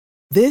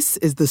This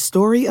is the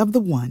story of the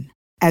one.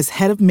 As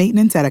head of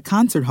maintenance at a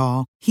concert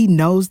hall, he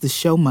knows the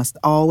show must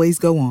always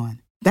go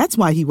on. That's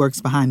why he works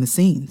behind the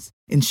scenes,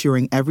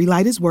 ensuring every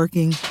light is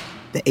working,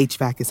 the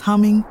HVAC is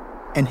humming,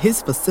 and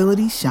his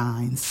facility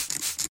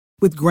shines.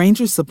 With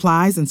Grainger's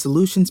supplies and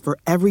solutions for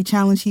every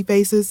challenge he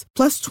faces,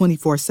 plus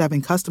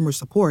 24/7 customer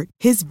support,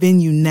 his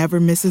venue never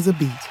misses a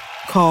beat.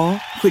 Call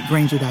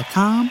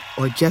quickgrainger.com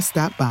or just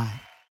stop by.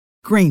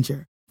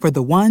 Grainger, for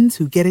the ones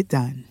who get it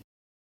done.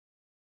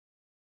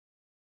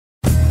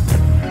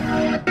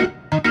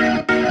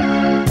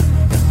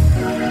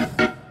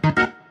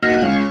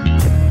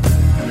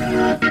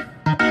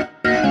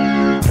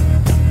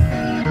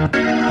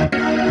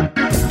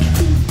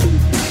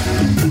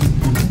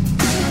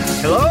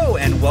 Hello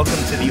and welcome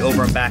to the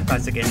Over and Back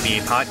Classic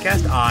NBA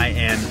podcast. I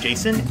am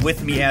Jason.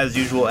 With me as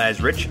usual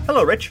as Rich.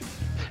 Hello, Rich.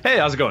 Hey,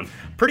 how's it going?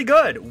 Pretty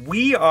good.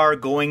 We are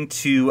going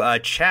to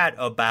chat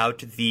about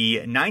the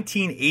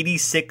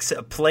 1986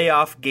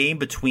 playoff game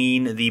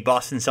between the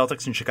Boston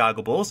Celtics and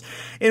Chicago Bulls,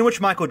 in which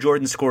Michael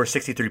Jordan scores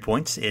 63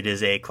 points. It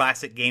is a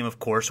classic game, of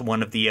course,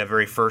 one of the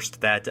very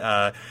first that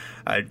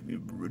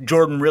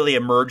Jordan really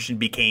emerged and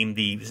became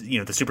the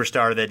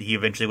superstar that he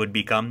eventually would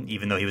become,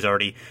 even though he was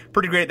already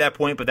pretty great at that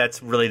point. But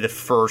that's really the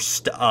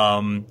first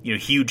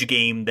huge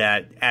game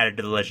that added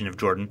to the legend of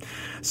Jordan.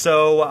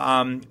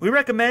 So we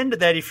recommend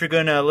that if you're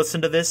going to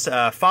listen to this,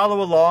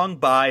 follow along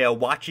by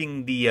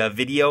watching the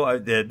video.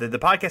 The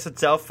podcast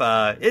itself,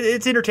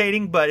 it's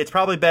entertaining, but it's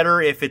probably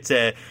better if it's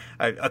a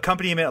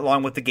accompaniment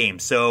along with the game.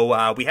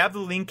 So we have the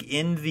link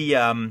in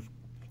the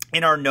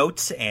in our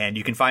notes, and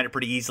you can find it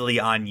pretty easily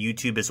on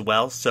YouTube as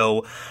well.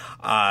 So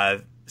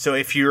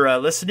if you're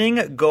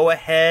listening, go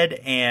ahead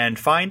and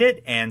find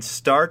it and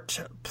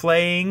start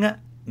playing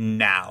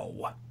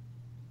now.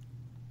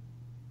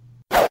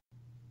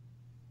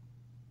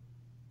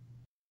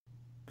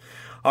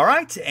 All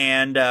right,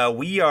 and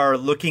we are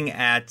looking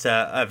at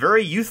a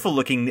very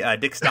youthful-looking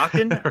Dick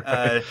Stockton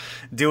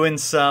doing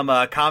some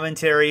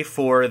commentary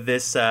for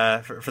this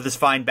for this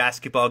fine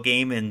basketball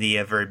game in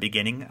the very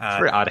beginning. It's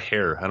very odd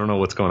hair. I don't know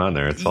what's going on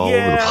there. It's all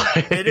over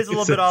the place. It is a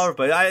little bit all over,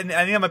 but I think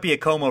that might be a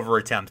comb-over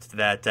attempt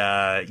that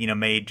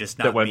may just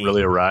not. That went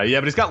really awry.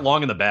 Yeah, but he's got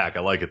long in the back. I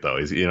like it though.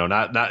 He's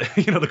not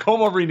the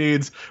comb-over he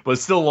needs, but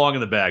it's still long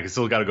in the back. He's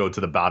still got to go to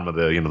the bottom of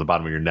the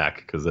bottom of your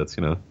neck because that's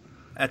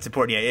That's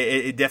important. Yeah,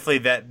 it definitely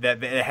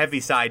that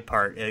heavy side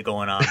part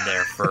going on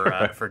there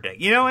for Dick.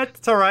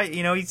 It's all right.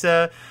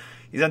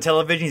 He's on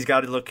television. He's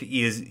got to look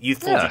as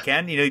youthful as he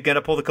can. You got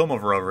to pull the comb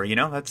over.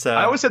 That's.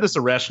 I always had this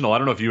irrational. I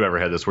don't know if you ever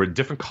had this, where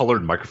different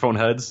colored microphone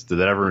heads. Did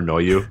that ever annoy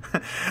you?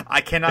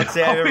 I cannot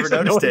say I've ever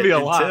noticed it.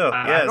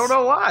 I don't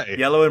know why.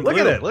 Yellow and blue.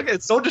 Look at it.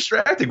 It's so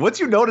distracting. Once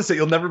you notice it,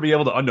 you'll never be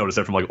able to unnotice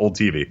it from old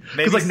TV.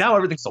 Because now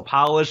everything's so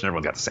polished and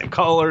everyone's got the same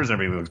colors and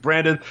everything looks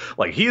branded.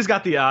 He's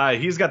got the I,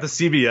 he's got the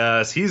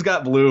CBS, he's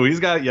got blue, he's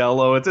got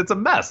yellow. It's a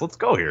mess. Let's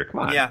go here.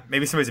 Come on. Yeah,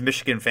 maybe somebody's a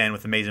Michigan fan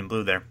with amazing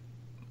blue there.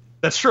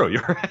 That's true.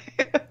 You're right.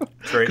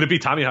 Could it be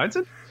Tommy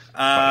Heinsohn?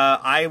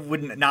 I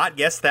would not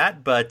guess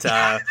that, but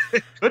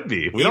it could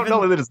be. We don't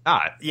know that it's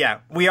not. Yeah,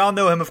 we all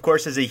know him, of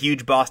course, as a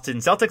huge Boston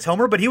Celtics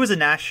homer, but he was a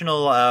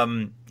national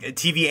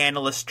TV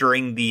analyst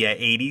during the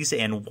 80s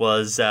and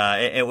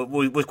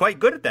was quite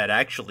good at that.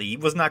 Actually, he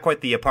was not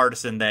quite the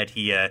partisan that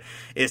he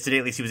is today.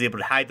 At least he was able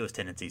to hide those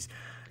tendencies.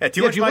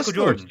 Too much Michael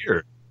Jordan.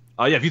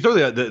 If you throw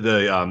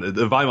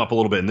the volume up a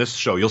little bit in this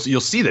show, you'll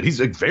see that he's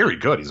very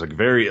good. He's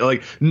very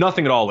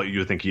nothing at all that you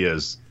would think he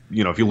is.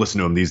 If you listen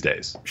to him these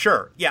days.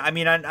 Sure. Yeah. I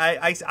mean,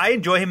 I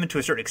enjoy him to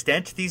a certain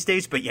extent these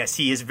days, but yes,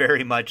 he is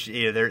very much.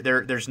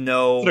 There's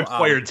no it's an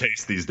acquired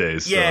taste these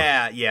days.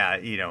 Yeah. So.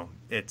 Yeah.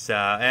 It's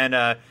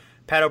and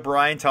Pat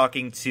O'Brien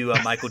talking to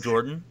Michael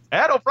Jordan.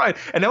 Pat O'Brien,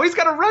 and now he's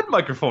got a red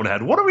microphone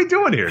head. What are we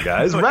doing here,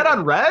 guys? Red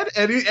on red,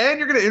 and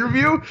you're going to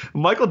interview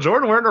Michael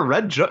Jordan wearing a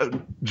red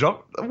jump.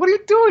 What are you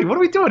doing? What are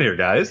we doing here,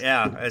 guys?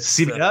 Yeah,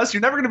 CBS.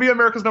 You're never going to be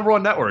America's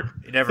 #1 network.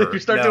 Never. If you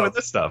start doing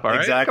this stuff, all right?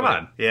 Exactly. Come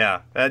on.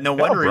 Yeah. No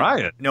wonder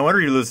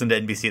you're losing to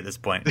NBC at this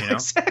point.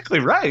 Exactly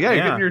right.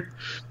 Yeah. You're getting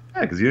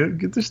because you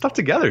get this stuff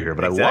together here.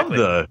 But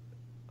exactly.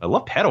 I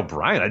love Pat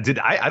O'Brien. I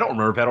don't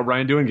remember Pat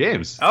O'Brien doing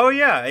games. Oh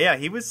yeah.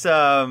 He was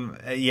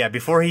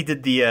before he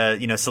did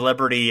the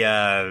celebrity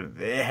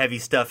heavy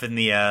stuff in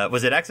the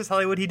was it Access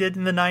Hollywood he did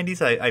in the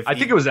 90s? I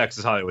think it was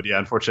Access Hollywood. Yeah,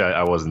 unfortunately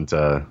I wasn't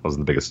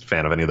the biggest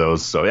fan of any of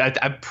those. So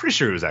I'm pretty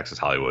sure it was Access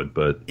Hollywood,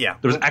 but yeah,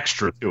 there was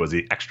Extra too. Was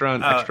he Extra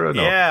on Extra?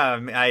 No. Yeah,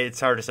 it's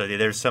hard to say.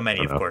 There's so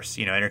many, of course.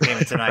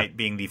 Entertainment Tonight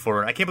being the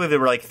forward. I can't believe there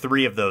were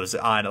 3 of those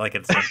on at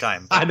the same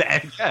time.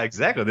 Yeah,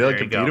 exactly. They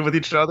competed with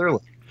each other.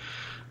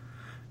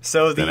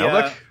 So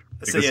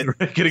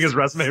getting his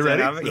resume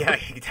ready. Yeah,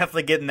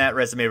 definitely getting that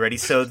resume ready.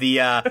 So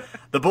the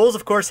Bulls,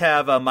 of course,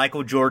 have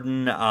Michael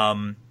Jordan,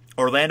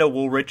 Orlando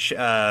Woolrich,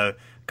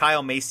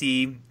 Kyle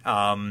Macy,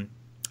 I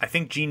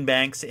think Gene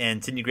Banks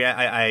and Sidney Grant.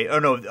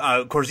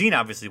 Corzine,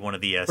 obviously one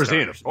of the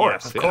Corzine, of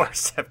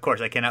course, yeah, of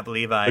course. I cannot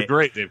believe the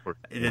great Dave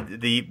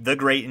Corzine. The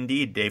great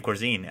indeed, Dave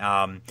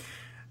Corzine.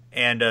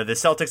 And the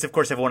Celtics, of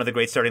course, have one of the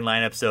great starting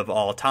lineups of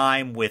all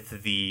time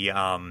with the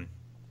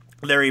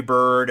Larry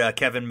Bird,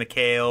 Kevin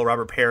McHale,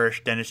 Robert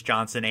Parrish, Dennis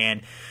Johnson,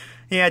 and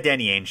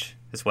Danny Ainge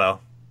as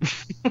well.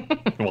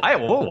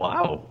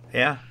 Wow.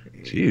 Yeah.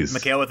 Jeez.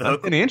 McHale with the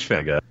hook. Danny Ainge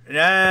fan guy.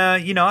 I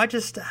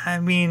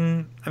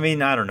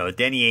don't know.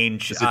 Danny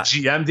Ainge. Is it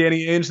GM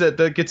Danny Ainge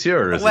that gets you?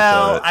 Or is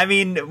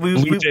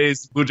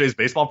Blue Jays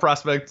baseball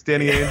prospect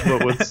Danny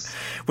Ainge?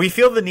 We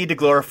feel the need to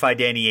glorify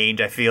Danny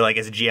Ainge, I feel like,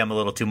 as a GM a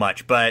little too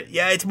much. But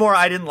yeah, it's more,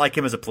 I didn't like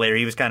him as a player.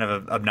 He was kind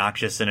of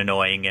obnoxious and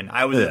annoying. And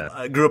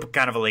I grew up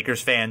kind of a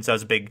Lakers fan, so I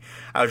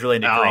was really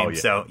into Green.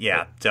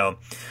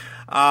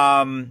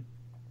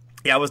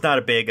 I was not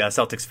a big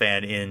Celtics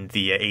fan in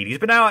the 80s,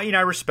 but now,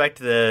 I respect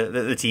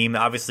the team.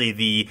 Obviously,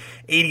 the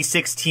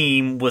 86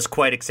 team was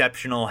quite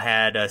exceptional,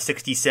 had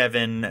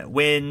 67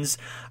 wins,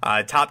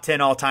 top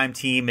 10 all-time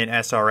team in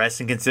SRS,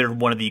 and considered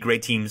one of the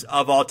great teams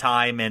of all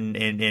time, and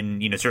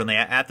certainly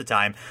at the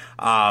time,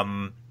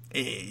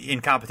 in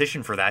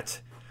competition for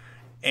that.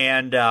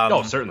 And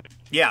certainly.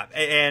 Yeah,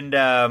 and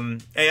I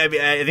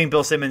think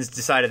Bill Simmons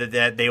decided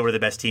that they were the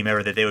best team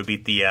ever, that they would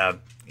beat the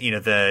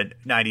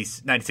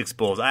 96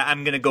 Bulls.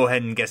 I'm going to go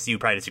ahead and guess you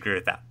probably disagree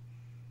with that.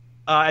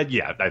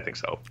 Yeah, I think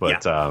so.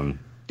 But,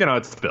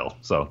 it's Bill,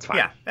 so it's fine.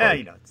 Yeah,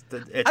 I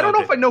don't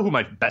know if I know who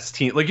my best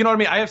team... Like, you know what I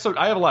mean? I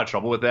have a lot of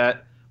trouble with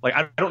that. Like,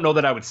 I don't know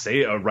that I would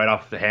say right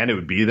off the hand it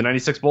would be the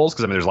 96 Bulls,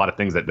 because, there's a lot of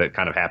things that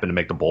kind of happened to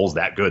make the Bulls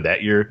that good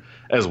that year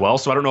as well.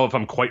 So I don't know if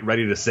I'm quite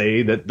ready to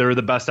say that they're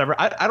the best ever.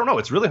 I don't know.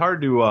 It's really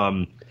hard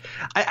to...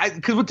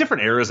 because with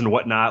different eras and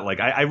whatnot, like,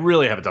 I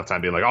really have a tough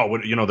time being like,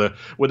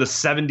 would the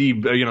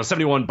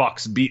 71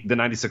 Bucks beat the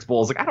 96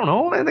 Bulls? Like, I don't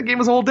know, man. The game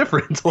was a little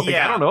different.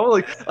 I don't know.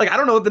 Like, I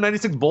don't know if the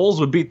 96 Bulls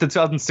would beat the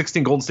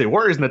 2016 Golden State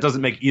Warriors, and that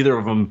doesn't make either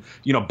of them,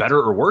 better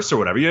or worse or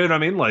whatever. You know what I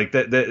mean? Like,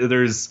 that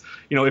there's,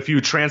 if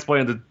you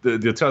transplant the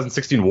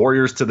 2016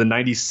 Warriors to the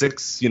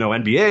 96,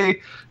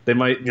 NBA, they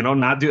might,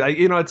 not do.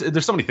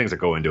 There's so many things that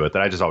go into it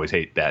that I just always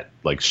hate that,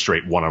 like,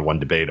 straight one-on-one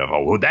debate of,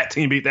 would that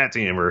team beat that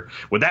team, or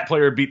would that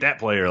player beat that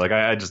player? Like,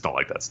 I just don't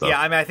like that stuff.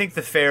 Yeah, I think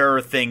the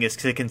fair thing is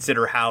to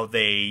consider how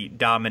they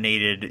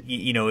dominated,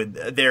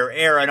 their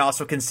era, and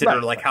also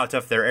consider like how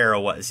tough their era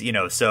was.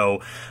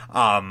 So.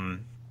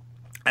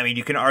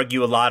 You can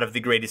argue a lot of the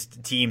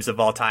greatest teams of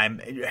all time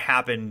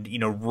happened,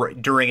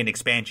 during an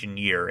expansion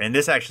year. And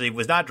this actually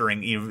was not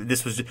during,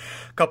 this was a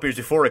couple years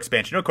before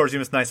expansion. Of course, he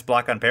was a nice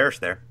block on Parrish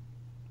there.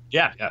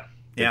 Yeah.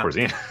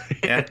 Corzine.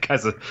 Yeah.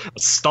 Guy's a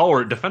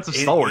stalwart, defensive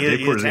stalwart.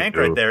 He's a tank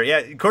right there.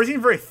 Yeah,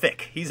 Corzine's very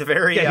thick. He's a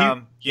very he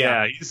hasn't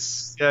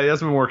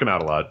been working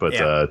out a lot, but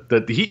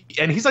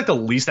he's like the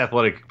least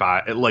athletic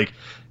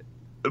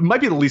it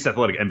might be the least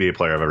athletic NBA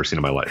player I've ever seen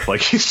in my life.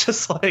 Like, he's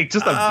just a big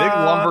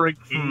lumbering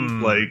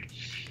dude. Like,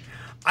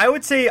 I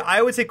would say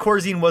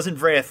Corzine wasn't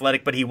very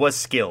athletic, but he was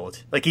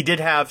skilled. Like, he did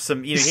have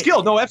some. He's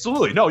skilled. No,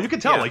 absolutely. No, you can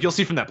tell. Yeah. Like, you'll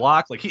see from that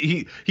block. Like,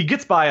 he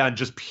gets by on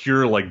just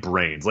pure, like,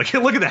 brains. Like,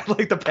 look at that.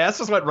 Like, the pass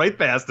just went right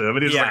past him,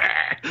 and he's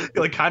he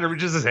like kind of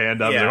reaches his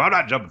hand up. Yeah. Like, I'm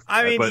not jumping.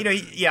 I don't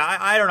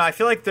know. I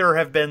feel like there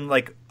have been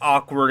like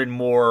awkward and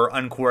more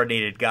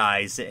uncoordinated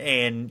guys,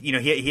 and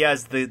he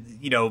has the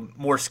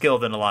more skill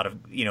than a lot of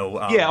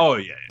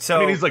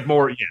So he's like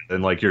more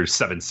than like your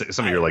 7'6",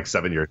 some of your like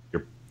 7 your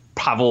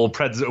Pavel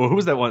Predzo. Who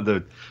was that one?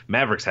 The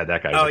Mavericks had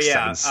that guy. He was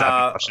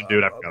 7'7". Russian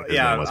dude. I forgot what his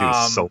name was. He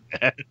was so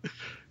bad.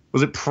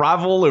 Was it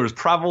Pravel? Or was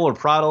Pravel or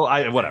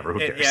Pradl? Whatever. Who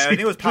cares? Yeah, I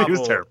think it was Pavel. He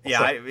was terrible.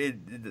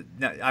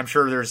 Yeah, I'm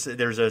sure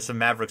there's some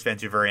Mavericks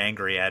fans who are very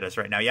angry at us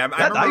right now. Yeah,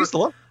 I used to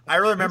love. I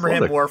really remember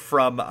him more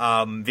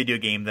from video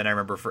game than I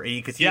remember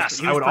because he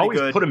was I would always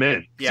good. Put him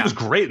in. Yeah. He was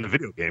great in the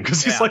video game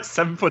because he's like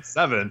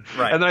 7'7".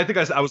 Right. And then I think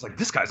I was like,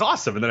 this guy's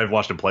awesome. And then I've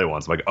watched him play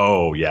once. I'm like,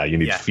 oh yeah, you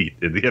need feet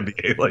in the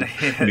NBA.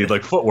 Like you need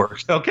like footwork.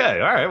 Okay,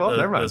 all right, well,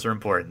 never mind. Those are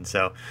important.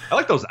 So I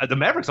like those. The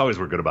Mavericks always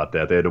were good about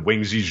that. They had a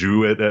Wing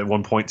Zizou at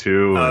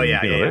 1.2. Oh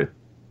yeah.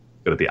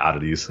 Good at the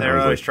oddities. They're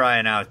always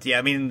trying out.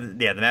 Yeah,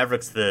 the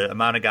Mavericks, the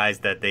amount of guys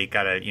that they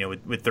gotta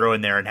would throw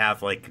in there and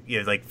have like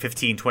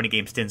 15, 20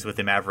 game stints with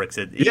the Mavericks.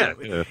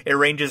 It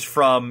ranges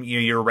from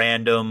your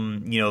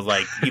random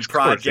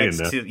projects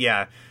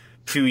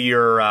to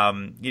your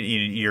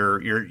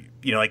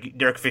like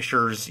Derek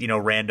Fisher's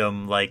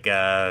random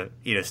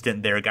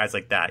stint there, guys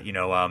like that.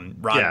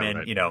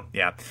 Rodman.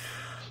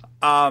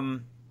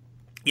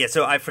 Yeah,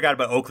 so I forgot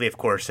about Oakley, of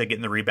course,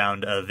 getting the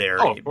rebound there,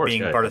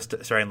 being part of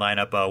the starting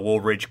lineup.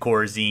 Woolridge,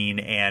 Corzine,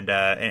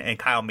 and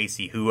Kyle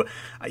Macy, who,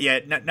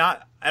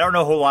 not I don't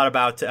know a whole lot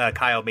about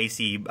Kyle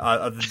Macy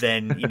other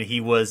than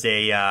he was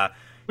a.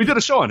 We did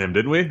a show on him,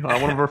 didn't we?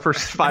 One of our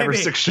first 5 or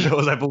 6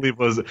 shows, I believe,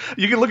 was.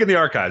 You can look in the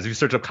archives. If you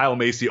search up Kyle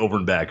Macy over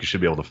and back, you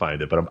should be able to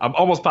find it. But I'm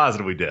almost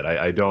positive we did.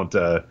 I don't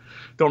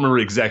remember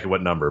exactly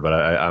what number, but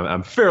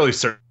I'm fairly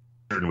certain.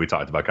 We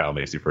talked about Kyle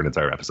Macy for an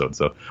entire episode.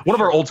 So one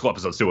of our old school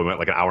episodes too, we went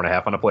like an hour and a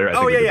half on a player. I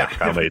think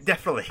Kyle Macy.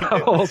 Definitely.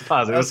 I'm almost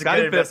positive. That was a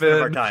good investment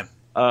of our time.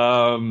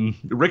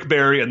 Rick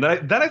Barry, and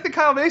then I think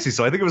Kyle Macy.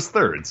 So I think it was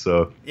third.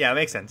 So yeah, it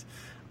makes sense.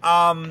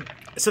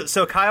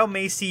 So Kyle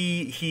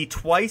Macy, he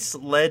twice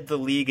led the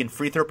league in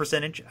free throw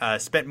percentage.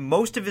 Spent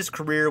most of his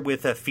career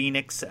with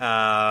Phoenix,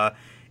 and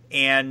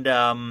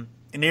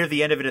near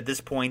the end of it at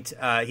this point.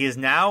 He is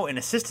now an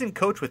assistant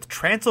coach with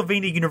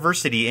Transylvania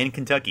University in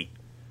Kentucky.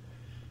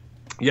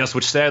 Yes,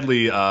 which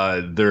sadly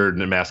their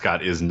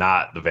mascot is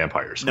not the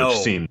Vampires, which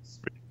seems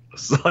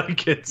ridiculous.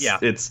 Like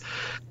it's.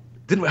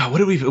 What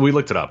did we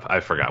looked it up?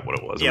 I forgot what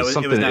it was. Yeah,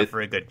 it was not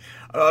very good.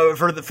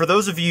 For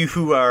those of you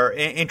who are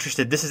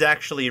interested, this is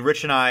actually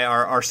Rich and I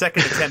our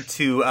second attempt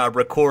to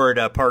record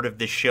part of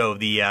this show.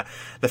 The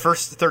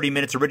first 30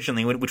 minutes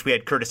originally, which we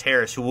had Curtis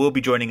Harris, who will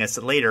be joining us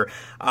later.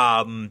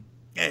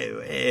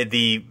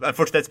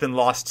 Unfortunately, that's been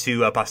lost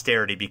to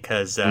posterity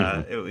because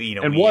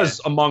was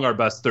among our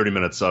best 30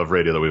 minutes of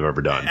radio that we've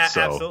ever done.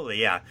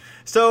 Absolutely, yeah.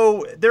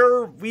 So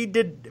we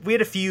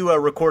had a few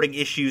recording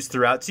issues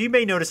throughout. So you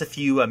may notice a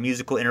few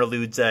musical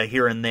interludes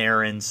here and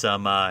there, and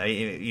some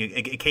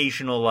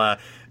occasional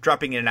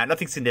dropping in and out.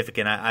 Nothing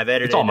significant. I've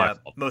edited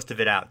most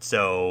of it out.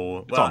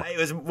 So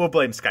we'll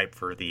blame Skype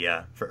for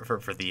the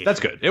for the. That's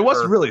good. It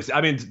wasn't really.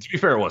 I mean, to be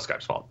fair, it was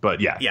Skype's fault. But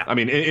yeah. I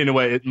mean, in a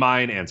way,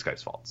 mine and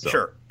Skype's fault. So.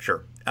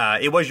 Sure.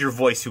 It was your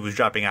voice who was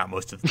dropping out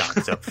most of the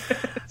time.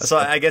 So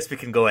I guess we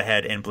can go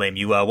ahead and blame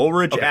you.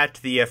 Woolridge at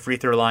the free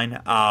throw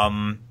line.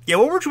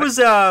 Woolridge was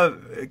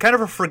kind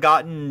of a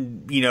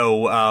forgotten,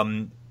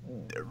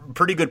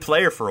 pretty good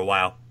player for a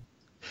while.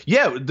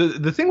 Yeah,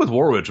 the thing with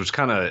Woolridge, which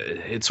kind of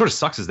it sort of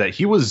sucks, is that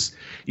he was,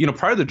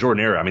 prior to the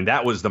Jordan era, I mean,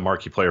 that was the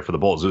marquee player for the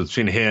Bulls. It was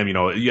between him,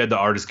 you had the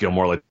Artis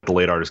Gilmore, like the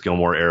late Artis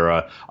Gilmore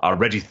era,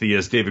 Reggie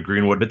Theus, David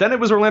Greenwood, but then it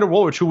was Orlando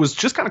Woolridge, who was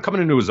just kind of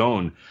coming into his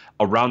own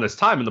around this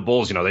time. And the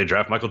Bulls, they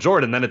draft Michael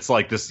Jordan, and then it's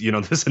like this,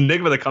 this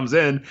enigma that comes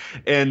in,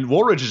 and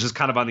Woolridge is just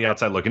kind of on the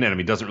outside looking in. I mean,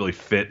 he doesn't really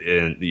fit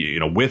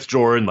in, with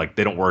Jordan, like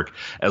they don't work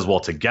as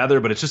well together.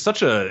 But it's just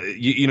such a,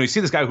 you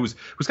see this guy who's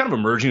kind of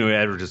emerging, who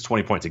averages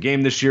 20 points a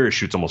game this year, he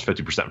shoots almost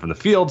 50% from the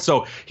field.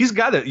 So he's a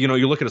guy that, you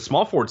look at a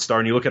small forward star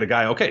and you look at a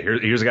guy, okay,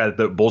 here's a guy that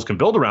the Bulls can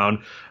build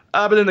around.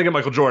 But then they get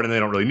Michael Jordan and they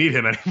don't really need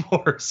him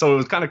anymore. So it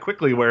was kind of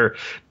quickly where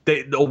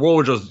the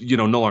Woolridge was,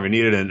 no longer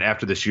needed. And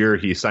after this year,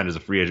 he signed as a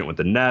free agent with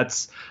the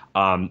Nets.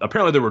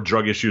 Apparently there were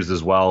drug issues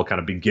as well, kind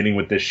of beginning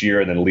with this year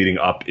and then leading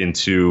up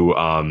into,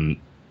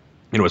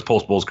 his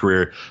post-Bulls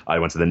career. He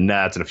went to the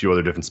Nets and a few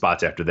other different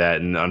spots after that.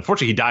 And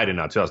unfortunately, he died in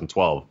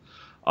 2012.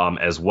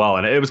 As well.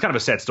 And it was kind of a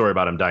sad story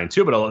about him dying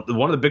too, but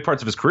one of the big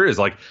parts of his career is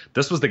like,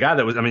 this was the guy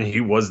that was,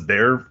 he was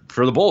there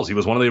for the Bulls. He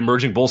was one of the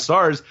emerging Bulls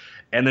stars.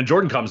 And then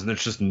Jordan comes and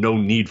there's just no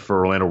need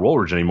for Orlando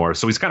Woolridge anymore.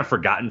 So he's kind of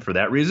forgotten for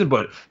that reason,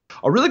 but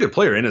a really good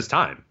player in his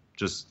time.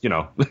 Just, he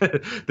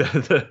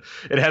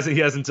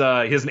hasn't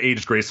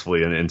aged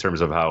gracefully in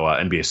terms of how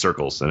NBA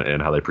circles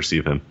and how they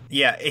perceive him.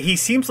 Yeah, he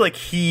seems like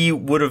he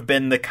would have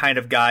been the kind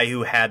of guy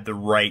who had the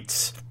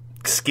right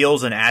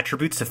skills and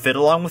attributes to fit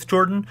along with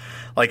Jordan.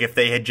 Like if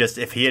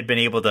he had been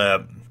able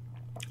to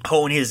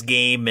hone his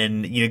game,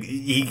 and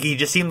he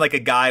just seemed like a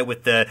guy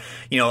with the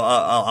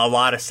a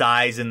lot of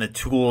size and the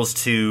tools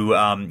to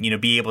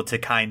be able to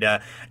kind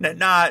of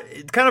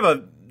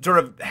a sort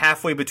of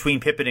halfway between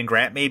Pippen and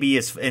Grant, maybe,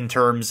 is in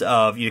terms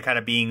of kind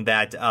of being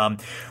that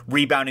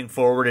rebounding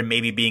forward and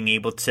maybe being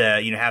able to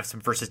have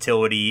some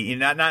versatility.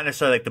 Not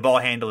necessarily like the ball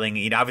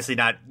handling. Obviously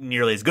not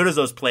nearly as good as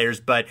those players,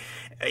 but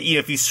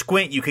if you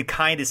squint, you could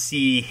kind of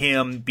see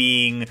him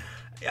being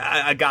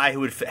a guy who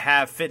would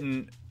fit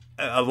in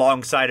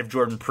alongside of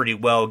Jordan pretty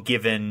well,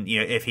 given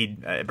if he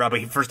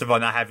probably first of all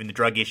not having the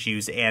drug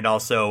issues and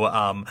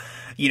also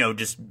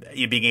just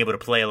being able to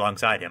play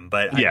alongside him.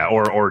 But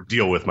or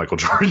deal with Michael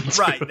Jordan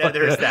too. Right,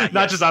 there's that.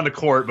 Not just on the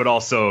court, but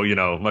also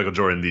Michael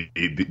Jordan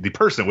the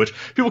person, which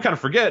people kind of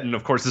forget. And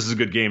of course, this is a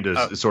good game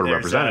to sort of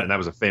represent it. And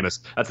that's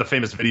the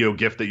famous video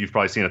GIF that you've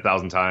probably seen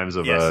 1,000 times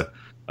of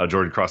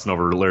Jordan crossing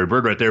over Larry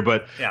Bird right there.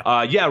 But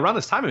around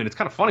this time, it's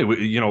kind of funny.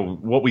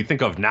 What we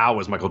think of now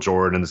as Michael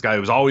Jordan, this guy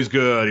who was always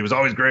good, he was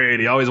always great,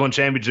 he always won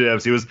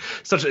championships. He was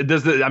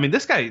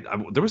this guy.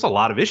 There was a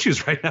lot of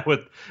issues right now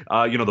with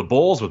the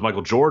Bulls, with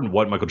Michael Jordan,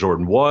 what Michael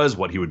Jordan was,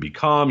 what he would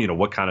become,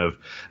 what kind of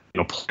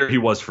player he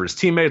was for his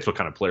teammates, what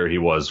kind of player he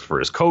was for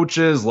his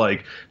coaches.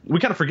 Like, we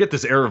kind of forget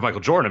this era of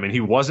Michael Jordan.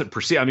 He wasn't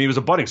perceived. He was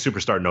a budding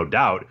superstar, no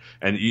doubt.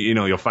 And,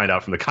 you'll find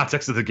out from the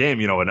context of the game,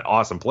 an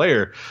awesome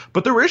player.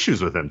 But there were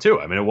issues with him, too.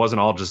 It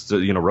wasn't all just,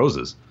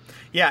 roses.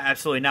 Yeah,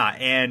 absolutely not.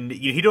 And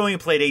he'd only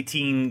played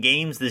 18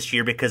 games this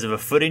year because of a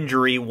foot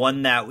injury,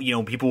 one that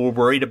people were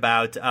worried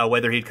about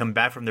whether he'd come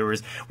back from. We're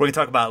going to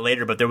talk about it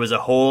later, but there was a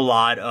whole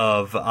lot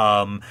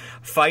of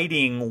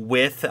fighting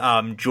with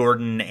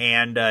Jordan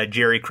and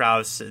Jerry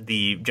Krause,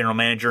 the general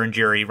manager, and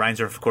Jerry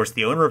Reinsdorf, of course,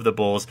 the owner of the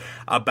Bulls,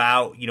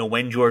 about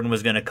when Jordan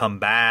was going to come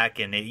back,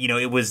 and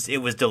it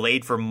was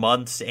delayed for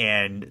months,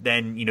 and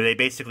then they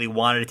basically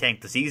wanted to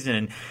tank the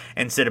season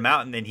and sit him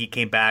out, and then he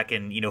came back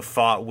and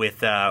fought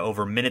with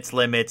over minutes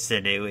limits,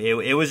 and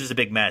it was just a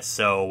big mess.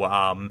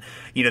 So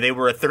they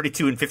were a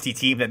 32-50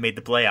 team that made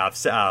the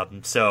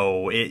playoffs.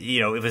 So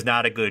it was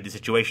not a good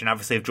situation.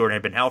 Obviously, if Jordan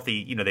had been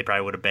healthy, they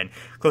probably would have been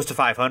close to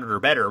 500 or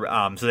better.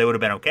 So they would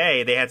have been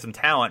okay. They had some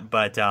talent,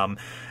 but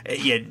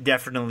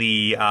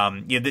definitely,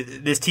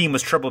 this team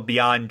was troubled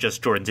beyond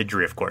just Jordan's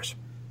injury, of course.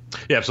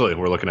 Yeah, absolutely.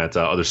 We're looking at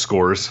other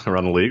scores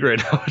around the league right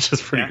now, which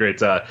is pretty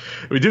great.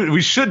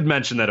 We should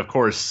mention that, of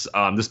course,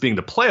 this being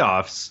the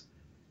playoffs.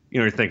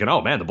 You're thinking,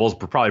 oh, man, the Bulls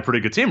were probably a pretty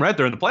good team, right?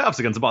 They're in the playoffs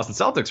against the Boston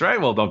Celtics,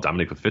 right? Well, don't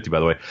Dominique with 50, by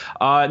the way.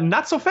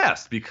 Not so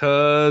fast,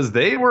 because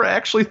they were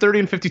actually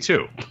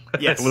 30-52.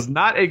 Yes. It was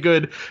not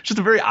just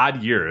a very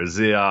odd year. As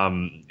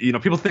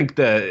people think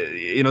that,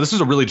 this was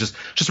a really just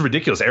a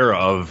ridiculous era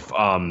of,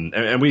 and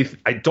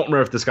I don't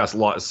remember if this got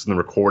lost in the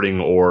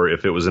recording or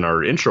if it was in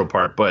our intro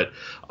part, but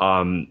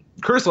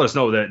Curtis let us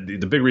know that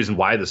the big reason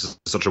why this is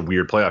such a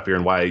weird playoff year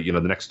and why,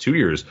 the next 2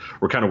 years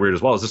were kind of weird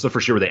as well is this is the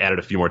first year where they added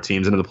a few more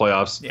teams into the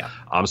playoffs. Yeah.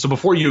 So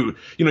before you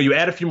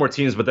add a few more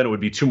teams, but then it would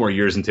be 2 more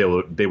years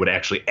until they would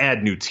actually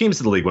add new teams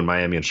to the league when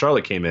Miami and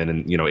Charlotte came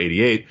in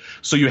 88.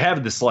 So you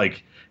have this not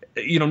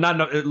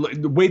enough,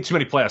 way too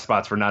many playoff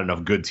spots for not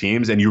enough good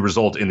teams, and you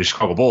result in the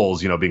Chicago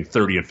Bulls, being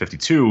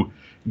 30-52.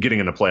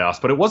 Getting in the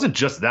playoffs, but it wasn't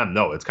just them.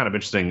 No, it's kind of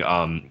interesting.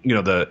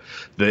 The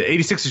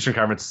 86 Eastern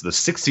Conference, the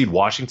 6th seed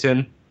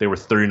Washington, they were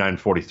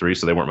 39-43,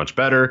 so they weren't much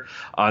better.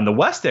 And the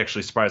West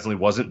actually surprisingly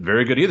wasn't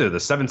very good either. The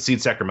 7th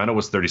seed Sacramento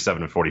was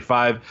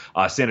 37-45.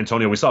 San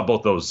Antonio, we saw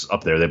both those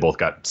up there. They both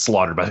got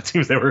slaughtered by the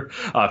teams they were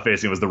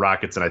facing. It was the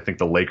Rockets, and I think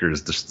the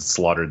Lakers just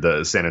slaughtered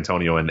the San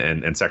Antonio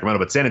and Sacramento.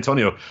 But San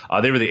Antonio,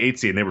 they were the 8th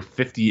seed, and they were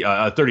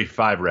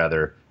 35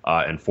 rather.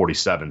 And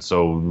 47.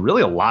 So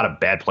really a lot of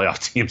bad playoff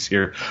teams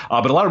here,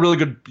 but a lot of really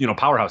good,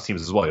 powerhouse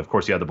teams as well. Of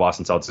course, you had the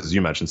Boston Celtics, as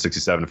you mentioned,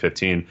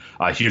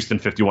 67-15, Houston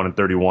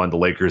 51-31, the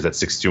Lakers at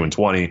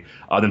 62-20,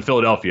 then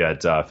Philadelphia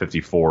at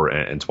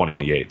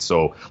 54-28.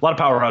 So a lot of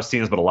powerhouse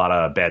teams, but a lot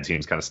of bad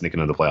teams kind of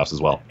sneaking into the playoffs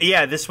as well.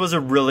 Yeah, this was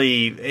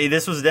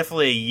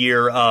definitely a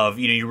year of,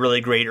 you're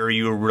really great or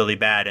you were really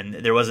bad, and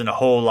there wasn't a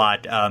whole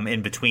lot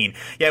in between.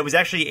 Yeah, it was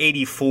actually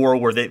 84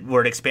 where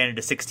it expanded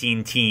to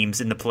 16 teams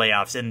in the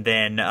playoffs, and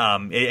then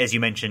as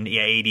you mentioned,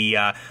 80.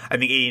 I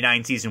think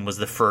 89 season was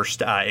the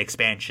first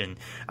expansion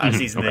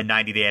season. Okay. Then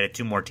 90 they added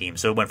 2 more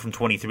teams, so it went from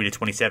 23 to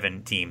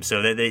 27 teams.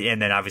 So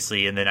and then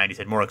obviously in the 90s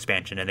had more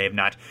expansion, and they have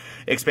not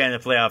expanded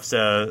the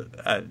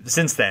playoffs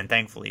since then,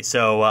 thankfully.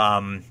 So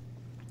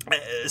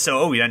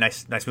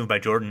nice move by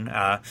Jordan,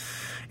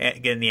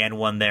 getting the and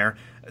one there.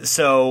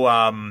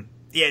 So.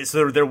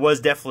 So there was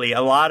definitely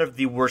a lot of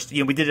the worst.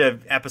 We did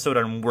an episode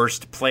on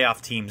worst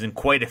playoff teams, and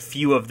quite a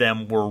few of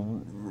them were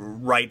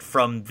right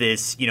from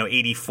this,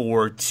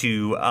 84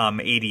 to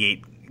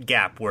 88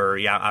 gap, where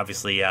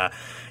obviously, a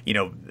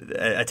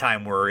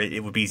time where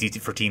it would be easy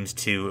for teams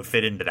to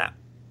fit into that.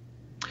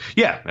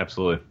 Yeah,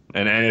 absolutely.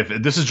 And if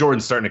this is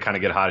Jordan starting to kind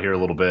of get hot here a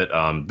little bit,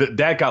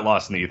 that got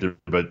lost in the ether,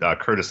 but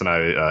Curtis and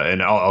I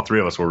and all 3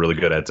 of us were really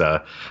good at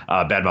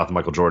badmouthing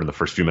Michael Jordan the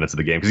first few minutes of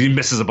the game because he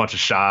misses a bunch of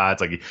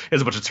shots, like he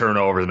has a bunch of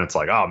turnovers, and it's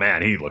like, oh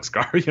man, he looks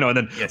garbage, and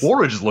then yes.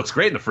 Woolridge just looks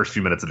great in the first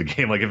few minutes of the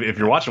game. Like if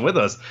you're watching with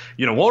us,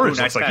 Woolridge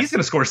looks like he's going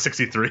to score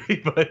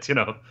 63, but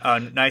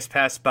nice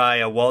pass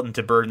by Walton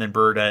to Bird, and then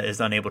Bird is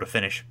unable to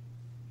finish.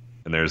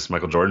 And there's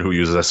Michael Jordan, who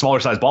uses a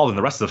smaller size ball than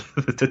the rest of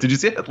it. Did you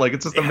see it? Like,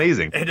 it's just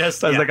amazing. It does.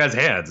 Size that guy's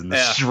hands and the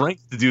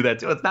strength to do that,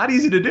 too. It's not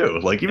easy to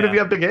do. Like, even if you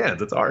have big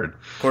hands, it's hard.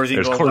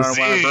 There's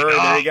Corzine.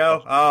 There you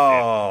go.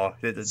 Oh.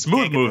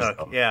 Smooth moves.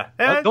 Yeah.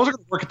 Those are going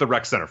to work at the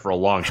rec center for a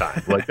long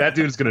time. Like, that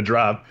dude's going to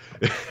drop.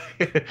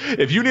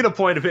 If you need a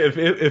point,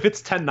 if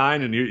it's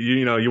 10-9 and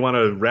you want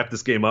to wrap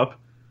this game up,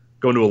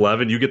 go into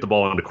 11, you get the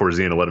ball into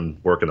Corzine and let him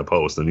work in the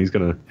post, and he's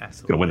going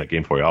to win that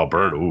game for you. Oh,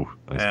 Bird. Ooh.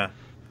 Nice. Yeah.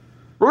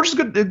 Roach is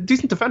a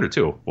decent defender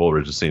too.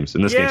 Woolridge, it seems,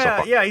 in this game so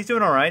far. Yeah, he's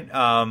doing all right.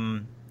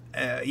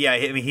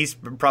 He's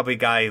probably a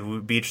guy who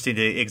would be interesting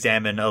to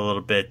examine a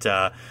little bit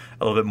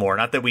more.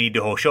 Not that we need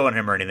a whole show on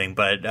him or anything,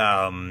 but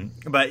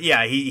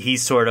yeah,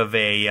 he's sort of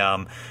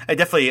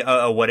definitely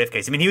a what if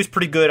case. I mean, he was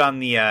pretty good on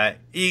the.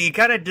 He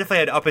kind of definitely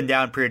had up and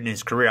down period in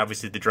his career.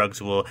 Obviously, the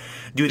drugs will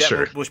do that.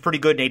 Sure. Was pretty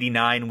good in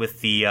 '89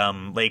 with the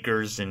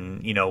Lakers,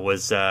 and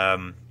was.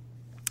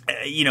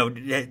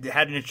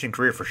 Had an interesting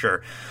career for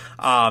sure.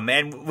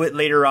 And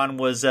later on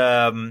was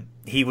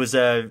he was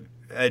a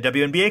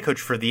WNBA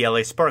coach for the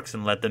LA Sparks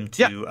and led them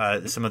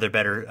to some of their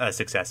better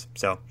success.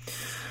 So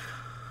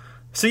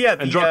yeah,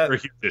 and drugs are a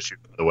huge issue,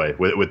 by the way,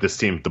 with this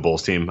team, the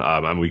Bulls team.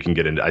 We can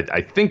get into.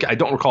 I think I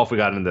don't recall if we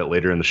got into that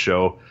later in the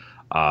show,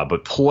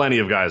 but plenty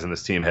of guys on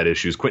this team had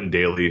issues. Quentin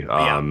Daly,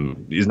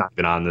 he's not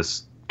been on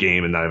this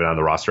game and not even on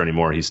the roster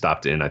anymore. He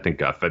stopped in, I think,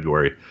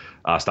 February.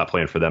 Stopped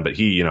playing for them, but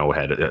he,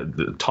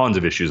 had tons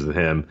of issues with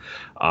him,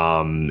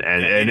 and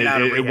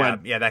it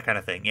went, that kind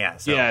of thing,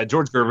 So. Yeah,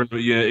 George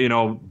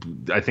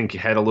Gervin, I think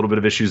had a little bit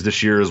of issues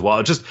this year as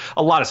well. Just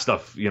a lot of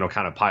stuff,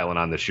 kind of piling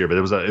on this year. But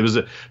it was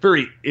a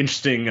very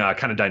interesting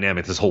kind of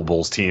dynamic, this whole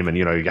Bulls team, and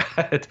you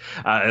got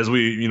as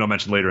we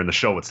mentioned later in the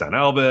show with Stan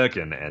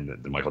Elbick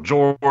and Michael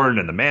Jordan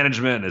and the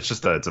management. It's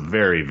just it's a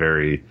very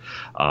very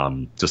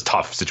just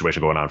tough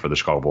situation going on for the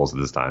Chicago Bulls at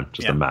this time.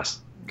 Just a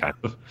mess, kind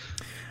of.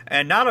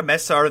 And not a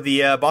mess are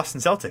the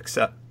Boston Celtics.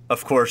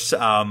 Of course,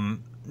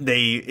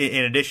 they,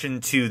 in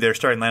addition to their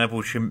starting lineup,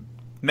 which you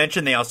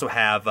mentioned, they also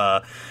have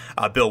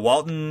Bill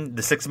Walton,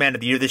 the sixth man of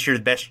the year this year,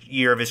 the best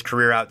year of his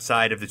career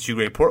outside of the 2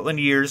 great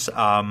Portland years.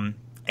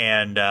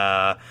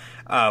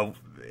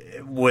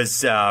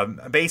 was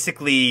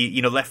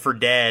basically left for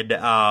dead.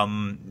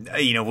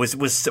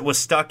 Was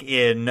stuck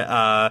in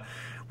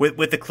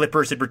with the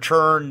Clippers. Had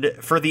returned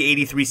for the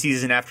 '83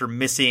 season after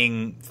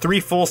missing 3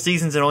 full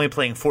seasons and only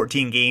playing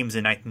 14 games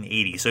in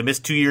 1980. So he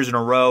missed 2 years in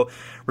a row.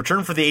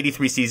 Returned for the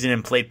 '83 season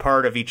and played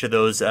part of each of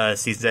those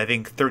seasons. I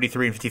think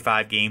 33 and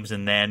 55 games,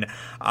 and then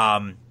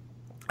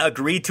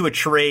agreed to a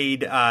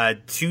trade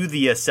to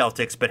the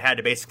Celtics, but had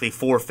to basically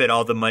forfeit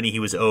all the money he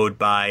was owed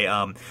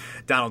by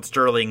Donald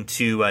Sterling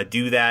to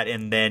do that.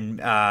 And then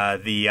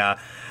the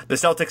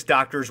Celtics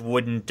doctors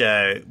wouldn't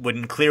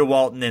clear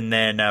Walton, and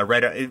then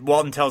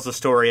Walton tells a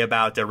story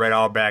about Red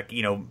Auerbach,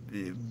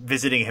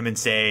 visiting him and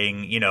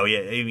saying,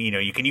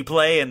 can you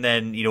play? And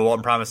then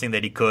Walton promising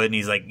that he could, and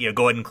he's like,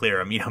 go ahead and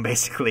clear him.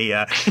 Basically,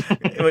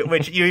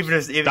 which even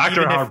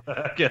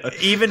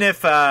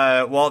if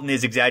Walton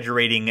is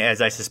exaggerating,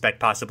 as I suspect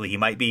possibly he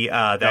might be,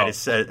 that's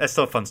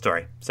still a fun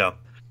story. So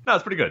no,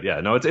 it's pretty good.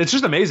 Yeah, no, it's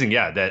just amazing.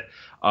 Yeah, that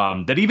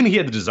even he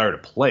had the desire to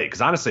play.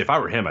 Because honestly, if I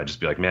were him, I'd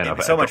just be like, man,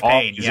 so much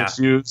pain. These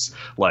issues,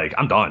 like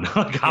I'm done.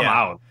 Like I'm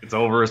out. It's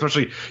over.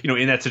 Especially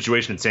in that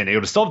situation in San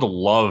Diego, to still have the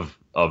love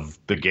of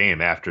the game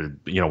after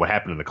what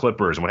happened in the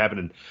Clippers and what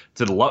happened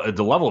to the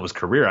level of his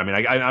career. I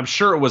mean, I'm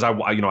sure it was I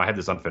had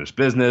this unfinished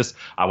business.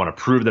 I want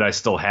to prove that I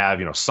still have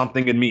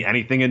something in me,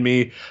 anything in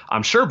me.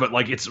 I'm sure, but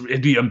like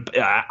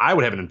I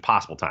would have an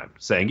impossible time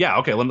saying, yeah,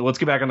 okay, let's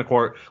get back on the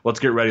court,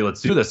 let's get ready,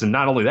 let's do this, and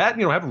not only that,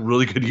 have a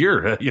really good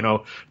year,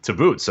 to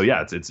boot. So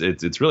yeah,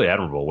 it's really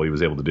admirable what he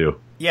was able to do.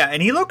 Yeah,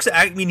 and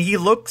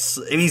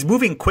he's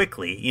moving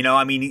quickly.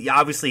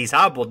 Obviously he's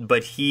hobbled,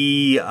 but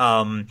he.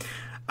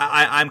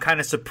 I'm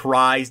kind of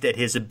surprised at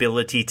his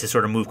ability to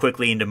sort of move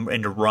quickly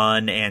and to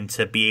run and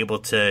to be able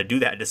to do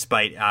that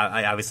despite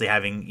obviously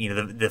having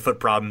the foot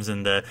problems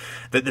and the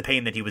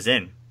pain that he was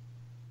in.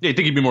 Yeah, I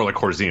think he'd be more like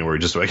Corzine, where he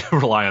just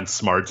rely on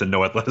smarts and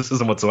no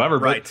athleticism whatsoever.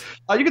 Right.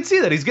 But you can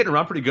see that he's getting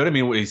around pretty good. I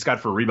mean, he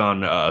got for a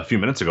rebound a few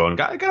minutes ago and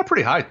got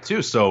pretty high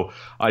too. So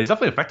he's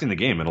definitely affecting the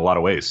game in a lot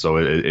of ways. So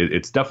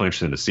it's definitely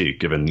interesting to see,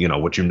 given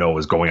what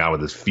is going on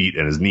with his feet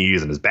and his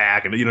knees and his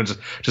back, and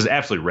just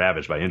absolutely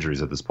ravaged by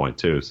injuries at this point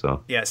too.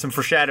 So yeah, some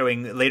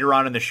foreshadowing later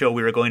on in the show.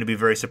 We were going to be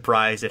very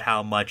surprised at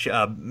how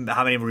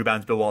many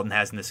rebounds Bill Walton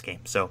has in this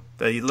game. So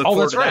look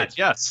forward to that.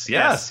 Yes,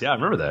 yeah, I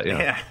remember that.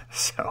 Yeah.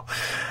 So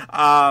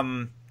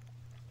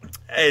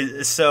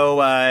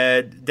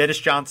Dennis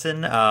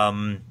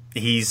Johnson,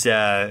 he's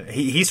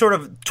sort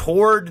of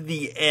toward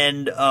the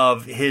end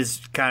of his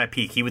kind of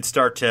peak. He would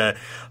start to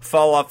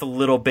fall off a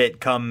little bit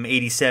come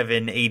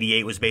 87,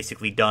 88 was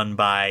basically done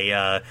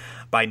by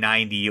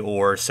 90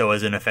 or so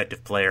as an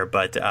effective player,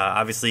 but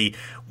obviously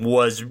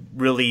was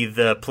really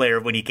the player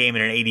when he came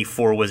in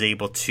 84 was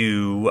able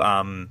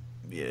to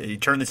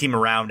turn the team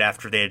around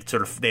after they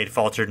had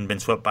faltered and been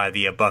swept by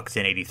the Bucks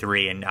in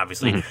 '83, and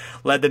obviously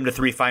led them to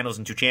 3 finals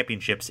and 2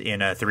 championships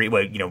in 3.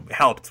 Well,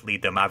 helped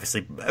lead them.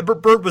 Obviously,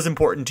 Bird was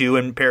important too,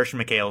 and Parrish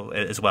and McHale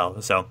as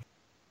well. So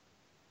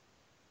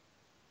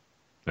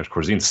there's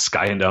Corzine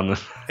skying down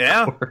the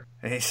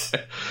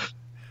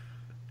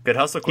good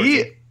hustle,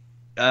 Corzine.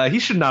 He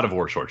should not have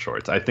wore short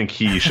shorts. I think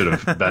he should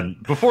have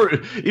been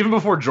even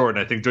before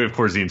Jordan. I think Dave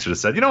Corzine should have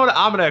said, "You know what?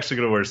 I'm actually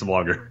going to wear some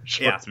longer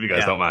shorts if you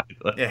guys don't mind."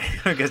 Yeah,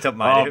 you guys don't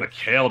mind. Oh,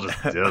 McHale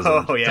just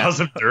does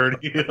him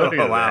dirty.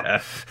 Oh wow,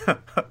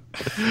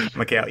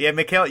 McHale. Yeah,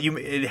 McHale.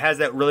 It has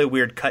that really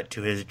weird cut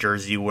to his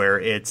jersey where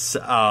it's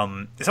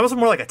almost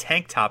more like a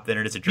tank top than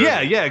it is a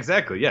jersey. Yeah,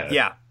 exactly.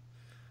 Yeah.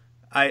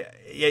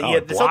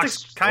 The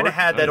Celtics kind of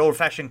had that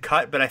old-fashioned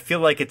cut, but I feel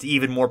like it's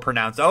even more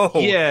pronounced.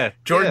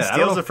 Jordan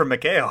steals it from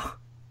McHale.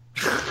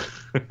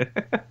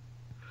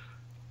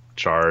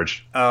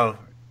 Charge. Oh.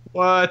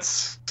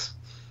 What?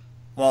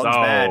 Walton's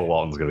mad.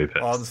 Walton's going to be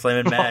pissed. Walton's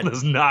flaming mad. Walton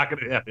is not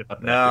going to be happy.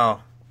 No.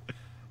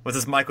 What's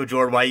this Michael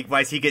Jordan? Why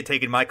does he get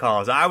taking my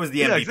calls? I was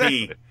the MVP.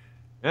 Exactly.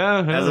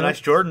 Yeah, that was a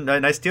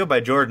nice steal by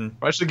Jordan.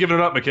 I should have given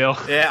it up,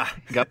 McHale. Yeah.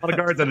 Got a lot of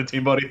guards on the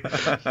team, buddy.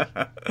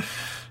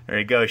 There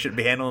you go. He shouldn't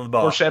be handling the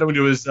ball. Foreshadowing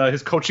to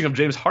his coaching of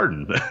James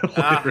Harden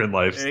later in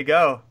life. There you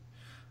go.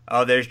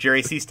 Oh, there's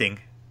Jerry Seasting,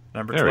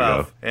 number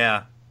 12.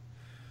 Yeah.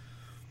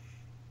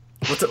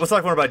 We'll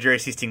talk more about Jerry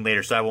Seasting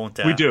later, so I won't.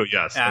 We do,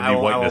 yes. And the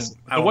whiteness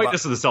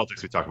of the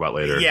Celtics we talk about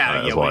later.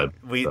 Yeah, as well.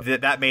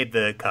 That made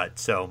the cut.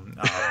 So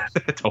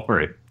don't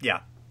worry.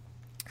 Yeah.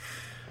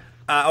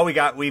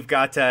 We've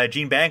got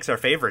Gene Banks, our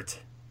favorite.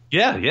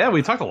 Yeah.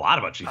 We talked a lot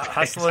about Gene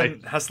Banks.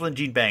 Hustling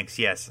Gene Banks.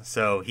 Yes.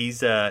 So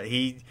he's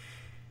enjoyable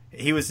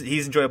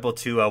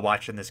to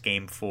watch in this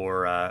game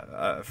for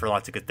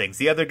lots of good things.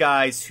 The other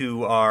guys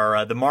who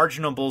are the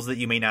marginables that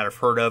you may not have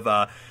heard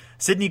of,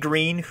 Sidney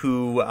Green,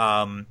 who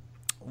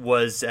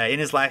was in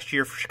his last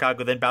year for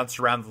Chicago, then bounced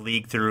around the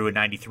league through in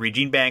 '93.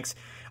 Gene Banks,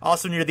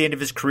 also near the end of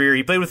his career,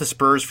 he played with the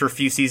Spurs for a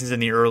few seasons in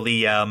the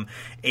early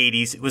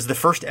 '80s. It was the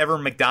first ever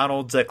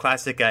McDonald's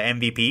Classic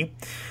MVP,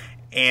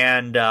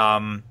 and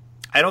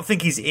I don't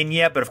think he's in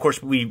yet, but of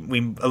course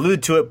we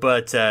allude to it.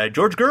 But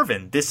George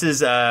Gervin, this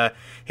is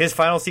his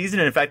final season,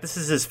 and in fact, this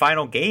is his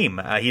final game.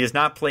 He does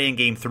not play in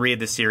Game 3 of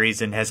the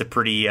series and has a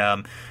pretty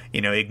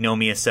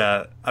ignominious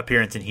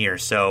appearance in here.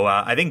 So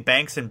I think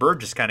Banks and Bird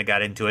just kind of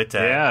got into it.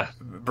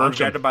 Bird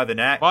grabbed him by the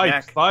neck.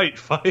 Fight.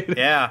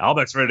 Yeah,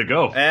 Albeck's ready to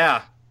go.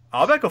 Yeah,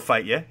 Albeck will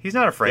fight you. He's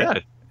not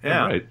afraid.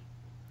 Yeah. Right.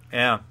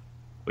 Yeah.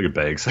 Look at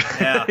Banks.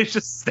 Yeah. He's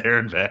just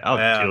staring back.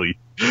 I'll kill you.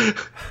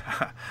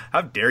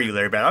 How dare you,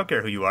 Larry Bird? I don't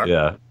care who you are.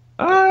 Yeah.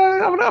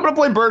 I'm gonna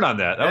blame Bird on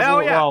that.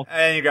 Well,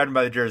 and you grabbed him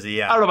by the jersey.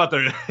 Yeah. I don't know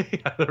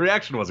about the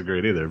reaction wasn't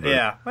great either. But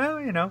yeah. Well,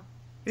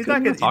 he's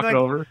not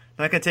gonna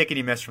take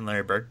any mess from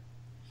Larry Bird.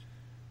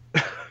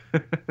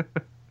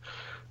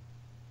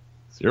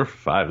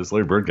 0-5. This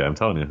Larry Bird guy, I'm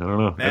telling you, I don't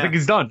know. Yeah. I think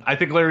he's done. I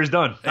think Larry's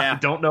done. Yeah. I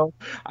don't know.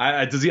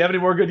 Does he have any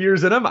more good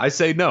years in him? I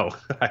say no.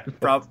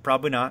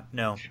 Probably not.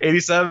 No.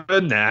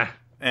 87? Nah.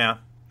 Yeah.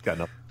 Got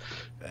nothing.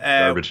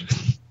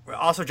 Garbage.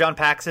 Also, John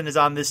Paxson is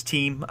on this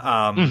team.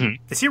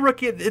 Is he a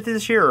rookie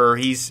this year, or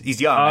he's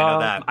young? I know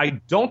that. I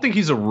don't think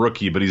he's a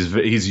rookie, but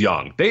he's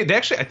young. They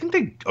actually, I think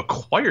they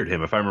acquired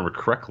him, if I remember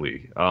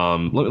correctly.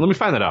 Let me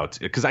find that out,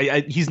 because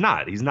he's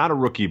not a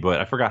rookie,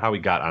 but I forgot how he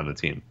got on the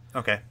team.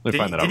 Okay. Did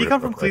he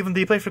come from Cleveland?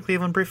 Did he play for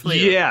Cleveland briefly?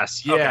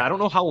 Yes. Yeah. Okay. I don't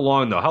know how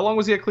long though. How long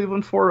was he at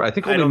Cleveland for? I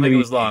don't think it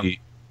was long.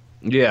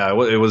 Yeah,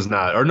 it was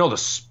not. Or no, the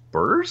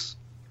Spurs.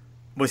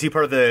 Was he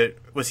part of the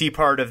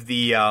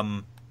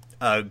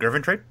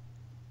Gervin trade?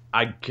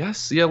 I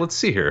guess. Yeah. Let's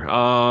see here.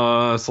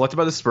 Selected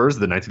by the Spurs,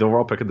 the 19th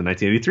overall pick of the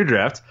 1983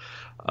 draft.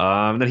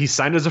 Then he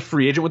signed as a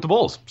free agent with the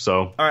Bulls.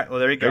 So. All right. Well,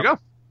 there you go.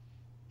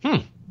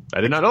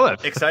 I did not know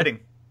that. Exciting.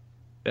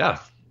 Yeah.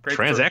 Great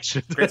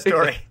transaction. Great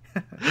story.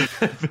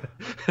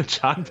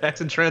 John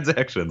Paxson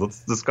transactions.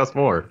 Let's discuss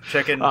more.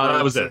 Checking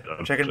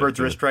Bird's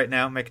wrist right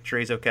now, making sure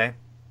he's okay.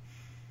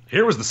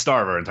 Here was the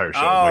star of our entire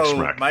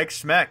show, Mike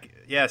Schmeck.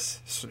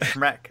 Yes,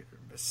 Schmeck.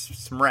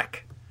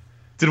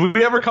 Did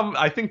we ever come?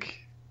 I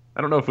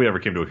don't know if we ever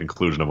came to a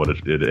conclusion of what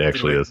it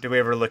actually is. Did we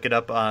ever look it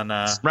up on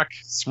Schmeck?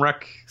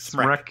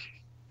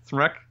 Go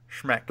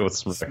with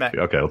Schmeck.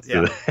 Okay, let's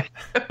do that.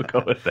 We'll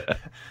go with that.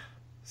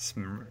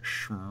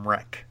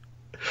 Schmeck.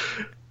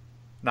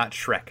 Not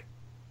Shrek.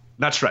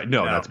 Not Shrek.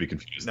 No, not to be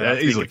confused. No, not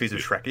to be confused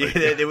with Shrek.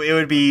 It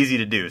would be easy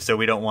to do, so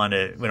we don't want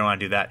to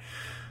do that.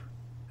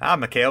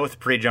 Mikhail with the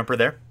pre-jumper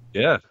there.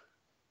 Yeah.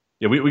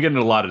 Yeah, we get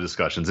into a lot of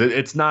discussions.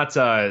 It's not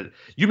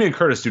you, me, and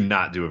Curtis do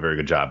not do a very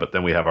good job, but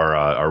then we have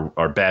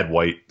our bad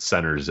white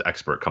centers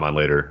expert come on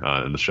later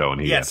in the show,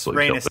 and he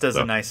absolutely Reynes does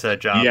a nice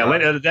job.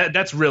 Yeah,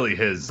 that's really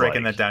his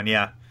breaking that down.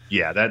 Yeah.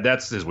 Yeah,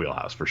 that's his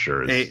wheelhouse for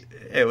sure.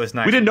 It was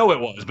nice. We didn't know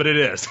it was, but it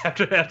is.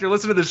 After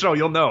listening to the show,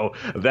 you'll know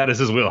that is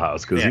his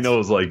wheelhouse because he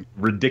knows like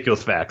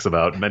ridiculous facts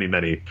about many,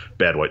 many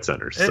bad white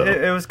centers. So.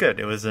 It was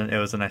good. It was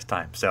a nice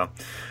time. So,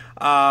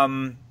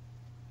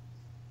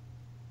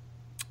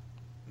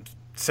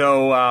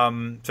 George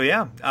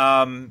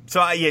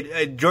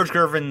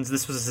Gervin's.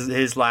 This was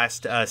his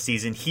last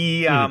season.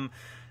 He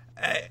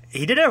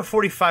did have a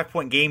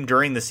 45-point game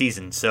during the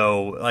season,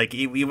 so like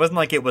it wasn't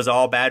like it was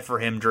all bad for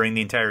him during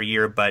the entire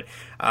year. But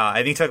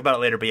I think talk about it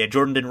later. But yeah,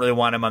 Jordan didn't really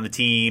want him on the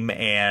team,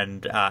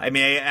 and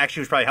it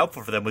actually was probably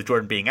helpful for them with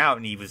Jordan being out,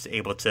 and he was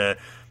able to,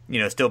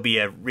 still be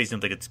a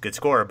reasonably good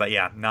scorer. But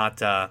yeah,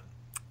 not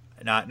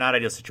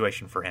ideal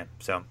situation for him.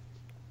 So.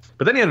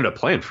 But then he ended up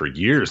playing for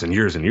years and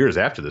years and years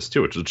after this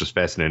too, which was just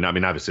fascinating. I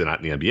mean, obviously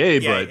not in the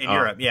NBA, but in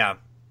Europe, yeah.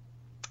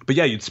 But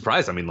yeah, you'd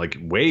surprise. I mean, like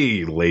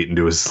way late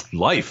into his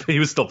life, he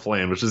was still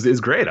playing, which is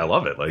great. I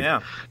love it.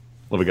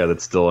 Love a guy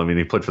that's still. I mean,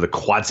 he played for the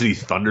Quad City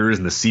Thunders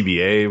and the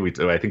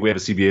CBA. I think we have a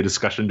CBA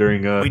discussion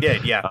during. We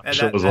did, yeah.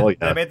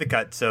 That made the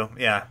cut. So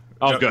yeah.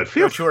 Oh, good.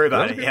 Don't worry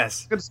about it.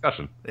 Yes. Good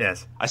discussion.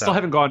 Yes. I still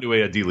haven't gone to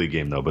a D League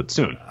game though, but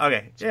soon.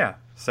 Okay. Yeah.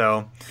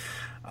 So,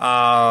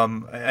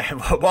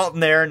 Walton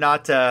there,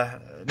 not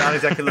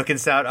exactly looking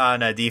stout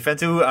on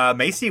defense.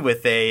 Macy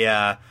with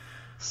a.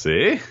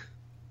 See.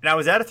 Now,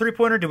 was that a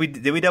 3-pointer?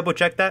 Did we double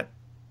check that?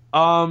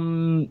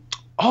 Oh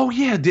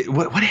yeah.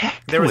 What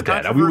happened? There was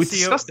controversy. We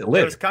discussed it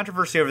later. There was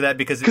controversy over that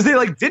because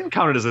they didn't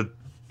count it as a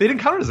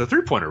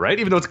 3-pointer, right?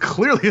 Even though it's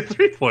clearly a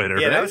 3-pointer.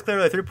 Yeah, right? that was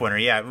clearly a 3-pointer.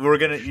 Yeah,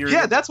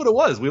 Yeah, that's what it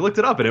was. We looked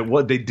it up,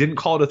 and they didn't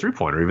call it a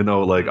 3-pointer, even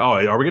though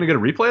are we gonna get a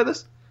replay of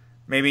this?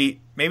 Maybe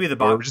the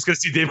box. Or we're just gonna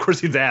see Dave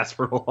Corsine's ass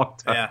for a long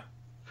time. Yeah.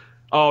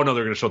 Oh no,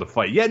 they're gonna show the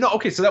fight. Yeah, no,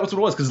 okay, so that was what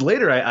it was. Because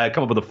later I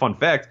come up with a fun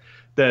fact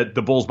that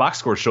the Bulls box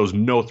score shows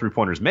no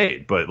 3-pointers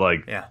made, but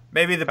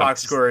maybe the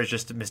box score is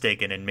just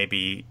mistaken, and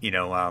maybe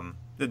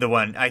the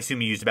one I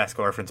assume you used a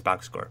Basketball Reference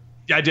box score.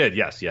 Yeah, I did.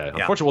 Yes, yeah.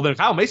 Unfortunately, well then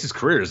Kyle Macy's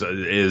career is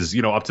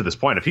up to this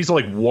point. If he's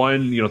like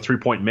one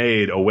 3-point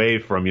made away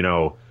from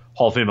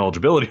Hall of Fame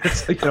eligibility,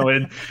 it's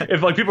and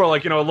if people are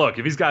like look,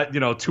 if he's got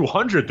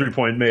 200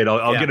 3-point made,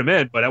 I'll get him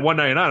in, but at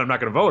 199 I'm not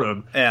going to vote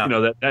him.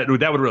 Yeah.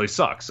 That would really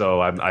suck.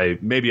 So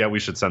we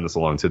should send this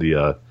along to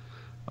the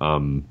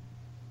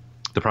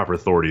the proper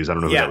authorities. I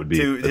don't know who that would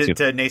be.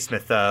 To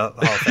Naismith Hall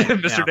of Fame.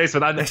 Mr.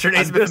 Naismith. Mr.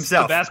 Naismith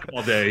himself.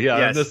 Basketball day.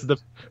 Yeah, yes.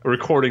 We're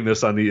recording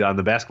this on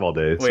the basketball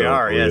day. We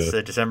are, yes,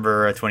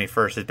 December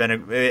 21st. It's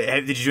been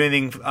did you do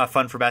anything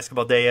fun for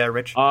basketball day,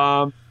 Rich?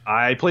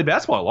 I played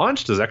basketball at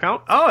lunch. Does that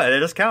count? Oh, it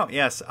does count.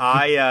 Yes,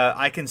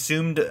 I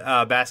consumed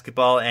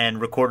basketball and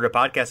recorded a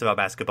podcast about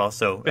basketball.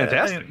 So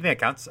fantastic. I think it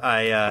counts.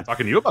 I'm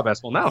talking to you about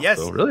basketball now. Yes,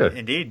 so really,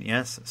 indeed.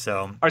 Yes. So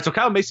all right. So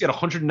Kyle Macy had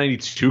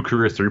 192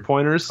 career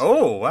 3-pointers.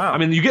 Oh wow! I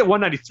mean, you get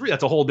 193.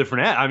 That's a whole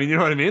different. I mean, you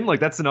know what I mean? Like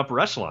that's an upper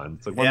echelon.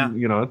 It's like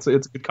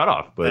it's a good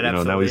cutoff. But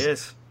now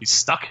he's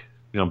stuck.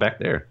 Back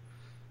there.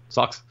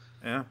 Sucks.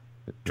 Yeah.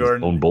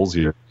 Jordan own Bulls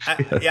here.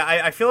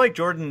 I feel like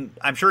Jordan.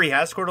 I'm sure he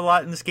has scored a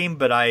lot in this game,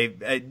 but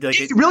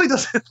he really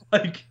doesn't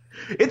like.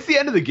 It's the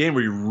end of the game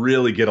where you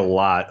really get a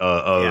lot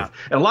of,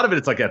 and a lot of it.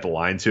 It's like at the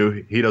line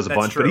too. He does a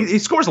bunch, but he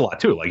scores a lot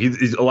too. Like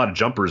he's a lot of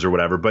jumpers or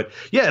whatever. But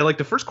yeah, like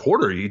the first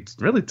quarter, he's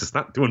really just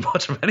not doing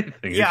much of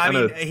anything. Yeah, I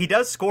mean, he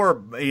does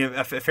score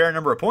a fair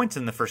number of points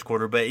in the first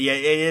quarter, but yeah,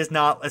 it is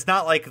not. It's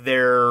not like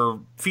they're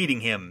feeding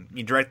him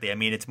directly. I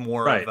mean, it's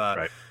more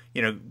of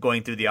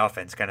going through the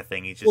offense kind of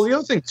thing. He's just... Well, the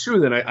other thing too,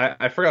 then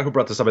I forgot who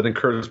brought this up. I think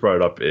Curtis brought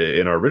it up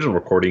in our original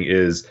recording.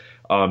 Is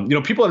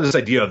people have this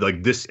idea of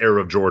like this era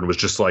of Jordan was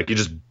just like he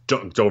just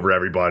dunked over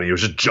everybody. He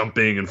was just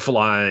jumping and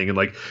flying and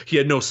like he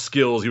had no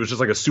skills. He was just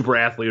like a super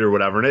athlete or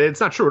whatever. And it's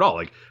not true at all.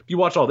 Like if you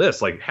watch all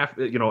this, like half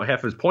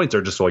his points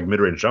are just like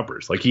mid range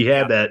jumpers. Like he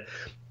had that.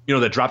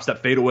 That drop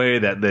step fadeaway,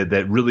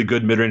 that really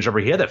good mid-range jumper.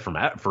 He had that from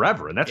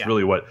forever, and that's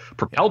really what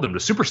propelled him to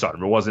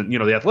superstardom. It wasn't,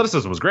 the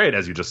athleticism was great,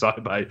 as you just saw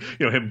by,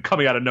 him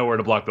coming out of nowhere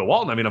to block Bill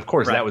Walton. I mean, of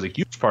course, that was a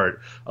huge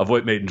part of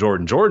what made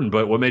Jordan,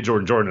 but what made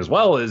Jordan as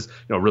well is,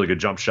 a really good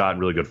jump shot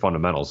and really good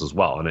fundamentals as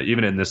well. And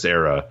even in this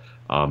era,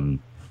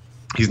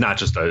 he's not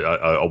just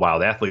a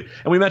wild athlete.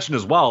 And we mentioned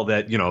as well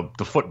that,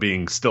 the foot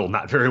being still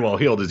not very well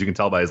healed, as you can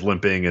tell by his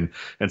limping and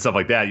stuff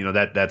like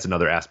that, that's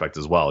another aspect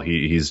as well.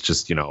 He's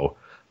just,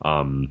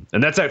 and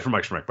that's it for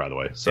Mike Schmeck, by the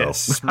way. So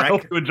I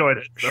hope you enjoyed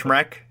it. So.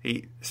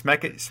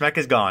 Schmeck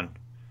is gone.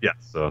 Yeah,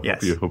 so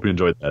hope you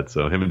enjoyed that.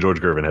 So him and George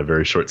Gervin had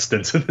very short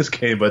stints in this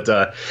game, but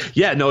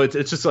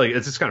it's just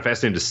kind of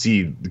fascinating to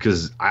see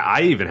because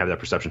I even have that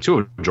perception too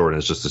of Jordan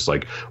is just this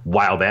like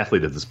wild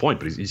athlete at this point,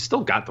 but he's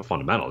still got the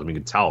fundamentals. I mean,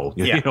 you can tell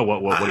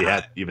what he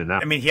had even now.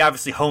 I mean, he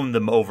obviously honed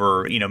them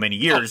over many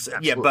years.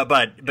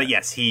 But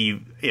yes,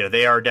 he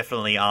they are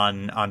definitely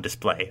on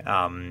display.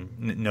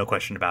 No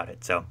question about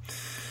it.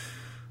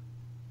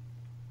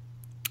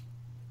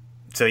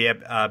 So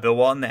yeah, Bill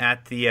Walton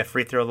at the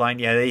free throw line.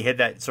 Yeah, they hit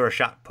that sort of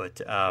shot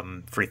put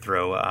free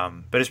throw,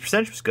 but his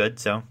percentage was good.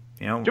 So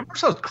do you ever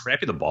see how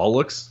crappy the ball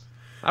looks?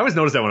 I always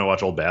notice that when I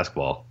watch old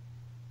basketball.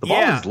 The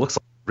ball just looks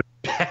like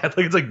really bad.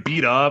 Like it's like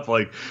beat up.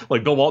 Like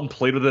Bill Walton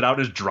played with it out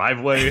in his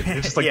driveway.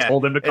 It just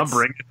told him to come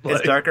bring it.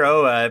 It's darker.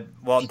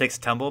 Walton takes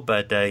a tumble,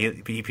 but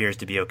he appears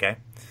to be okay.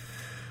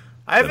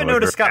 I haven't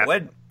noticed Scott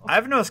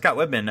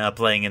Wedman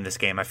playing in this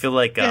game. I feel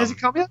like has he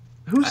come yet?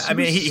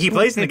 He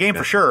plays in the game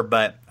for sure,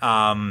 but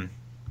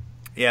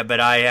but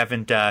I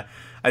haven't. I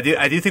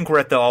do think we're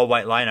at the all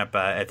white lineup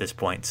at this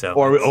point.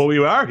 So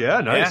you are,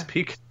 yeah, nice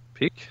peak,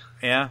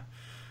 yeah.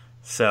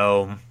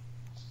 So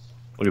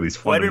look at these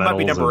fundamentals. Might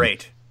be number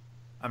 8.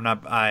 I'm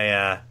not.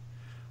 I'm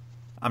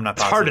not.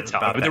 It's hard to tell,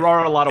 but there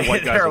are a lot of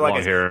white guys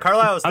along here.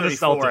 Carlisle is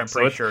 34. I'm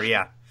pretty sure.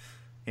 Yeah.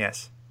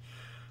 Yes.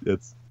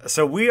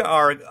 So we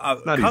are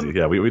not easy.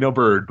 Yeah, we know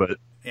Bird, but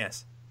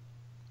yes.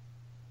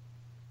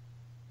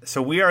 So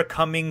we are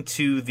coming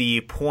to the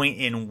point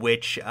in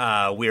which we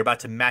are about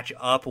to match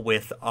up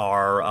with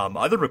our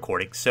other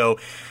recordings. So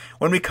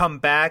when we come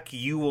back,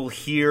 you will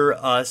hear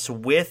us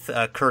with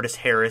Curtis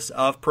Harris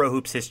of Pro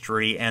Hoops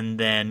History, and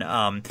then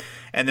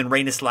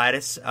Rainus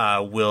Lattis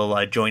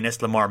will join us.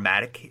 Lamar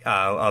Maddock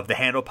of the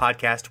Handle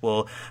Podcast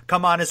will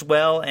come on as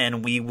well,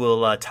 and we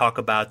will talk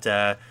about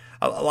a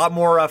lot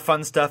more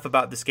fun stuff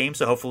about this game,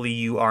 so hopefully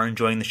you are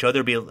enjoying the show.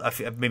 There'll be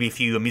maybe a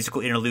few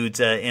musical interludes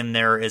in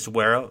there as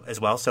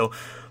well. So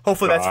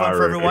hopefully that's fun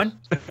for everyone.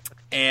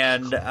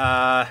 And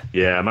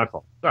my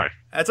fault. Sorry.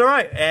 That's all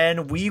right.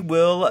 And we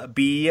will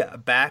be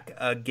back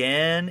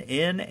again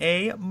in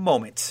a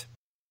moment.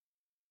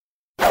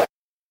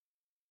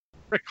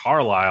 Rick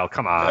Carlisle,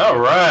 come on. All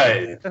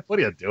right. What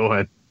are you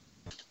doing?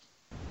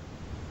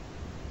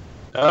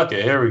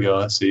 Okay, here we go.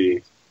 Let's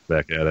see.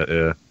 Back at it,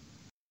 yeah.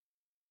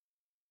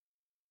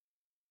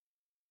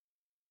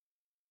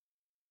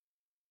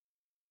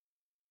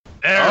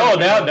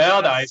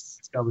 Now nice.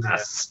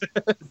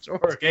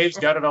 George Gabe's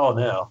got it all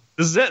now.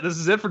 This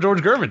is it for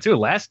George Gervin too.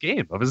 Last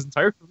game of his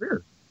entire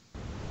career.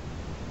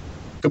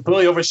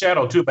 Completely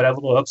overshadowed too by that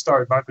little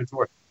upstart Michael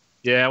Jordan.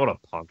 Yeah, what a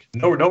punk.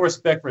 No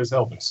respect for his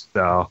helpers.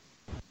 No.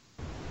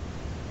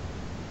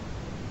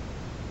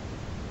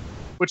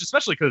 Which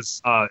especially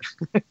because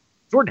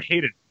Jordan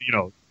hated,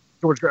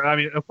 George Gervin. I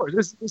mean, of course,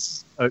 this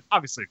is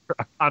obviously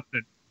a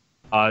constant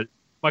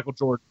Michael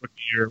Jordan rookie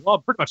year. Well,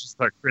 pretty much just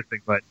like career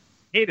thing, but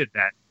hated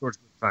that George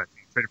Gervin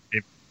being traded for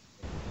David.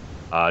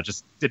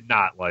 Just did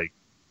not like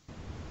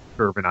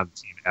Gervin on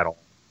the team at all.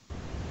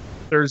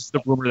 there's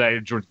the rumor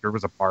that George Gervin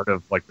was a part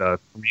of like the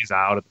freeze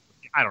out.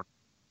 I don't know.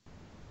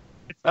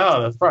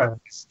 Oh, that's right.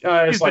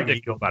 It's like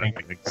ego about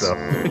anything. So,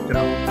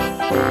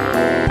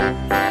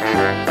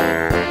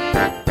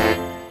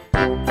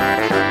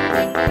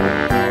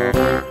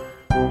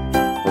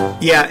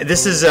 Yeah,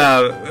 this is,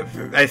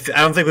 I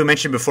don't think we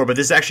mentioned before, but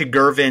this is actually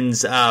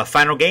Gervin's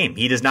final game.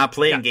 He does not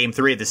play in Game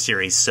 3 of this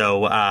series,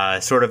 so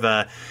sort of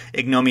a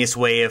ignominious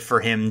way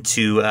for him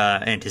to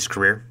end his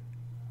career.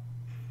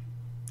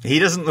 He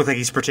doesn't look like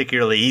he's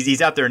particularly,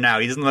 he's out there now,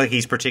 he doesn't look like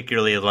he's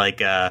particularly,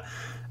 like,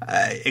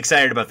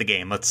 excited about the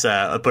game. Let's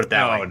put it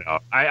that way. No.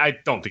 I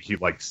don't think he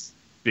likes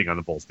being on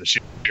the Bulls this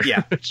year.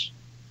 Yeah.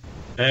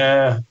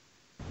 Yeah.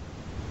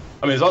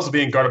 I mean, it's also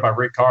being guarded by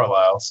Rick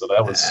Carlisle, so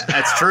that was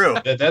that's true.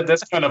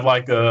 That's kind of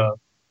like a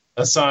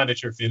sign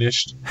that you're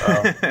finished.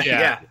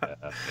 Yeah.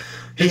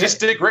 You just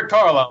stick Rick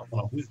Carlisle.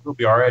 We'll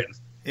be all right.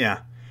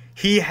 Yeah.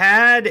 He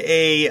had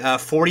a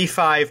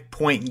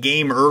 45-point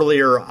game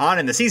earlier on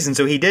in the season,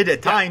 so he did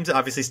at times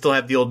obviously still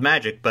have the old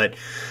magic, but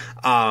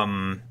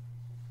I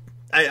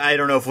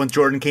don't know if once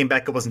Jordan came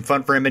back it wasn't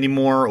fun for him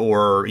anymore,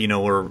 or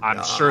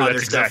I'm sure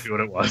that's exactly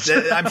what it was.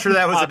 I'm sure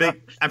that was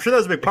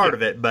a big part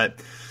of it, but.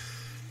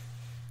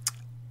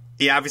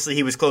 Yeah, obviously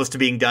he was close to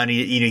being done.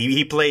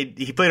 He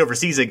played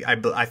overseas,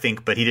 I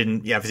think, but he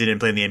didn't. Yeah, obviously didn't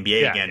play in the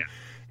NBA again.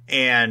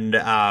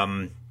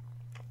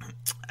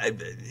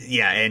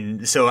 Yeah.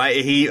 And so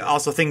he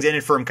also things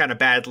ended for him kind of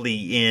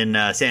badly in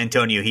San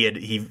Antonio.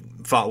 He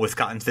fought with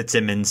Cotton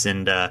Fitzsimmons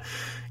and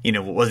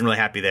wasn't really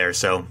happy there.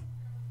 So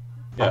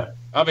yeah,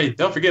 I mean,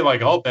 don't forget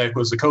Altbeck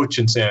was the coach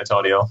in San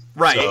Antonio,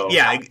 right? So,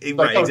 yeah, right.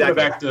 Exactly.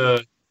 Back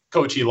to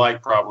coach he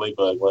liked probably,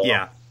 but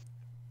yeah.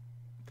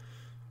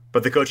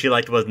 But the coach he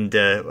liked wasn't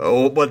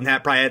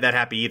probably that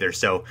happy either.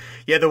 So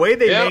yeah, the way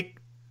they make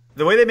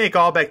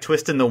Allbeck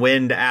twist in the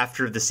wind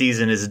after the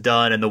season is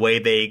done, and the way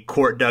they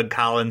court Doug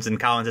Collins, and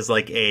Collins is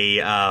like he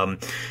has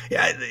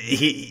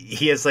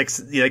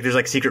there's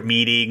like secret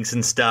meetings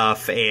and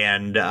stuff,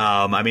 and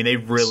I mean they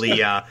really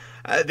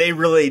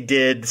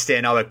did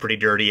stand Allbeck pretty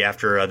dirty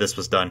after this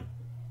was done.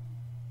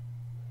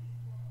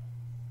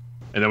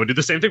 And then we do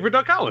the same thing for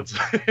Doug Collins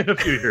in a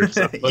few years.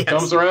 So. What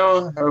goes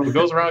around, comes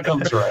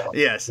around.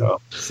 Yes.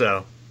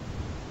 So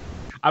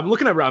I'm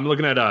looking at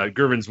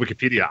Gervin's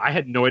Wikipedia. I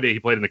had no idea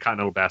he played in the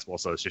Continental Basketball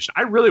Association.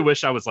 I really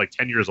wish I was like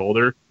 10 years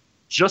older,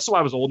 just so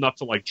I was old enough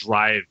to like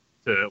drive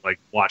to like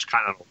watch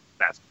Continental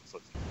Basketball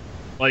Association.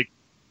 Like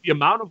the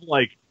amount of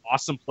like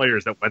awesome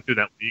players that went through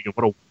that league and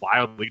what a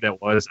wild league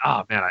that was.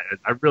 Oh man,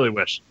 I really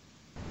wish.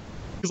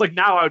 Because like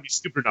now I would be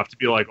stupid enough to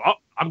be like, oh,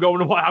 I'm going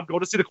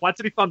to see the Quad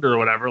City Thunder or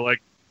whatever.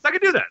 Like. I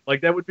could do that.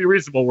 Like, that would be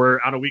reasonable, where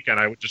on a weekend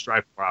I would just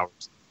drive 4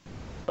 hours.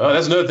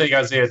 That's another thing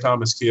Isaiah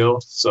Thomas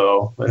killed.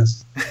 So,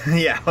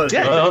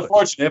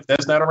 unfortunate if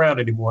that's not around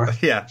anymore.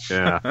 Yeah.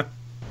 The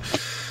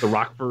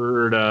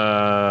Rockford,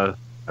 I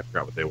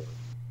forgot what they were.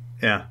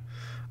 Yeah.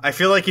 I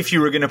feel like if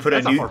you were going to put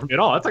that's not far from me at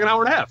all. That's like an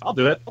hour and a half. I'll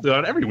do it. I'll do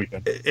it every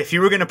weekend. If you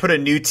were going to put a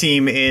new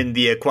team in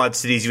the Quad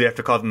Cities, you would have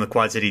to call them the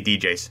Quad City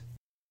DJs.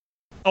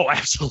 Oh,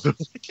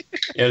 absolutely.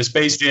 Yeah, the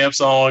Space Jam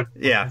song.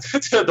 Yeah.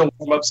 The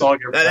warm-up song.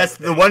 That's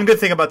the one good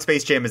thing about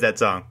Space Jam is that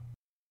song.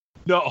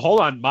 No,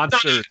 hold on.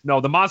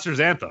 The Monsters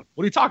Anthem.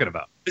 What are you talking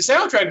about? The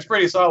soundtrack is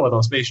pretty solid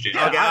on Space Jam.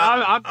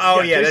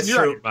 Okay, that's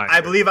true.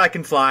 I Believe I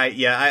Can Fly.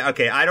 Yeah,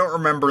 I don't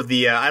remember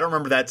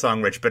that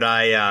song, Rich, but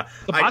the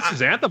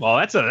Monsters Anthem. Oh,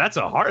 that's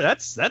a hard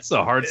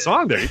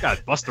song there. You got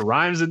Busta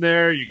Rhymes in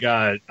there. You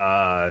got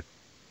I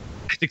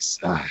think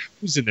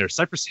who's in there?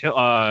 Cypress Hill.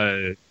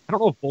 I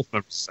don't know if both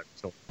members of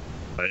Cypress Hill.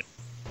 But...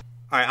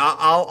 All right,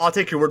 I'll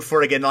take your word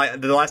for it again.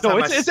 The last time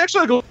it's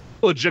actually like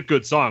a legit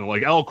good song.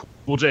 Like LL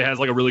Cool J has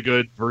like a really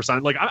good verse on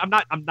it. Like I'm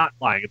not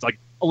lying. It's like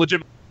a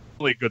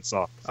legitimately good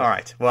song. So. All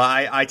right, well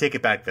I take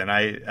it back then.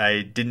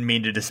 I didn't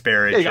mean to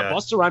disparage. Yeah, you got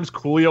Busta Rhymes,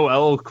 Coolio,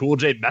 LL Cool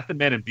J, Method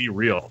Man, and Be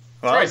Real.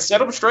 Well, all right, set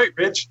them straight,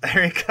 Rich.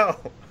 There you go.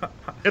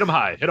 Hit 'em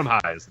high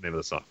is the name of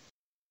the song.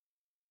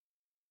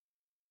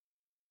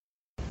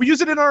 We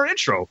use it in our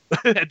intro.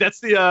 That's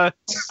the I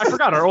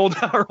forgot our old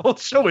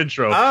show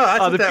intro. Oh,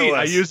 that's what that beat. was.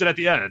 I used it at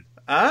the end.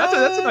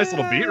 That's a nice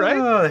little beat, right?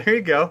 Oh, there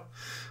you go.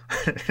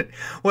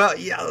 Well,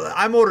 yeah,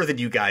 I'm older than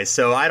you guys,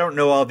 so I don't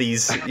know all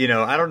these.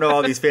 I don't know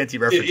all these fancy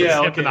references.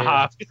 Yeah, okay. The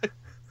hop.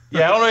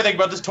 Yeah, I don't know anything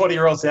about this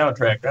 20-year-old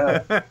soundtrack.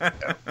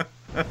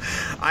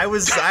 I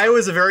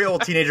was a very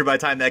old teenager by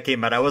the time that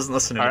came out. I wasn't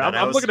listening to that.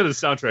 I'm looking at the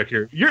soundtrack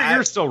here.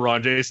 You're still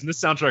wrong, Jason. This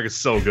soundtrack is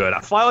so good.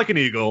 I Fly Like an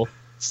Eagle,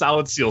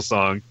 solid Seal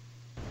song.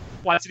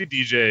 Quad City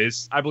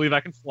DJs, I Believe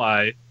I Can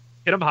Fly,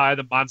 Hit 'em High,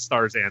 the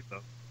Monstars Anthem.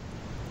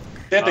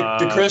 They had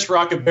the Chris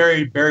Rock and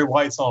Barry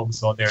White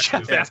songs on there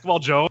too. Basketball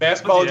Jones.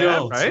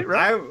 Jones.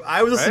 Right?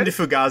 I was listening to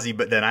Fugazi,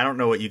 but then I don't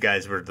know what you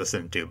guys were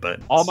listening to.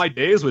 But All My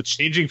Days with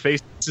Changing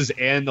Faces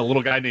and a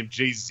little guy named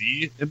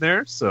Jay-Z in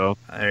there. So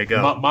there you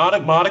go.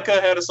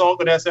 Monica had a song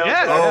with that sound.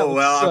 Yeah.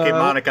 Okay,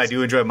 Monica. I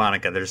do enjoy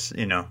Monica. There's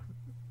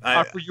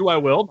For You I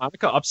Will,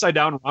 Monica, Upside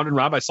Down, Round and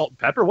Round by Salt and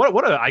Pepper.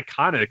 What an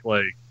iconic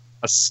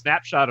a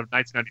snapshot of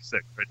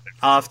 1996 right there.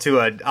 I'll have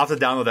to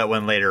download that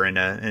one later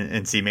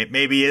and see.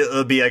 Maybe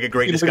it'll be like a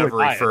great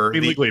discovery for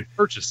legally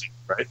purchasing,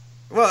 right?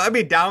 Well, I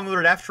mean, download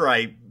it after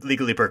I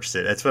legally purchase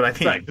it. That's what I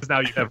mean. Right, because now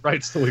you have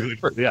rights to legally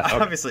purchase. Yeah, okay.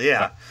 Obviously,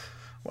 yeah.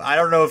 Well, I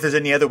don't know if there's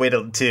any other way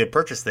to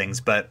purchase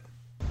things, but.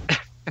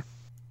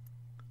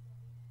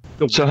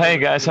 So hey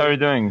guys, how are you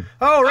doing?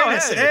 Oh,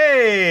 right.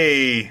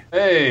 Hey.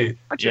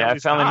 Yeah, I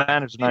finally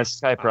managed my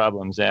Skype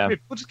problems. Yeah,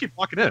 we'll just keep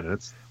walking in.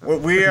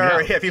 We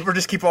are. Yeah, people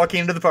just keep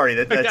walking into the party.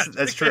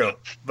 That's true.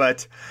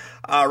 But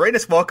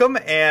Rainus, welcome.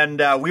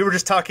 And we were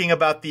just talking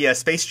about the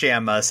Space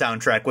Jam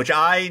soundtrack, which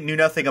I knew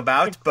nothing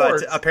about,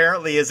 but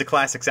apparently is a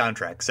classic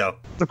soundtrack. So,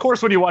 of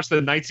course, when you watch the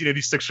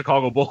 1986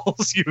 Chicago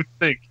Bulls, you would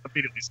think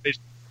immediately Space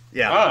Jam.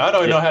 Yeah, I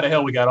don't even know how the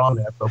hell we got on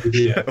that, but we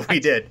did. We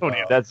did.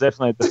 That's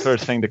definitely the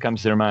first thing that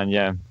comes to your mind.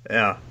 Yeah.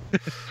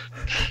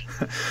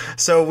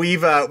 So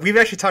we've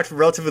actually talked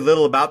relatively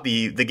little about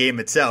the game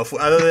itself,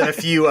 other than a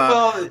few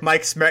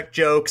Mike Smrek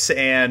jokes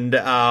and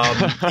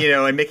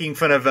and making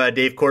fun of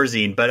Dave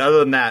Corzine. But other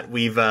than that,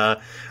 we haven't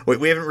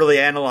really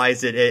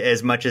analyzed it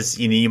as much as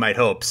you might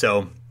hope.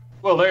 So,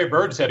 well, Larry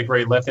Bird just had a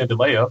great left-handed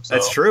layup. So.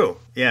 That's true.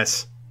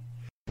 Yes.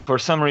 For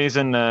some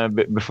reason,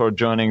 before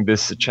joining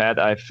this chat,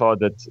 I thought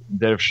that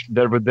there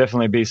would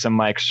definitely be some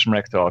Mike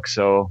Smrek talk.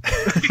 So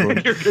you were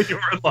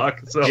in luck.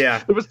 So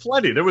yeah, there was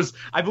plenty.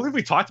 I believe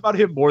we talked about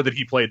him more than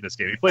he played in this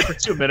game. He played for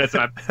 2 minutes,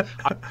 and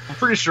I'm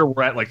pretty sure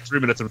we're at like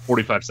 3 minutes and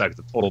 45 seconds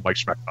of total Mike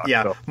Smrek talk.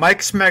 Yeah, so. Mike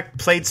Smrek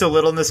played so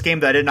little in this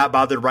game that I did not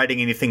bother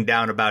writing anything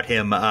down about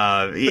him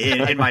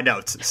in my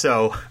notes.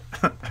 So.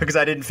 Because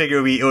I didn't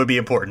figure it would be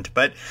important,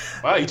 but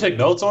wow, you take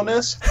notes on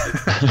this?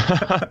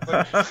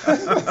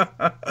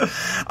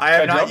 I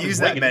have not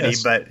used that many,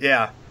 but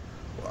yeah.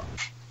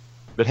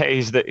 But hey,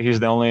 he's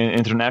the only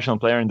international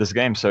player in this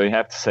game, so you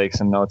have to take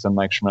some notes on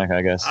Mike Smrek,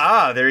 I guess.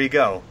 There you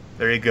go.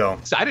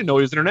 So I didn't know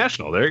he was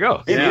international. There you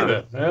go.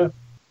 Yeah.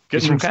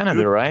 He's from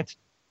Canada, right?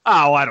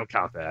 Oh, I don't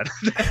count that.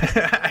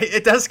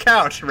 It does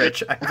count,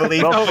 Rich. I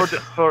believe. Well,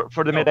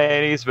 for the mid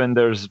 '80s, when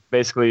there's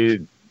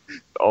basically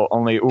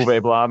only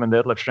Uwe Blom and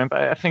Detlef Schrempf,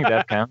 I think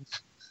that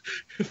counts.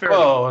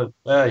 Well,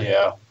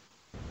 yeah.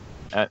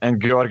 And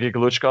Georgi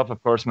Gluchkov,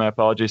 of course, my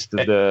apologies to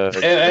the...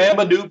 And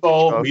Manute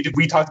Bol.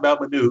 We talked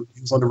about Manute.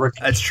 He was on the rookie.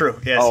 That's true,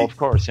 yes. Oh, of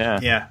course, yeah.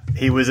 Yeah,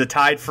 he was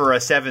tied for a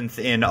 7th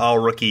in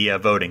all-rookie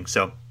voting,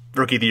 so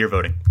Rookie of the Year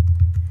voting.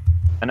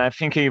 And I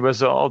think he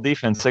was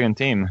all-defense second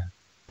team.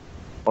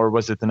 Or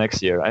was it the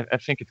next year? I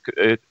think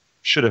it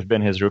should have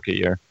been his rookie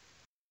year.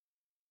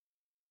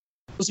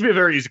 This will be a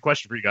very easy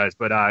question for you guys,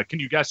 but can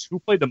you guess who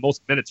played the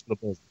most minutes for the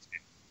Bulls in this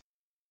game?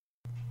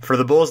 For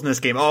the Bulls in this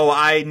game? Oh,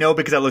 I know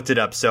because I looked it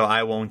up, so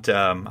I won't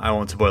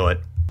spoil it.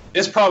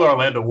 It's probably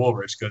Orlando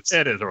Woolridge.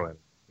 It is Orlando.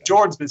 Yeah.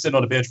 Jordan's been sitting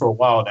on the bench for a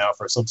while now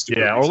for some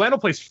stupid reason. Orlando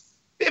plays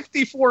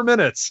 54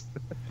 minutes.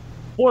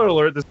 Spoiler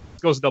alert, this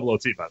goes to double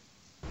OT, by the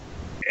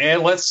way.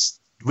 And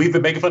we've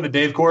been making fun of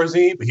Dave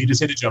Corzine, but he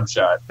just hit a jump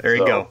shot. There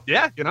you go.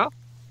 Yeah, You got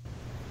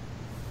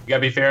to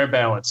be fair and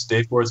balanced.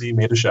 Dave Corzine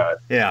made a shot.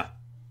 Yeah.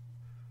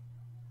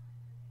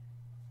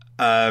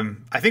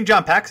 I think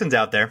John Paxson's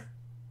out there.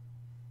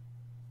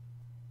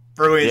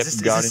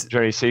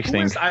 Jerry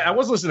 16. I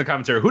was listening to the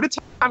commentary. Who did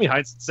Tommy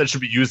Heinz said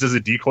should be used as a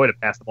decoy to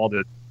pass the ball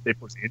to Dave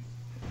Corzine?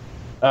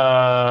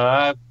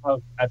 I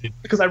did.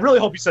 Because I really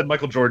hope you said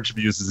Michael Jordan should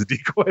be used as a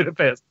decoy to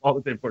pass the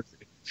ball to Dave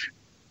Corzine.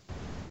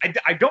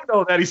 I don't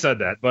know that he said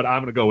that, but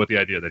I'm going to go with the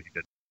idea that he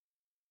did.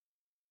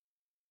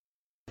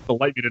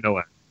 Delight me to know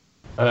that.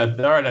 All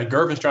right, now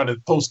Gervin's trying to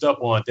post up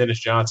on Dennis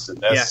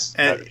Johnson.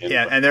 And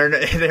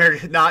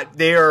they're not.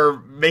 They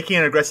are making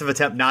an aggressive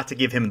attempt not to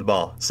give him the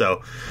ball.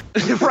 So,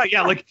 right,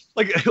 yeah, like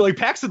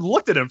Paxson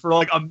looked at him for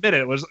like a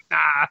minute. Was like,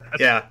 nah.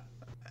 Yeah,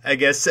 I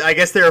guess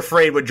they're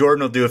afraid what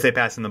Jordan will do if they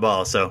pass him the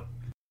ball. So,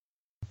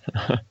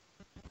 but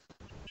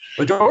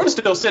Jordan's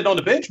still sitting on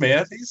the bench,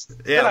 man.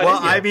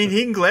 I mean,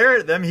 he can glare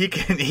at them. He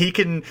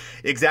can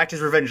exact his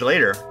revenge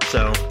later.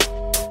 So.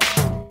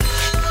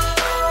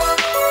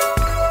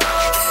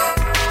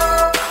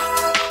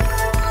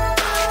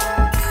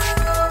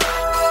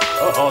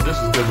 Oh, this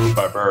is a good move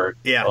by Bird.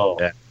 Yeah. Oh.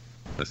 Yeah.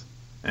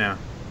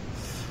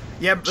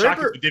 Yeah.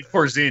 Dave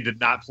Corzine did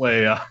not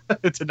play,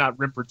 did not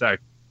rim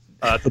protect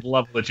to the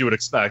level that you would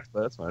expect,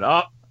 but that's fine.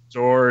 Oh,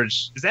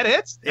 George. Is that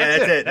it? Yeah,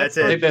 that's it. That's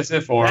it. I think that's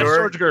it for him.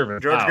 George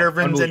Gervin. George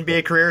Gervin's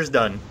NBA career is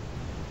done.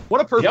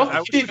 What a perfect.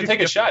 He didn't even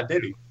take a shot,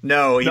 did he?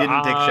 No, he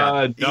didn't take a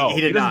shot. No,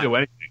 he did not do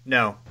anything.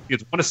 No. He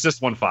gets 1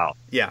 assist, 1 foul.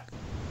 Yeah.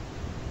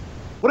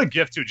 What a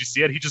gift, too. Did you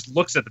see it? He just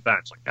looks at the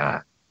bench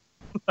like,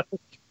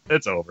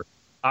 it's over.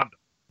 I'm done.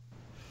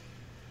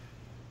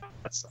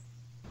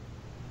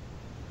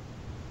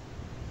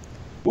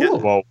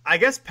 Yeah, I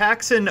guess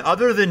Paxson,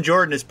 other than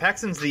Jordan,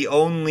 Paxson's the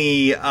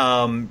only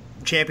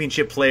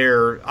championship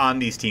player on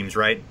these teams,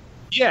 right?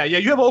 Yeah.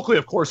 You have Oakley,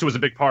 of course, who was a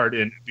big part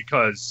in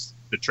because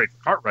the trade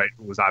for Cartwright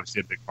was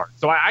obviously a big part.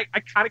 So I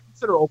kind of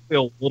consider Oakley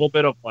a little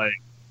bit of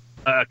like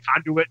a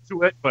conduit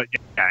to it, but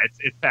yeah,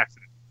 it's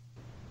Paxson.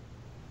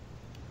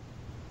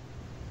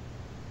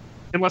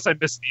 Unless I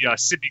missed the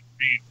Sidney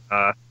Green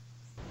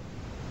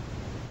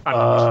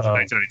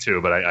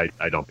 1992, but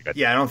I don't think I did.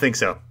 Yeah, I don't think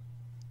so.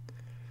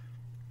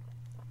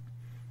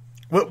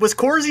 Was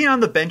Corzine on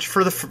the bench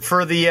for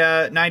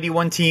the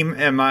 91 team?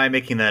 Am I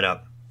making that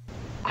up?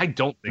 I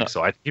don't think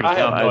so. I think he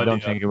I was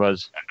don't think it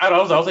was. I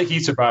don't think he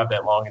survived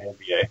that long in the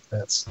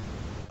NBA.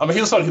 He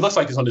looks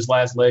like he's on his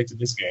last legs in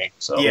this game.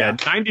 So Yeah.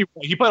 90.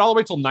 He played all the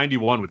way till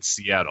 91 with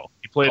Seattle.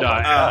 He played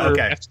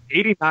okay. after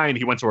 89.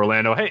 He went to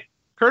Orlando. Hey,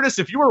 Curtis,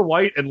 if you were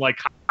white and like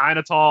kind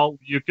of tall,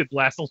 you could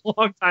last a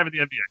long time in the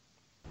NBA.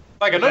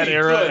 Like I know That you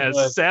era, could, as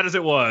but sad as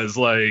it was,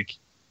 like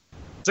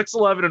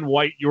 6'11" and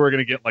white, you were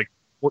going to get like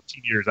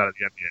 14 years out of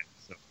the NBA.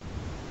 So.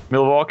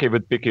 Milwaukee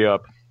would pick you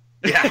up.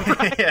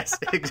 Yeah, yes,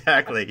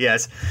 exactly,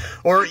 yes.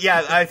 Or,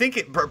 yeah, I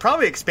think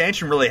probably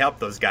expansion really helped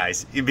those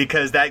guys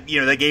because that,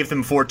 they gave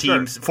them 4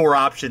 teams, 4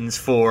 options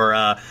for,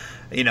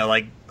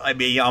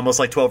 almost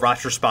like 12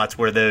 roster spots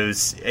where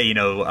those, where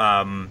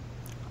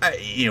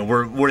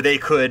they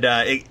could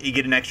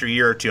get an extra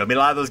year or two. I mean,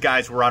 a lot of those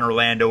guys were on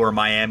Orlando or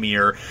Miami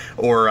or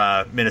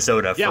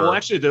Minnesota. Yeah, well,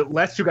 actually, the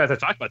last 2 guys I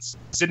talked about,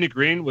 Sidney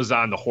Green was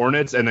on the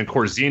Hornets, and then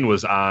Corzine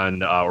was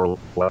on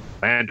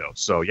Orlando.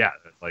 So, yeah,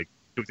 like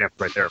 2 examples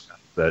right there.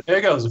 There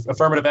you go.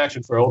 Affirmative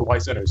action for old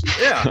white centers.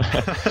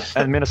 Yeah.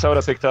 And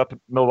Minnesota picked up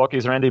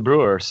Milwaukee's Randy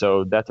Brewer,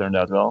 so that turned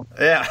out well.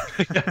 Yeah.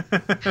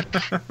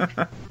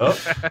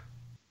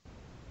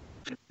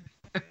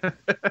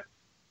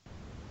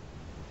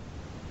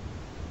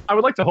 I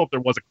would like to hope there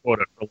was a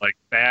quota for like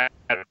bad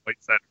white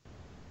center,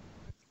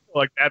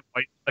 like bad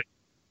white. Like,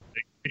 now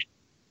we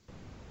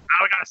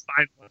gotta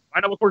sign one.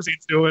 Find out what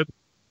Corzine's doing.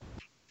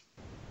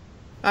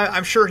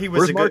 I'm sure he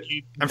was I'm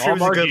sure he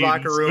was a good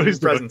locker room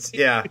presence.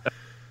 Yeah.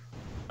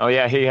 Oh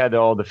yeah, he had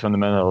all the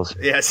fundamentals.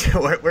 Yes.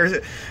 Where's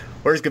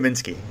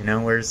Gaminsky?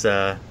 Where's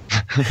Yeah,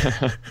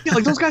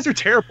 like those guys are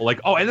terrible. Like,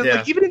 and then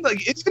like even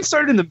it even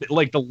started in the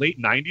late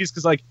 '90s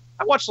because like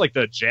I watched like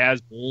the Jazz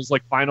Bulls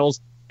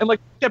finals and like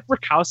that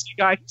Brikowski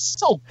guy, he's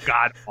so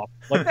god awful.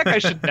 Like that guy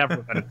should never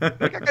have been. Like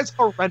that guy's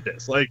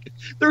horrendous. Like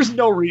there's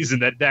no reason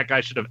that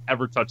guy should have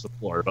ever touched the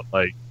floor. But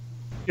like,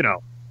 we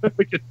know.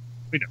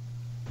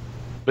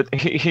 But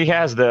he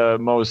has the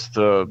most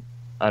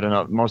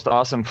most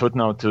awesome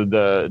footnote to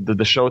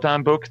the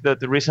Showtime book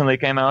that recently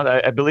came out.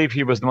 I believe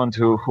he was the one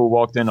who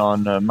walked in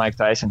on Mike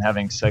Tyson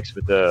having sex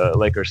with the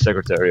Lakers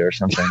secretary or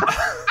something.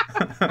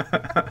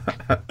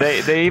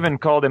 They even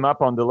called him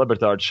up on the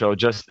Libertard show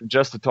just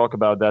to talk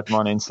about that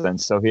one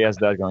incident. So he has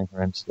that going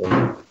for him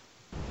still.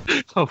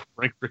 Oh,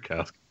 Frank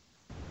Brikowski.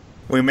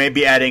 We may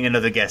be adding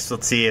another guest.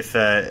 Let's see if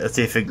it Is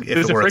it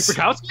works.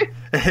 Frank Brikowski?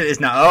 It is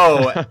not.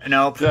 Oh,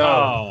 nope.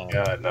 Oh,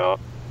 God, no.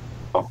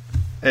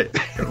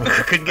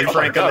 Couldn't get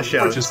Frank on the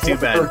show. It's too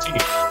bad. 13.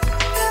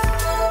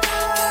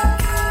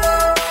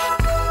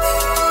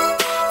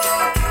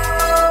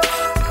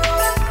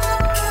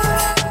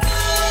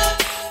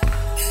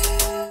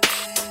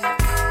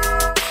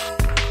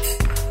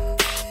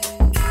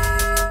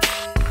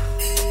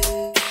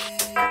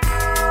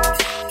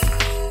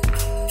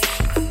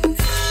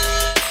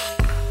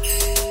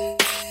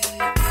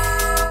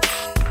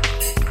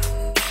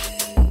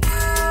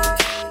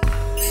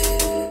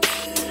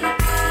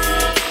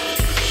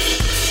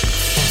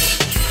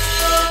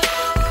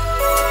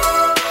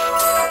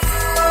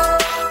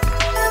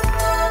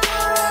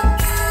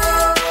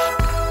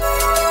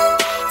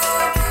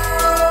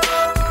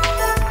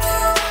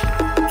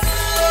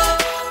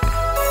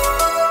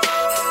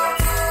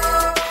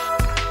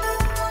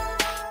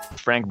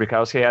 Frank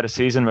Brikowski had a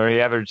season where he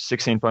averaged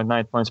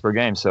 16.9 points per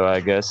game, so I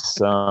guess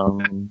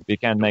we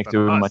can't make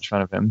too much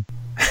fun of him.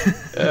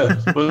 Yeah.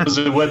 Was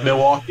it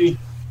Milwaukee?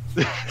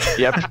 Yep.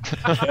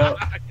 Yeah.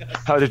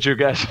 How did you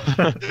guess?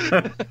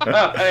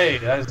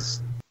 Hey,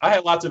 I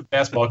had lots of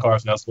basketball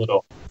cards when I was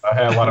little. I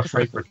had a lot of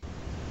Frank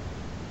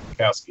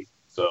Brikowski.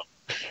 So,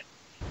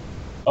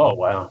 oh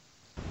wow!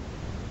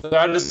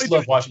 I just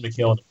love watching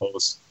McHale in the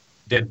post.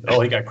 He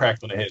got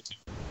cracked on the head too.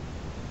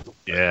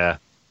 Yeah.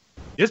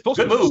 His post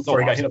Good move so before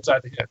he got awesome. hit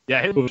upside the head.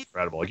 Yeah, his move was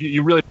incredible. Like,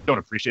 you really don't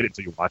appreciate it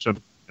until you watch him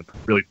and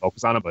really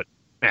focus on him. But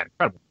man,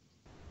 incredible.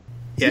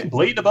 Yeah. Is he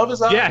bleeding above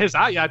his eye? Yeah, his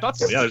eye. Yeah, I thought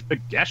so. Yeah, there's a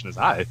big gash in his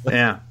eye.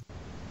 Yeah.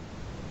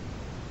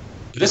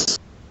 This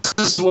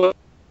is when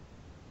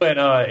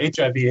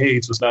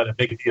HIV/AIDS was not a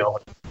big deal.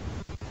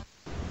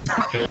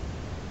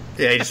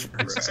 Yeah, he just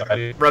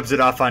rubs it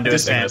off onto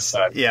his pants.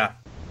 Yeah.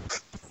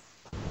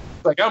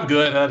 Like, I'm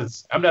good.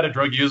 I'm not a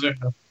drug user.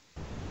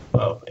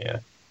 Oh,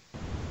 man.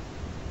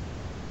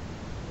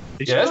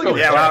 Yeah, that's really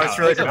wow, it's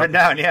really dripping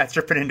down. Yeah, it's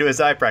dripping into his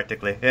eye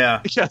practically.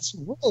 Yeah. Yeah, it's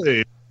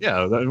really.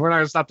 Yeah, we're not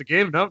going to stop the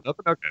game. No,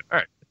 nothing. Okay. All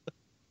right.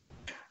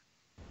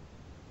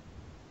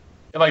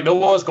 And, like, no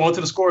one's going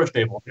to the storage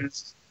table.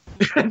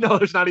 No,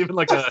 there's not even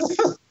like a.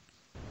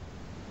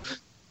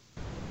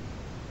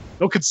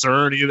 No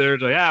concern either.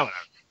 Like, yeah, whatever.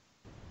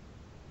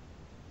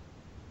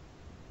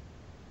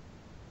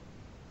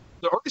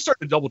 They're already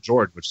starting to double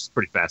Jordan, which is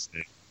pretty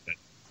fascinating.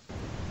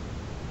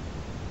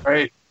 All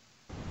right.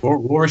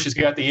 Warriors just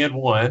got the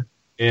N1,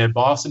 and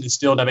Boston is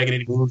still not making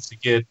any moves to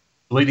get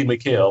Bleeding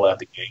McHale out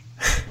the game.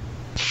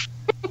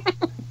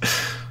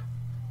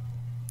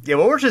 Yeah,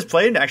 Woolrich is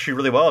playing actually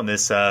really well in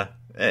this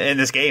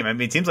game. I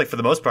mean, it seems like for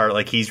the most part,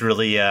 like he's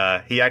really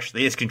he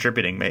actually is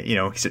contributing. You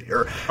know,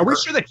 are we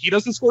sure that he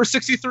doesn't score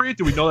 63?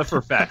 Do we know that for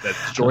a fact that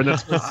Jordan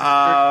scores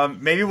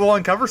 63? Maybe we'll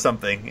uncover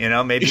something. You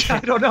know, maybe I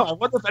don't know. I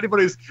wonder if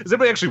has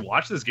anybody actually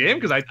watched this game,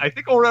 because I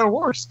think Orlando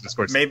Woolrich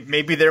scored.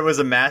 Maybe there was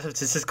a massive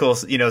statistical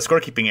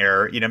scorekeeping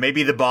error. You know,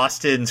 maybe the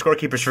Boston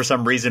scorekeepers for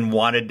some reason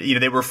wanted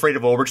they were afraid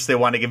of Woolrich, so they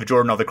wanted to give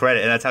Jordan all the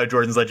credit, and that's how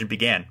Jordan's legend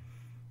began.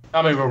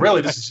 I mean, but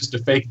really, this is just a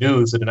fake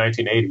news in the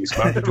 1980s.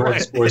 Michael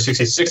Jordan scored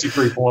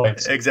 63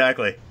 points.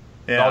 Exactly.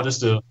 Yeah. It's all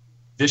just a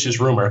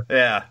vicious rumor.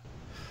 Yeah.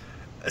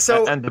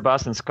 So and the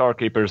Boston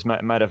scorekeepers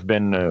might have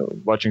been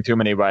watching too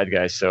many white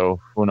guys,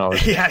 so who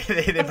knows? Yeah,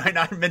 they might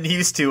not have been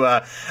used to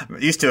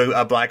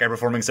a black guy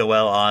performing so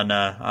well on.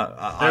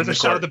 There's a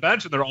shot at the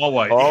bench, and they're all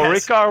white. Oh, yes.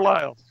 Rick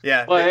Carlisle.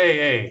 Yeah. Well,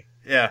 hey.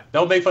 Yeah.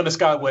 Don't make fun of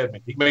Scott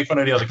Wedman. You can make fun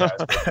of the other guys.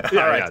 All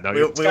right.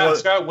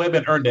 Scott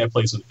Wedman earned that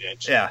place on the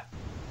bench. Yeah.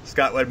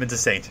 Scott Wedman's a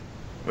saint.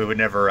 We would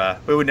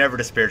never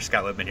disparage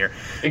Scott Wedman here.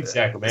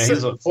 Exactly, man.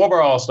 He's a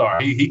former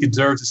All-Star. He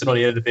deserves to sit on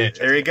the end of the bench.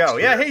 There you go.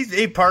 Yeah,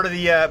 he's part of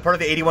the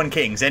 81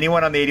 Kings.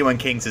 Anyone on the 81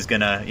 Kings is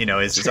gonna,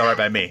 is all right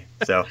by me.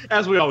 So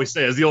as we always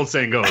say, as the old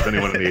saying goes,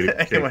 anyone in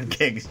the 81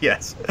 Kings,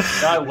 yes.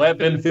 Scott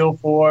Wedman, Phil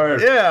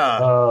Ford.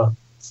 Yeah.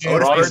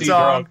 Otis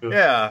Birdsong.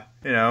 Yeah.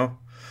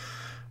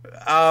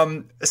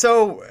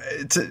 So,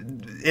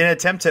 in an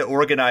attempt to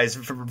organize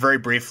very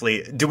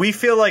briefly, do we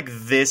feel like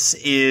this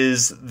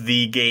is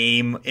the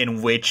game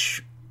in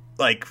which,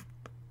 like,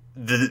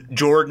 the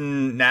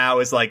Jordan now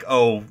is like,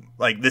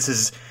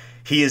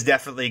 he is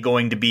definitely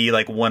going to be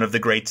like one of the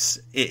greats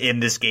in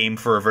this game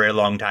for a very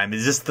long time?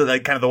 Is this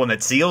kind of the one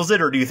that seals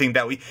it, or do you think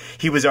that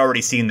he was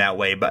already seen that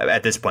way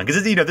at this point?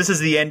 Because this is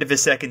the end of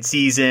his second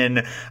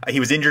season.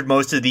 He was injured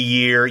most of the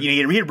year. He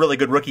had a really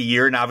good rookie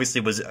year, and obviously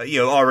was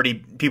already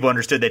people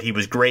understood that he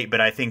was great. But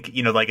I think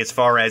like as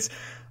far as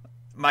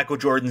Michael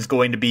Jordan's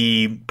going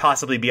to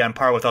possibly be on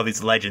par with all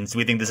these legends, do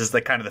we think this is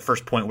like kind of the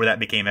first point where that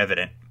became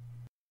evident?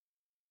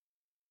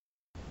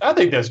 I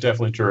think that's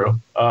definitely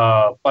true.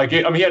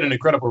 He had an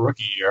incredible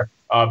rookie year,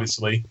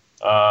 obviously.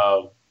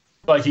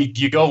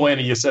 You go in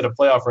and you set a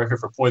playoff record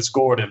for points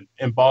scored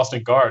in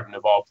Boston Garden,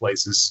 of all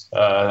places.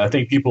 I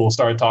think people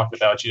started talking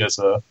about you as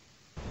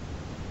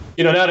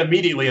not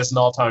immediately as an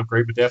all-time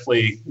great, but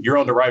definitely you're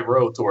on the right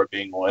road toward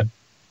being one.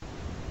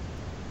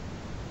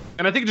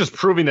 And I think just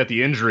proving that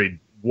the injury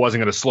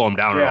wasn't going to slow him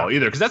down at all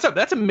either, because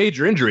that's a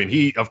major injury, and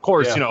he, of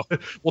course,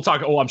 we'll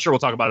talk. Oh, I'm sure we'll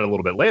talk about it a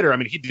little bit later. I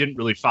mean, he didn't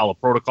really follow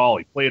protocol.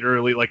 He played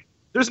early. Like,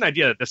 there's an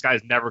idea that this guy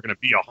is never going to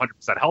be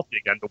 100% healthy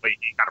again, the way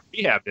he kind of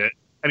rehabbed it,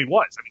 and he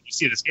was. I mean, you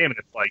see this game, and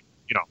it's like,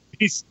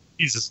 he's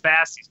as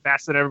fast. He's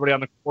faster than everybody on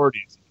the court.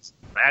 He's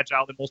more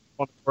agile than most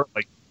people on the court.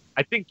 Like,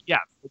 I think,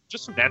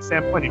 just from that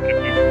standpoint, he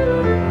could be.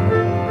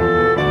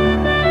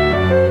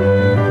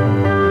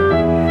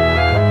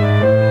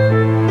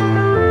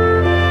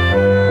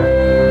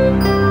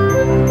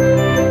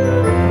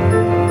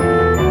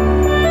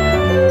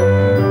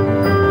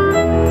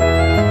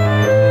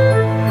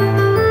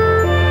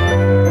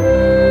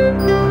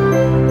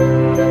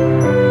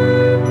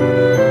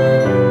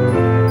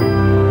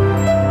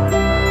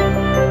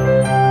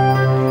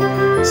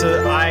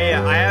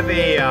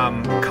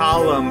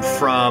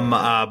 From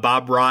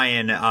Bob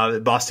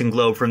Ryan, Boston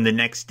Globe, from the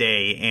next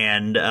day,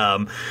 and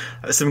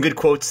some good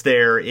quotes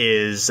there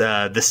is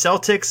the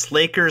Celtics,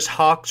 Lakers,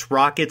 Hawks,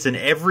 Rockets, and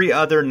every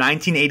other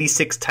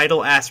 1986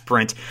 title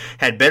aspirant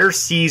had better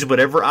seize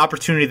whatever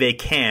opportunity they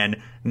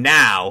can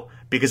now,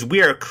 because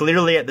we are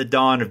clearly at the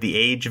dawn of the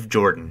age of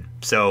Jordan.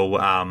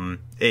 So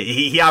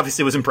he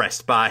obviously was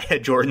impressed by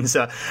Jordan's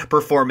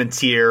performance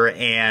here,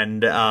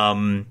 and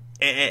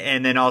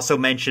then also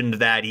mentioned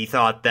that he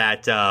thought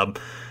that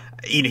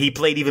he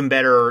played even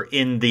better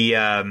in the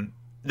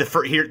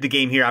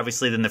game here,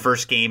 obviously, than the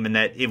first game, and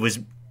that it was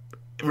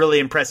really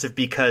impressive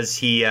because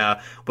he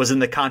was in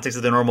the context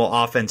of the normal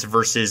offense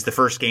versus the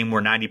first game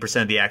where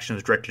 90% of the action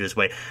was directed his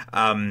way.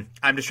 I'm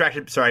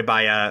distracted, sorry,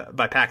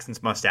 by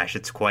Paxton's mustache.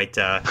 It's quite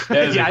that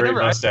is a great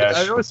mustache.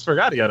 I always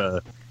forgot he had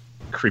a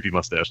creepy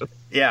mustache.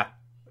 Yeah,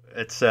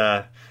 it's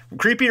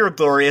creepy or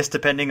glorious,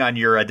 depending on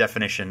your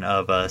definition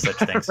of such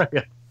things.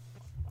 Yeah.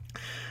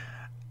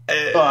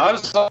 I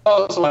would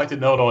also like to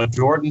note on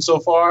Jordan so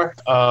far,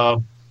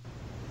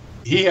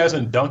 he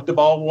hasn't dunked the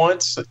ball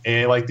once,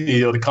 and like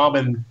the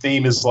common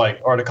theme is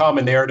the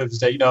common narrative is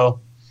that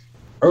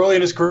early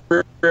in his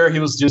career he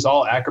was just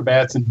all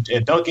acrobats and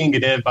dunking,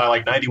 and then by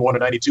like 91 or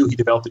 92 he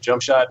developed a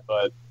jump shot.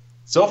 But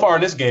so far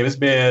in this game, it's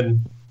been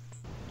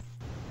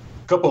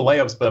a couple of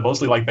layups, but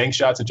mostly like bank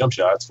shots and jump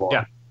shots for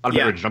him. Yeah. A lot of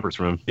mid-range jumpers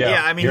from him.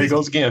 Yeah, I mean, here he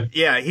goes again.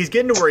 Yeah, he's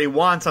getting to where he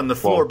wants on the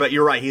floor, but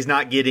you're right. He's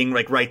not getting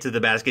right to the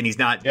basket. He's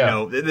not,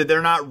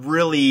 they're not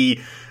really,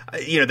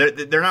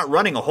 they're not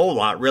running a whole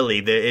lot, really.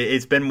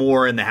 It's been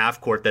more in the half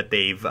court that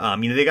they've,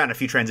 they've gotten a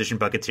few transition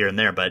buckets here and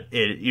there, but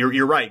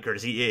you're right,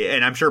 Curtis.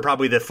 And I'm sure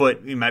probably the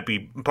foot might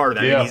be part of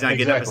that. Yeah, he's not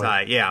getting up as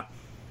high. Yeah.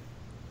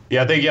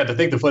 Yeah, I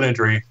think the foot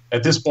injury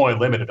at this point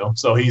limited him.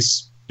 So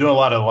he's doing a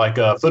lot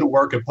of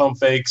footwork and pump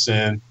fakes,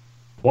 and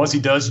once he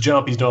does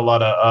jump, he's doing a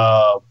lot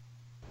of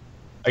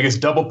I guess,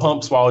 double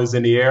pumps while he's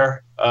in the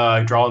air,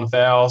 drawing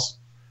fouls.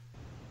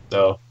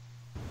 So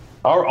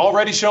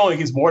already showing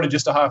he's more than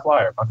just a high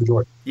flyer, Michael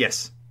Jordan.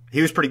 Yes,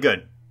 he was pretty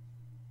good.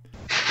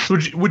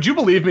 Would you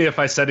believe me if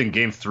I said in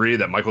Game 3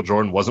 that Michael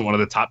Jordan wasn't one of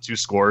the top 2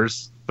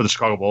 scorers for the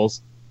Chicago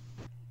Bulls?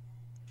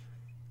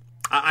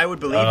 I would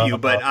believe you,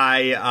 but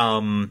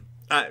Can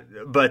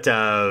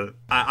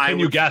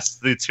you guess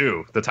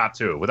the top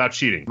two, without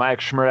cheating? Mike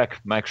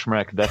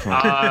Schmreck,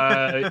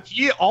 definitely.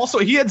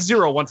 He had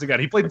 0 once again.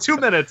 He played 2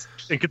 minutes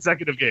in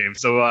consecutive games,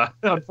 so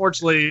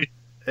unfortunately,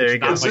 there you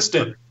go.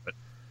 Consistent.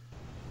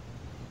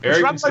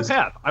 You're on the right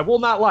path. I will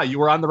not lie. You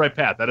were on the right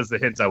path. That is the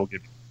hint I will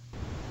give you.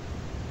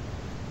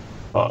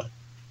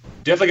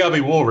 Definitely got to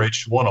be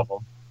Woolridge, one of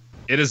them.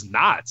 It is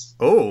not.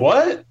 Oh,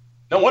 what?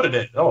 No, what did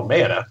it? Oh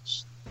man! All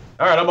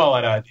right, I'm all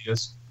out of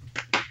ideas.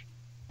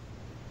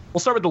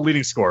 We'll start with the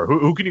leading scorer.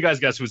 Who can you guys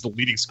guess who's the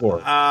leading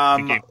scorer?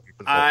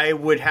 I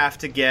would have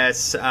to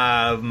guess.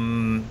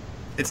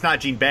 It's not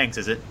Gene Banks,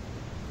 is it?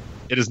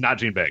 It is not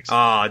Gene Banks.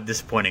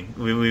 Disappointing.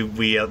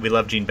 We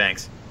love Gene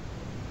Banks.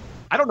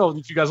 I don't know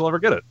if you guys will ever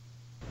get it.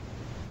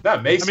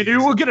 Not Mason. I mean,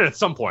 you will get it at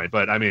some point,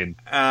 but I mean,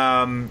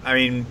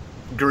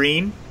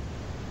 Green.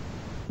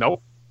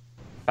 Nope.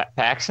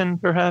 Paxson,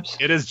 perhaps.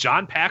 It is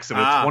John Paxson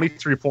with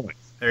 23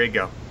 points. There you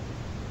go.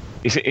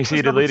 Is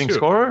he the leading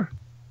scorer?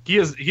 He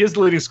is the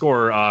leading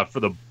scorer for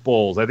the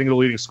Bulls. I think the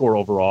leading scorer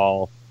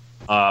overall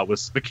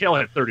was McHale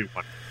had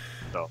 31.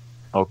 So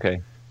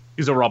okay,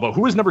 he's overall. But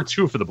who is number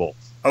 2 for the Bulls?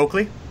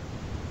 Oakley.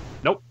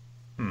 Nope.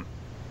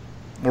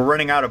 We're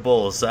running out of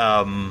Bulls.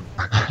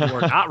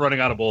 We're not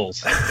running out of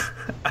Bulls.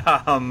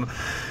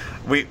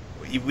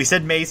 We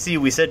said Macy,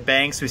 we said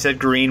Banks, we said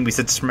Green, we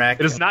said Smack.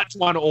 It is not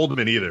Juwan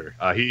Oldman either.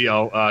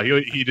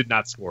 He did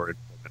not score it.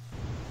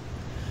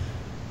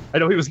 I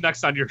know he was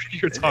next on your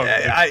tongue.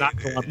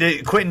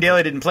 Quentin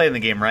Daly didn't play in the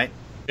game, right?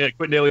 Yeah,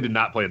 Quentin Daly did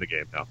not play in the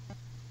game, no.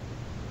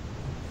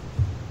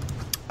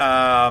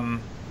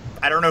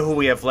 I don't know who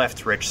we have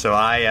left, Rich, so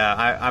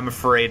I'm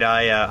afraid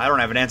I don't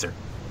have an answer.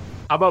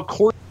 How about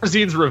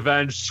Corzine's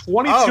revenge?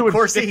 22 and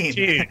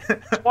 15.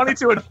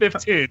 22 and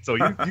 15. So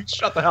you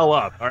shut the hell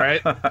up, all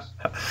right?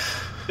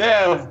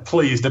 Yeah,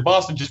 please. The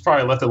Boston just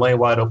probably left the lane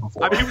wide open for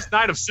him. I mean, he was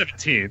 9 of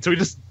 17, so he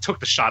just took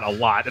the shot a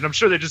lot, and I'm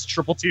sure they just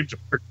triple teamed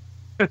Jordan.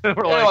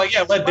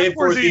 Let Dave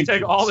Corzine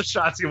take all the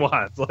shots he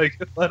wants.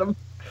 Let him.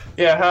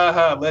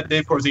 Yeah, let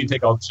Dave Corzine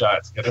take all the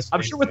shots. Yeah,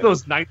 I'm sure with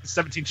those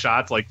 17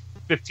 shots,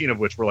 15 of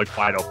which were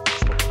wide open.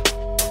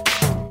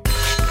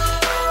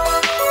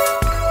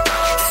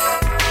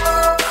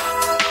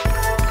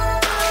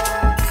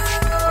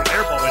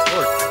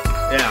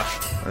 Yeah,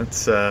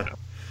 that's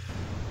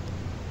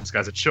this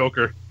guy's a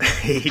choker.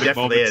 He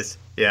definitely is.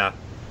 Yeah,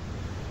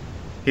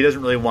 he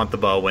doesn't really want the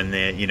ball when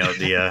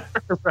right.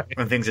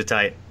 When things are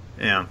tight.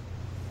 Yeah.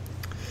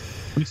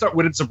 When you start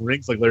winning some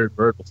rings like Larry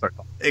Bird, we'll start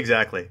talking.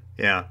 Exactly.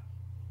 Yeah.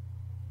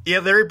 Yeah,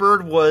 Larry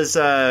Bird was.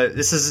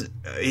 This is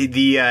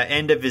the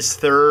end of his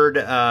third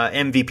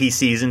MVP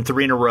season,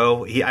 3 in a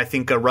row. I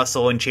think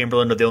Russell and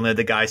Chamberlain are the only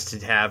other guys to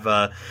have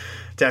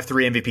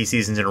 3 MVP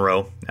seasons in a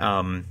row.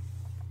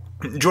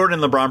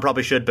 Jordan and LeBron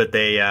probably should, but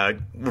they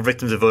were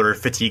victims of voter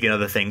fatigue and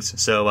other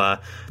things, so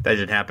that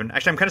didn't happen.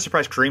 Actually, I'm kind of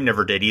surprised Kareem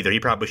never did either.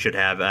 He probably should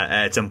have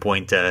at some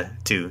point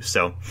too.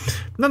 So,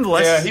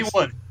 nonetheless, yeah, he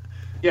won.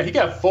 Yeah, he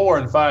got 4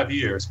 in 5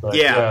 years. But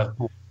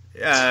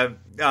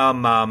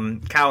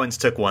Cowens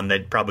took one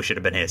that probably should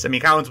have been his. I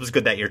mean, Cowens was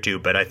good that year too,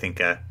 but I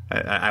think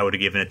I would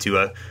have given it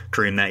to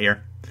Kareem that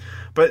year.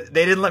 But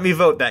they didn't let me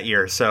vote that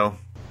year, so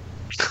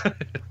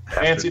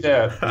fancy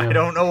that. Yeah. I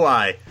don't know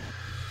why.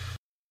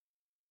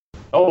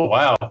 Oh,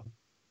 wow.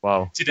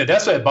 See,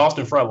 that's that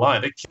Boston front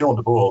line. They killed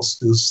the Bulls.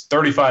 It was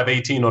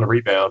 35-18 on a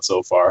rebound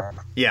so far.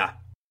 Yeah.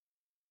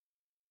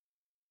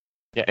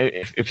 Yeah,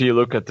 if you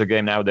look at the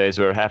game nowadays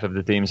where half of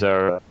the teams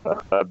are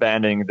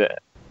abandoning the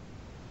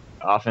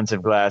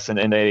offensive glass, and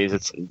in the 80s,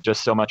 it's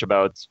just so much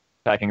about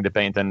packing the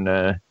paint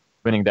and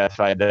winning that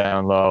fight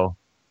down low.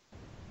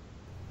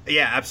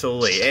 Yeah,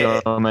 absolutely.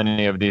 So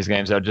many of these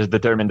games are just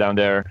determined down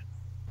there.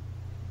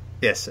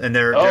 Yes, and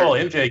they're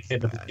MJ came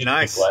to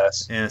nice.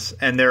 Glass. Yes,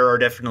 and there are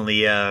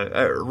definitely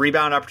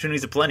rebound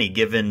opportunities aplenty,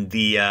 given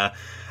the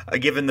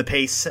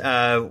pace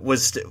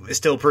was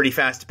still pretty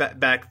fast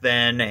back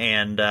then,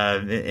 and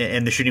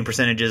the shooting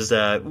percentages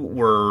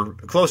were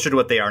closer to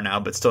what they are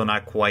now, but still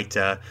not quite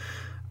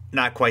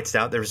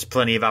stout. There's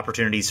plenty of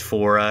opportunities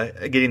for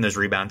getting those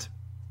rebounds.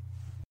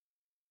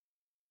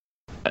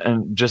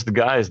 And just the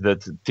guys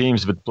that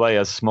teams would play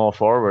as small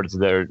forwards,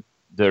 they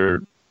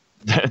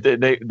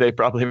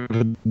probably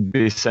would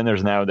be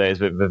centers nowadays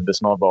with the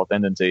small ball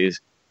tendencies.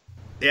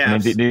 Yeah, I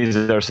mean, these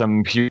are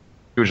some huge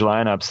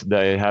lineups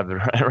they have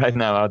right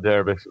now out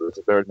there with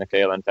Bird,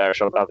 McHale, and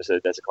Parashov.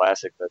 Obviously, that's a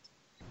classic. But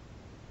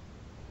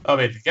I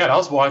mean, I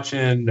was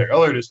watching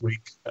earlier this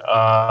week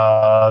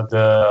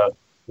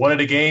one of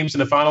the games in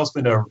the finals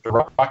been the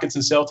Rockets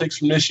and Celtics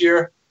from this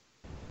year,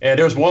 and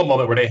there was one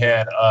moment where they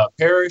had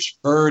Parrish,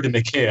 Bird, and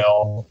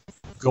McHale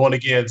going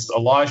against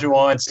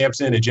Olajuwon,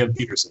 Sampson, and Jim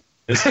Peterson.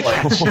 It's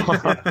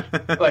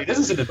like this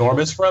is an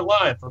enormous front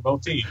line for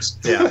both teams.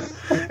 Yeah.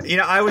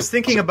 I was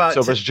thinking about.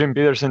 So was Jim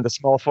Peterson the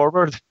small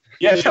forward?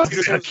 Yeah, Jim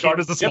Peterson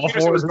was the small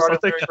forward.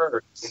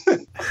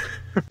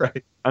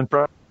 Right. And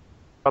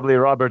probably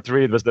Robert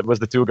Reed was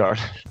the two guard.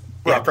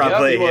 Yeah,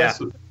 probably. Yeah.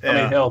 I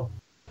mean, hell.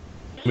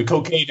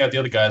 Cocaine got the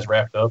other guys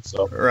wrapped up.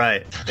 So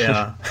right.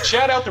 Yeah.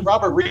 Shout out to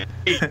Robert Reed.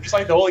 He's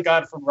like the only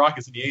guy from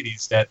Rockets in the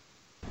 '80s that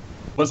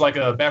was like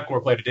a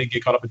backcourt player that didn't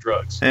get caught up in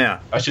drugs. Yeah.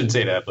 I shouldn't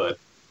say that, but.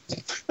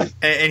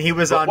 And he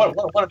was on.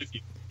 One of the few.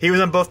 He was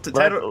on both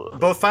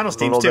finals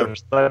teams too.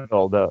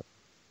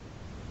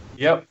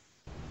 Yep.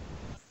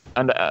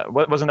 And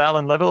wasn't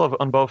Alan Level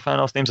on both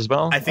finals teams as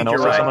well? I think and you're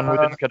also right. Someone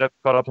who didn't get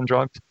caught up in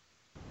drugs.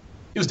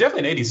 He was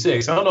definitely in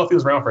 '86. I don't know if he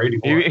was around for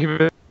 '84. He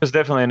was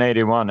definitely in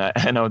 '81.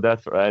 I know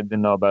that. I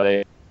didn't know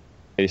about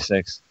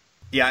 '86.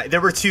 Yeah,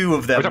 there were two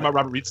of them. Are we talking about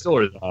Robert Reed still?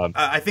 Or,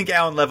 I think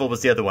Alan Level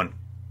was the other one.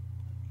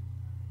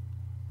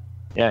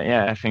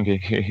 Yeah, I think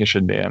he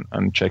should be.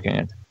 I'm checking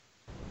it.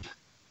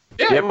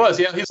 Yeah, it was.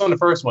 Yeah, he was on the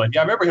first one.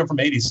 Yeah, I remember him from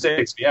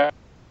 '86. Yeah,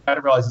 I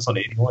didn't realize it's on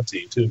the '81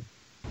 team too.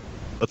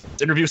 Let's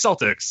interview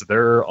Celtics.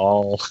 They're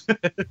all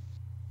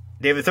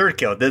David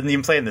Thirdkill didn't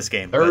even play in this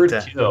game.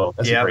 Thirdkill.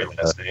 That's a great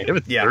last name.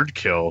 David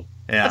Thirdkill.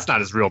 Yeah. That's not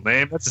his real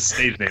name. That's his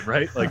stage name,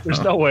 right? Like,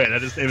 there's no way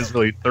that his name is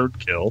really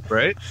Thirdkill,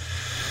 right?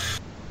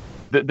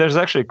 There's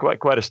actually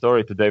quite a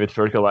story to David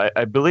Thirdkill.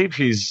 I believe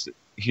he's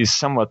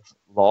somewhat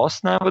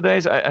lost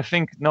nowadays. I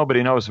think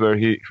nobody knows where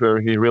he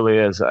really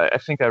is. I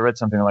think I read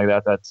something like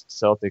that at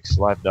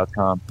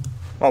CelticsLife.com.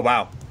 Oh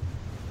wow.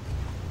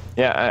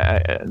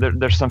 Yeah,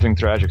 there's something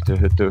tragic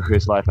to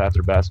his life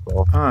after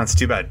basketball. Oh, that's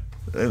too bad.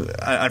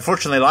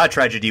 Unfortunately, a lot of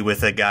tragedy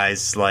with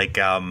guys like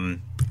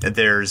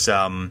there's we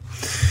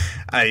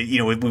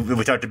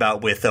talked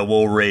about with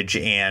Woolridge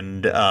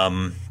and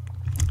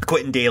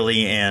Quentin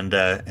Daly and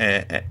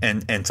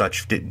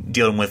such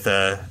dealing with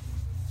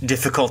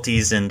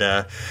difficulties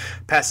and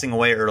passing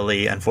away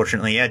early.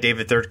 Unfortunately, yeah,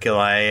 David Thirdkill.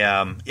 I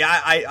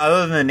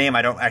other than the name,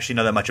 I don't actually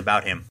know that much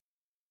about him.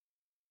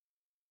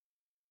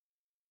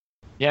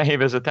 Yeah, he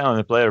was a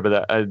talented player,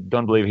 but I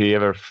don't believe he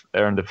ever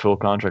earned a full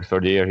contract for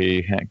the year.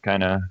 He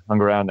kind of hung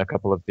around a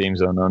couple of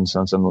teams on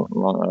some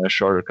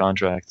shorter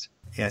contracts.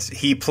 Yes,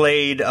 he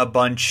played a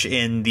bunch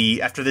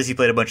after this, he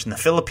played a bunch in the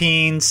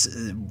Philippines,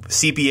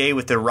 CBA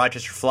with the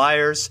Rochester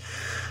Flyers,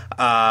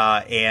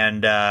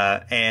 and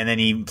then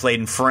he played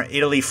in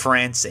Italy,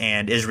 France,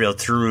 and Israel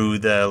through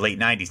the late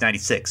 90s,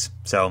 96.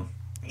 So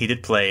he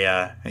did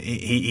play.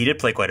 He did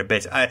play quite a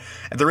bit.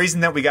 The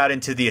reason that we got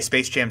into the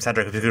Space Jam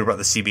soundtrack was because we brought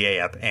the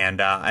CBA up, and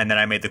then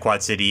I made the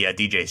Quad City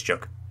DJs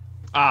joke.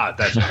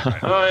 That's right.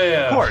 Oh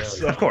yeah,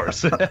 of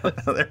course.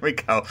 There we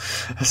go.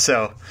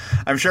 So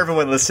I'm sure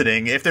everyone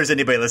listening, if there's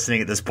anybody listening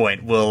at this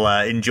point, will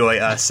enjoy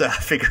us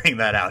figuring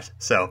that out.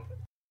 So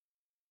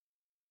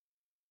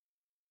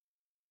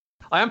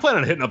I am planning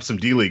on hitting up some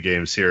D-League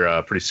games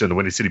here pretty soon. The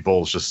Windy City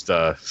Bulls just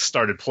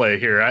started play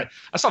here.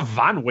 I saw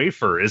Von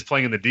Wafer is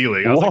playing in the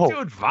D-League. I was like,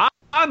 dude, Von,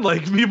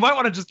 like, you might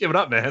want to just give it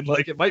up, man.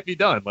 Like, it might be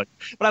done. Like,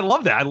 but I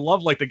love that. I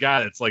love, like, the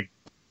guy that's, like,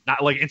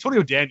 not like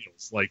Antonio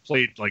Daniels, like,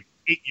 played, like,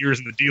 8 years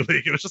in the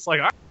D-League. It was just like,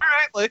 all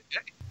right, like,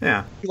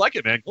 yeah, you like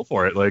it, man. Go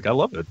for it. Like, I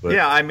love it. But.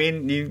 Yeah, I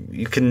mean,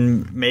 you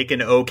can make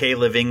an okay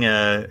living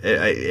at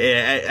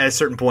a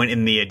certain point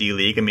in the D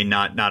League. I mean,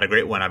 not a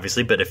great one,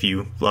 obviously, but if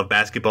you love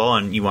basketball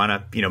and you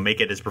want to, make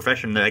it as a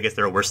profession, I guess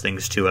there are worse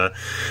things to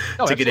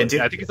get into.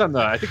 Yeah, I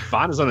think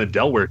Von is on the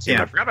Delaware team.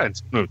 Yeah. I forgot about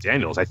Antonio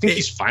Daniels. I think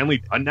he's finally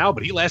done now,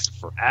 but he lasted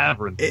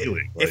forever in the D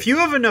League. Like, if you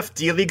have enough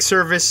D League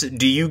service,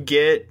 do you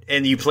get,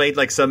 and you played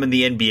like some in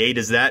the NBA?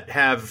 Is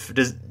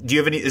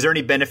there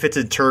any benefits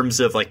in terms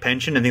of like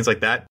pension and things like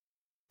that?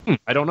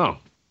 I don't know.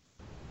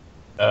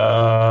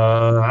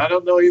 I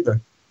don't know either.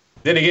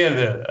 Then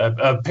again,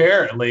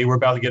 apparently we're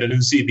about to get a new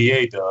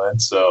CBA done,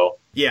 so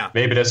yeah,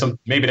 maybe that's something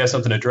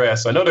to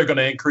address. I know they're going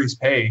to increase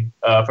pay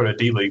for the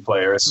D League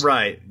players,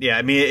 right? Yeah,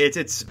 I mean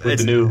it's the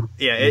new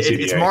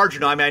it's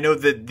marginal. I mean, I know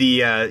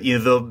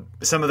that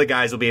some of the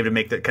guys will be able to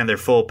make their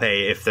full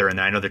pay if they're in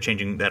there. I know they're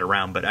changing that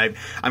around, but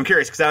I'm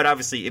curious because that would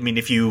obviously, I mean,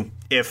 if you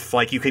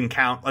can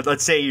count,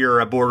 let's say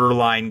you're a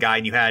borderline guy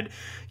and you had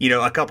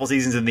a couple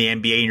seasons in the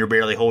NBA and you're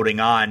barely holding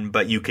on,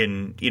 but you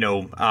can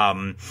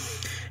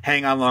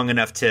hang on long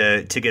enough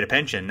to get a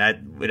pension.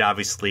 That would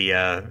obviously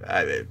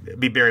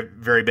be very,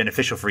 very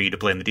beneficial for you to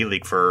play in the D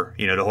League for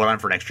to hold on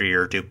for an extra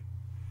year or two.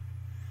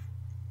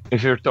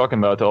 If you're talking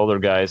about the older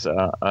guys,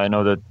 I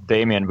know that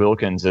Damian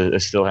Wilkins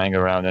is still hanging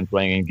around and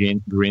playing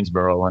in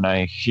Greensboro,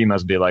 and he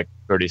must be like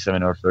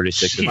 37 or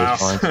 36 at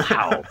this point.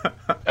 Wow.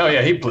 Oh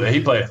yeah, he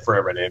played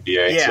forever in the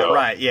NBA. Yeah, so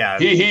right. Yeah,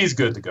 he's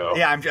good to go.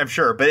 Yeah, I'm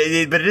sure, but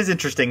it is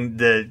interesting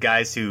the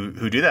guys who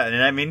do that,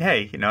 and I mean,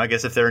 hey, I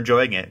guess if they're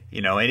enjoying it,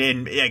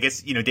 and I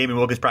guess Damian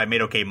Wilkins probably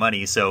made okay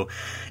money, so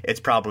it's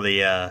probably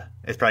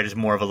just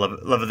more of a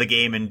love of the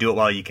game and do it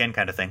while you can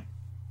kind of thing.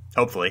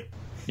 Hopefully.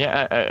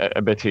 Yeah, I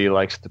bet he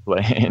likes to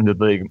play in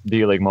the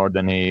D League more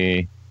than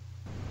he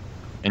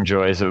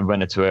enjoys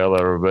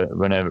Venezuela or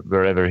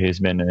wherever he's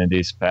been in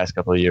these past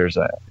couple of years,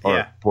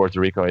 or Puerto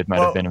Rico. It might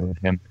have been with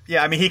him.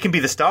 Yeah, I mean, he can be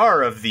the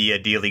star of the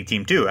D-League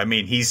team too. I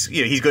mean, he's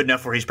good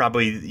enough where he's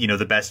probably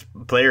the best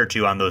player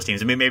too on those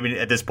teams. I mean, maybe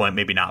at this point,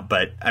 maybe not,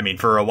 but I mean,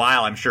 for a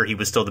while, I'm sure he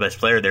was still the best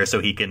player there. So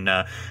he can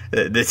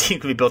the team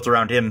can be built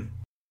around him.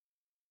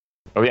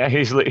 Oh yeah,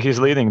 he's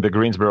leading the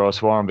Greensboro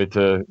Swarm with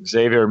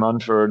Xavier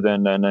Munford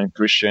and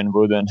Christian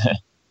Wood and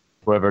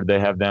whoever they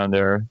have down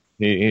there.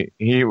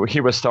 He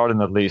was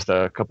starting at least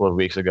a couple of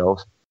weeks ago.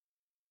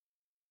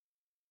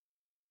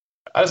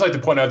 I just like to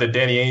point out that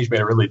Danny Ainge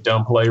made a really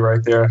dumb play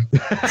right there.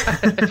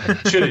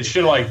 should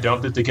have like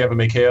dumped it to Kevin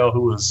McHale,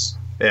 who was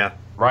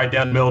right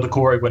down the middle of the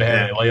court, would have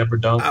had a layup or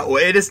dunk. Well,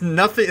 it is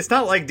nothing. It's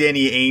not like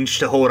Danny Ainge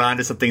to hold on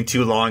to something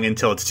too long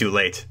until it's too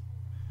late.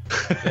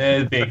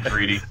 It's being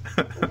greedy.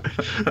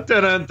 Dun,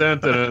 dun, dun,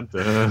 dun,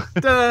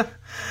 dun.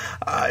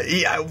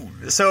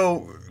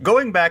 So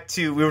going back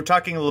to, we were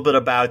talking a little bit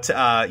about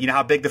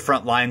how big the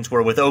front lines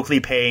were with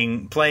Oakley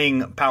playing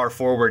power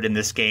forward in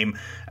this game.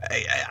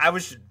 I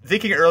was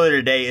thinking earlier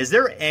today, is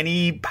there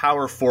any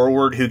power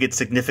forward who gets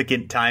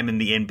significant time in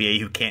the NBA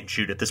who can't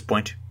shoot at this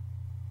point?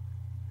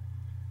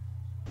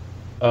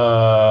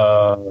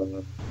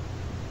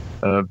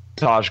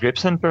 Taj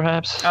Gibson,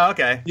 perhaps. Oh,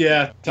 okay.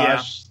 Yeah,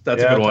 Taj.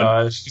 That's a good one.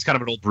 Taj. He's kind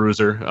of an old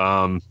bruiser.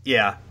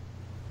 Yeah.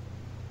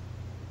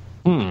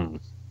 Oh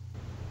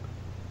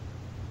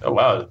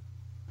wow.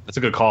 That's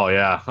a good call.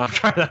 Yeah,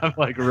 I'm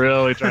like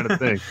really trying to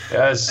think.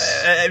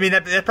 Yes. I mean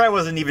that probably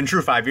wasn't even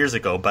true 5 years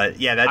ago, but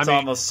yeah, that's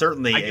almost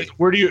certainly. I guess,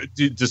 where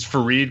does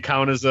Fareed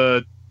count as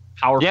a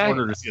power forward,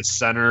 or is he a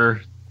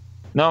center?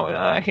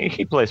 No,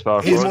 he plays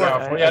power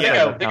forward.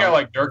 They got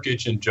like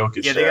Nurkic and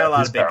Jokic. Yeah, they got a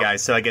lot of big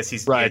guys, so I guess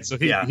he's right. So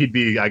he'd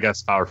be, I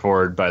guess, power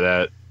forward by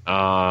that.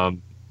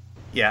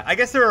 Yeah, I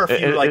guess there are a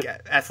few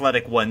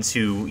athletic ones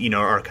who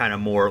are kind of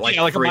more like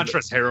like a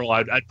Montrezl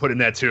Harrell. I'd put in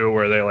that too,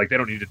 where they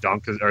don't need to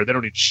dunk or they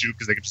don't need to shoot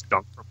because they can just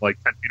dunk from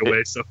like 10 feet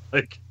away. So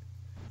like,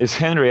 is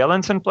Henry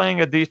Ellenson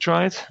playing at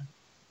Detroit?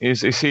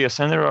 Is he a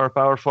center or a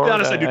power forward? To be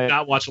honest, I do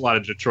not watch a lot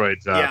of Detroit.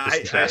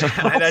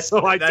 That's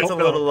a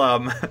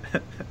little.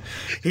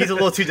 He's a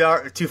little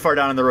too far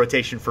down in the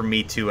rotation for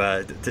me to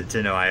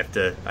know. I have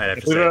to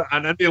say.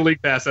 On NBA League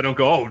Pass, I don't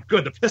go. Oh,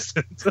 good, the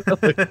Pistons.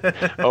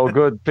 Oh,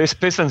 good,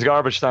 Pistons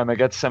garbage time. I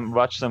get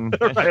watch some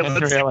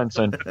Henry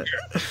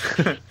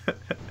Ellenson.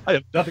 I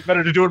have nothing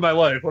better to do in my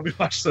life. Let me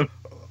watch some.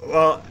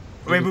 Well.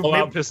 Maybe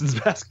Pistons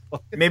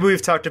basketball. Maybe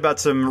we've talked about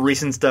some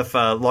recent stuff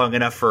long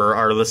enough for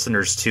our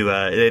listeners to.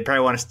 They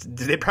probably want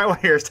to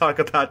hear us talk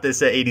about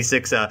this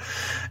 '86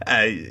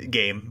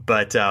 game.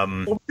 But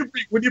when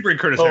you bring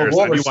Curtis Harris,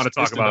 I do want to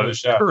talk about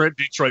current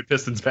Detroit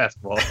Pistons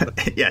basketball.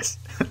 Yes.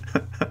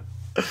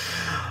 The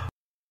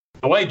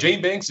way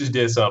Gene Banks just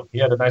did something. He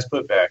had a nice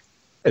putback.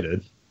 He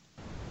did.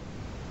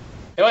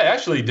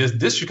 Actually,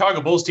 this Chicago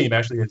Bulls team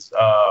actually is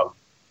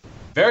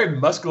very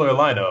muscular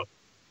lineup.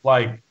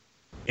 Like.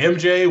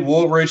 MJ,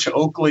 Woolrich,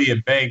 Oakley,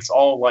 and Banks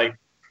all like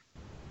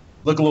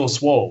look a little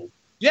swole.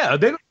 Yeah,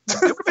 they would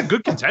have been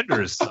good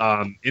contenders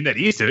in that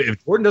East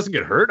if Jordan doesn't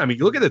get hurt. I mean,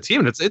 you look at the team,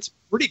 and it's a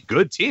pretty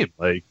good team.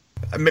 Like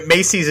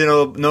Macy's a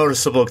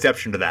noticeable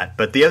exception to that,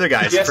 but the other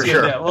guys for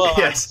sure. Yeah. Well,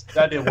 yes,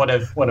 that didn't want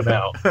him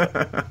out.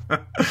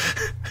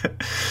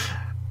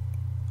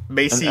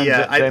 Macy,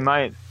 they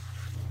might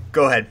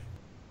go ahead.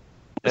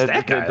 They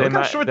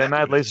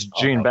might list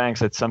Gene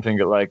Banks at something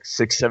like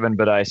 6'7",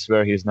 but I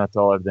swear he's not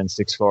taller than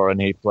 6'4", and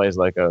he plays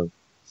like a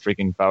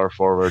freaking power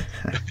forward.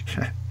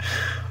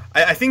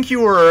 I think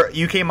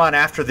you came on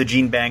after the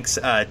Gene Banks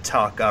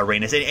talk,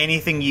 Reynes.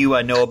 Anything you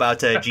know about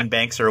Gene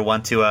Banks or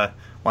want to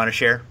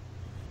share?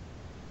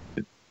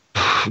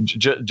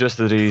 Just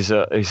that he's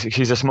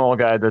a small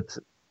guy that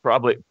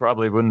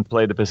probably wouldn't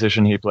play the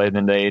position he played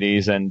in the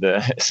 80s, and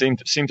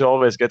seemed to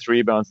always get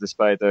rebounds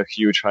despite a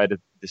huge height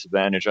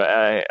disadvantage.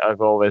 I've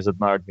always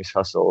admired his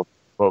hustle,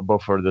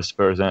 both for the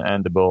Spurs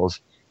and the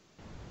Bulls.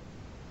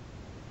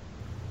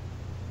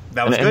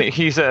 That was good.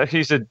 He's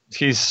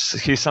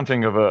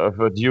something of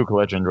a Duke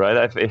legend, right?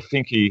 I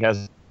think he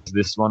has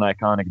this one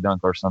iconic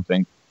dunk or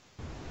something.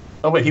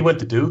 Oh wait, he went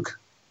to Duke?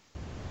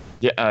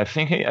 Yeah, I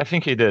think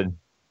he did.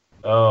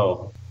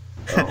 Oh.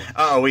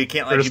 Oh, we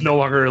can't. There's no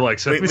longer like.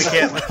 So we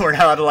can't. We're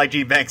not allowed to like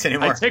Gene Banks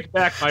anymore. I take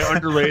back my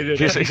underrated.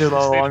 He's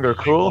no longer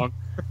cool.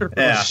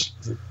 Yeah.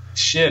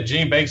 Shit,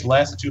 Gene Banks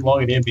lasted too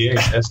long in the NBA.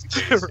 That's the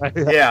case. Right.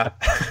 Yeah.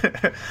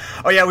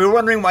 Oh yeah, we were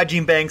wondering why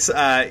Gene Banks.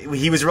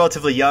 He was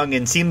relatively young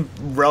and seemed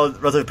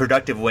relatively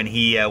productive when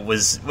he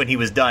was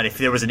done. If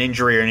there was an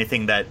injury or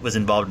anything that was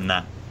involved in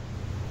that.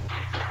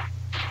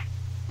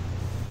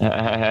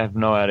 I have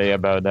no idea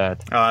about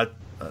that.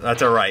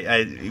 That's all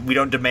right. We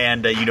don't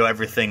demand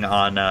everything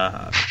on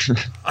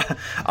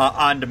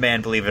on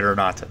demand. Believe it or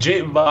not.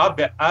 I'll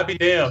be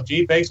damned.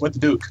 Gene Banks went to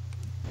Duke.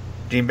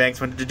 Gene Banks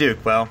went to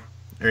Duke. Well,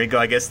 there you go.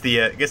 I guess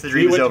the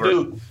dream is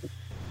over.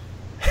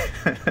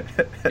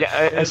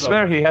 Yeah, I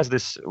swear he has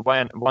this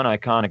one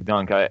iconic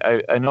dunk.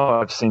 I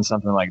know I've seen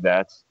something like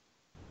that.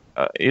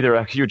 Either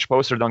a huge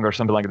poster dunk or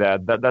something like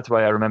that. That's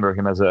why I remember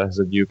him as a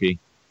Dukey.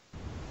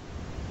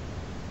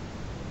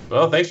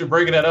 Well, thanks for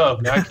bringing that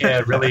up. Now I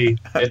can't really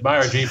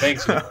admire Gene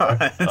Banks anymore.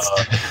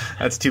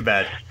 That's too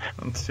bad.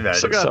 That's too bad.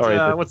 Still got,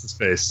 Sorry, what's his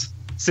face?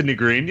 Sidney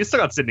Green. You still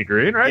got Sidney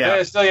Green, right? Yeah,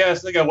 I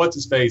still got what's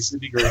his face,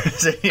 Sidney Green.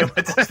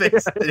 What's his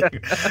face?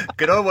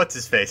 Good old what's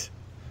his face.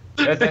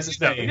 That's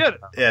his name. Yeah.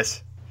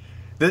 Yes.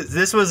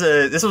 This was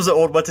an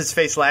old what's his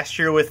face last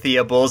year with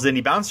the Bulls, and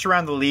he bounced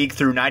around the league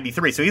through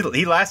 '93. So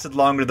he lasted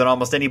longer than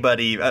almost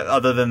anybody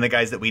other than the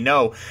guys that we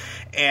know,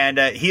 and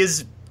he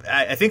is,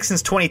 I think,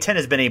 since 2010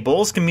 has been a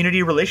Bulls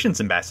community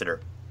relations ambassador.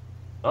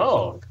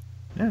 Oh,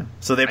 Yeah.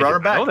 So they brought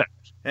him back. Know that.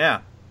 Yeah.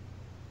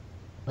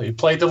 he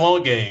played the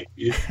long game.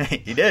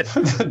 He did.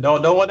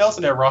 No one else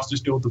in that roster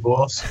still with the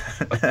Bulls.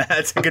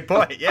 That's a good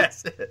point.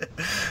 Yes.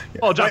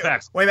 Oh, John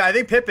Paxson. Wait a minute. I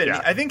think Pippen.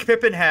 Yeah. I think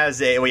Pippen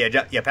has a. Well,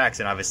 yeah,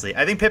 Paxson, obviously.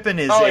 I think Pippen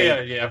is. Oh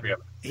yeah, I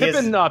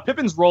forgot.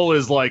 Pippin's role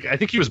is like, I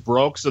think he was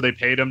broke, so they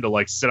paid him to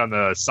like sit on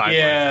the sideline.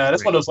 Yeah,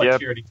 that's one of those like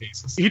Yep. charity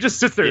cases. He just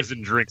sits there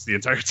and drinks the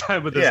entire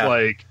time with his Yeah.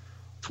 like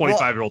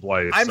 25-year-old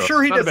wife. I'm so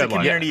sure he not does a bad line.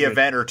 community Yeah.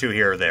 event or two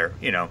here or there.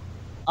 You know.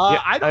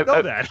 I don't know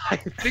I- that. I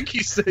think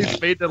he's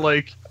made to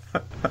like.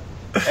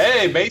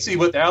 Hey, Macy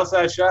with the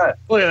outside shot.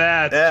 Look at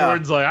that. Yeah.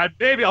 Jordan's like,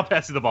 maybe I'll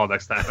pass you the ball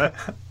next time.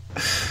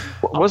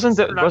 Wasn't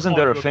We're not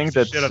there a calling thing him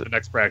that shit at the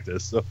next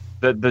practice? So.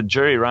 that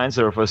Jerry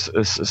Reinsdorf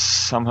was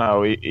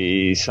somehow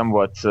he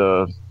somewhat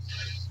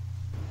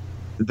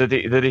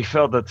that he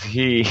felt that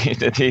he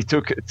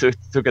took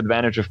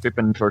advantage of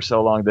Pippen for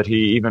so long that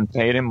he even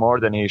paid him more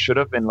than he should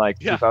have in like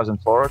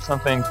 2004 or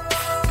something.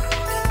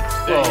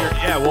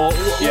 Yeah, well,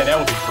 Yeah, that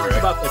would be correct.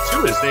 about that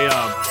too is they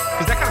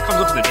because that kind of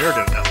comes up in the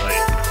narrative that like.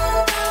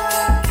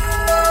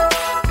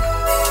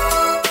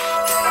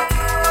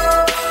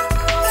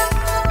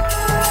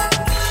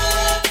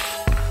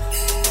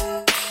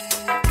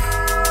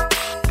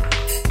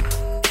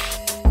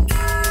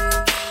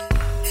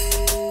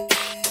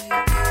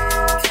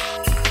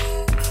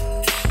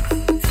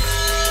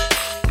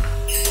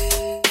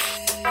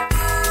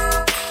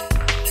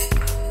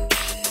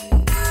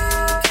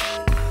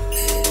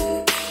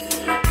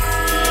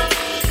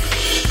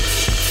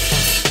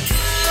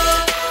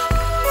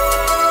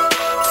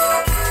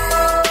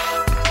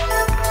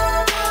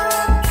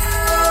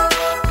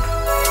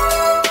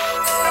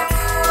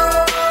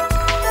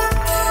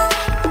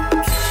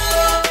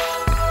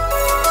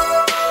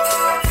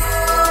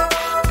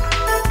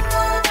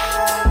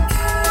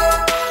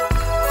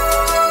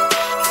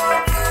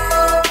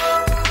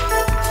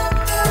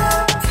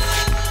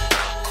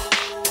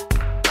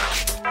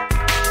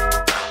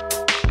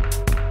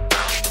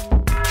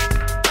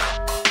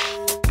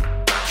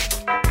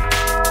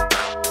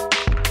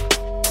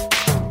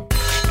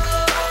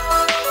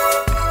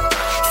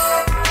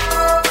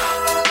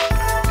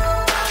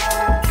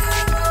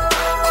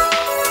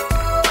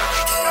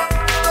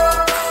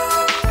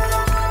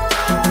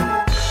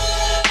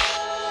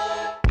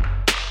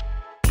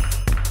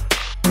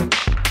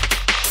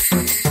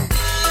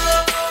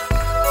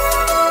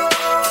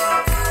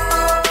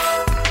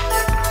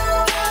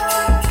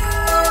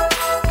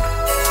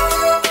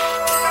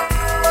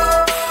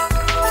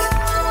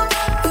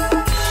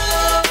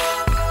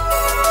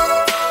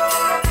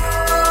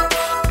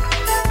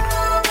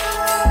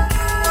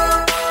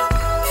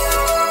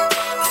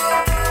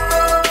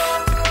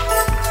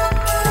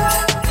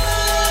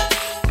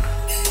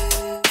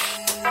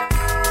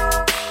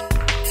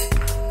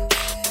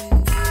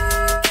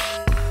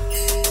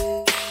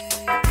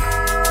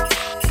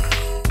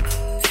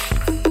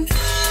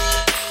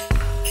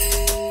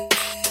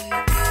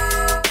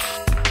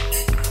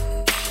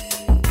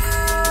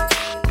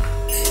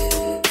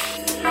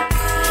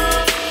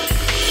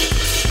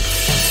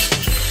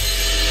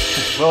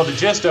 Well, the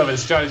gist of it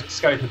is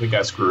Scottie Pippen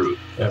got screwed.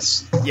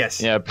 Yes.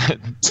 Yes. Yeah, but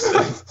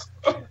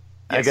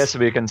I guess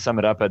we can sum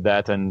it up at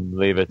that and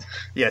leave it.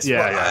 Yes.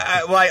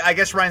 Yeah, well, I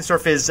guess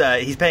Reinsdorf is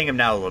he's paying him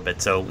now a little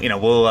bit, so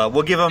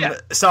we'll give him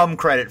some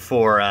credit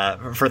for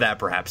that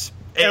perhaps.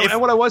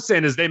 And what I was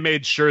saying is they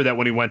made sure that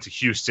when he went to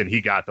Houston, he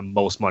got the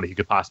most money he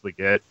could possibly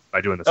get by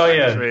doing the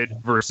signing trade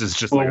versus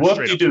just Well, like a what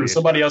straight do you up do? free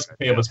Somebody else agent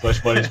can pay him as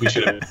much money as we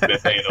should have been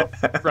paying him.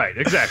 contract. Right,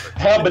 exactly.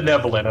 How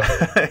benevolent of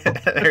him.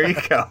 There you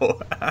go.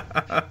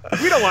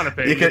 We don't want to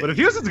pay you, but if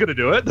Houston's going to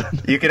do it,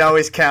 You can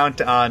always count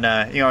on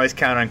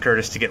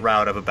Curtis to get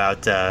riled up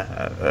about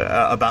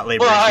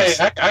labor Well,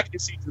 issues. I can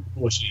see through the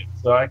bullshit.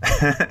 So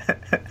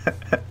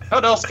how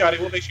else, Scotty?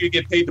 We'll make sure you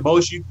get paid the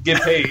most you can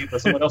get paid,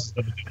 but someone else is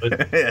going to do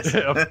it. Yes.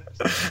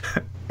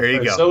 There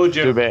you go. So Too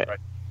generous.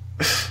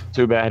 bad.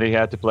 Too bad he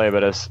had to play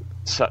with us.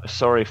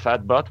 Sorry,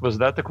 fat butt. Was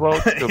that the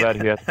quote? Too bad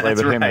he had to play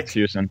That's with him right. at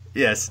Houston.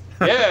 Yes.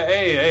 Yeah,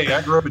 hey,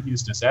 I grew up in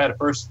Houston. So I had a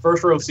first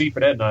row seat for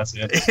that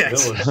nonsense.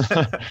 Yes. It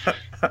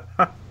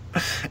was,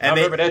 I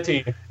remember that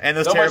team. And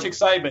those So much terrible,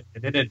 excitement,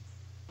 and then it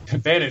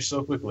vanished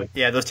so quickly.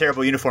 those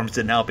terrible uniforms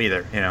didn't help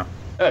either.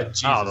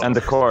 Jesus. And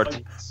the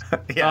court.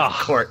 Yeah,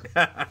 Oh. court.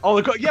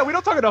 we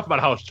don't talk enough about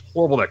how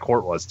horrible that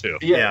court was too.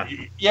 Yeah,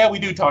 we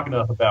do talk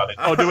enough about it.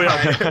 Oh, do we?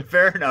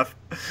 Fair enough.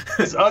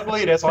 It's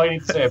ugly. That's all you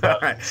need to say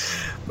about All it.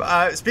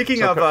 right. Speaking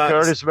So, of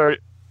Curtis, go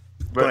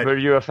ahead. were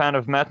you a fan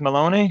of Matt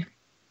Maloney?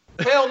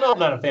 Hell no, I'm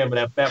not a fan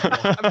of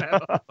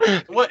that.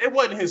 It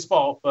wasn't his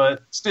fault,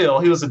 but still,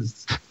 he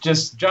was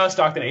just John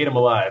Stockton ate him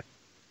alive.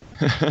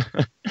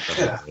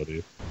 Yeah.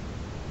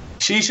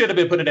 She should have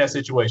been put in that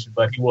situation,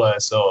 but he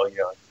was. So, you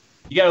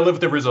got to live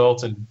with the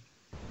results. And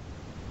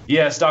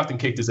yeah, Stockton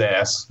kicked his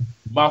ass,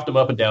 mopped him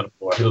up and down the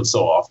floor. It was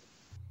so awful.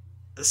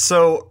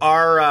 So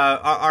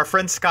our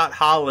friend Scott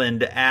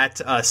Holland at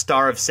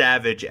Star of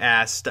Savage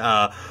asked,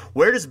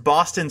 where does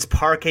Boston's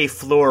parquet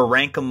floor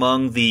rank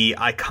among the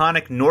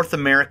iconic North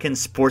American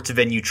sports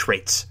venue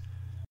traits?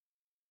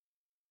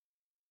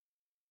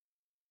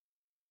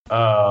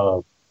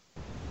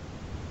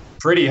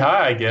 Pretty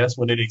high, I guess,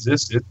 when it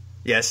existed.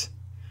 Yes.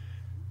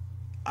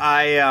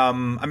 I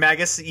mean, I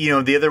guess,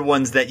 the other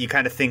ones that you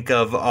kind of think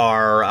of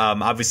are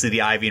obviously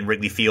the Ivy and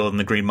Wrigley Field and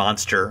the Green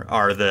Monster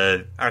are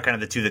kind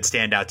of the two that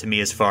stand out to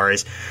me as far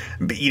as,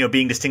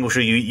 being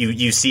distinguishable.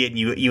 You see it and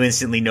you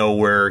instantly know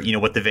where,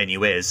 what the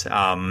venue is.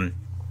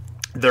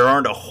 There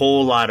aren't a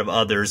whole lot of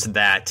others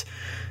that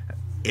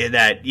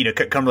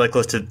come really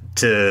close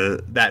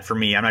to that for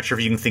me. I'm not sure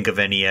if you can think of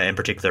any in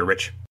particular,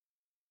 Rich.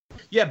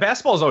 Yeah,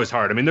 basketball is always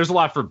hard. I mean, there's a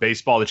lot for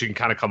baseball that you can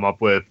kind of come up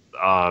with,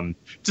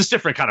 just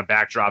different kind of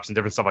backdrops and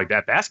different stuff like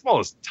that. Basketball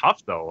is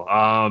tough, though.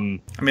 I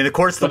mean, of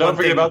course, don't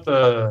forget about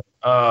the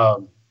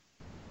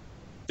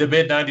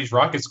mid-'90s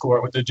Rockets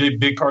court with the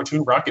big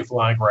cartoon rocket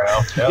flying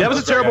around. That was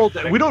a terrible.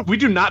 We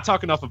do not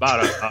talk enough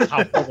about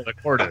how horrible the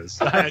court is.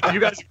 Do you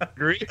guys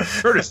agree?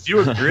 Curtis, do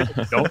you agree that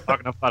we don't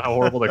talk enough about how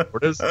horrible the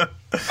court is?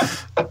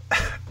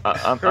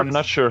 I'm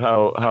not sure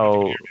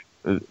how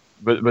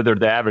whether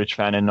the average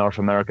fan in North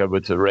America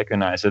would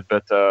recognize it,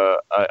 but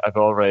I've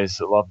always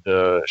loved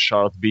the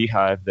Charlotte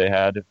Beehive they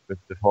had with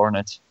the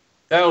Hornets.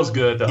 That was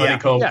good. The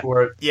honeycomb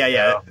court.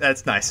 Yeah,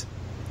 that's nice.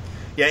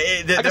 Yeah,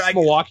 I guess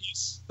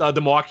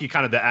the Milwaukee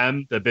kind of the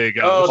M, the big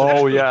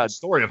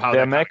story of how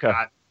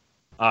that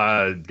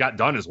got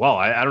done as well.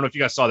 I don't know if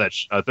you guys saw that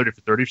 30 for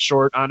 30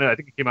 short on it. I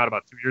think it came out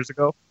about 2 years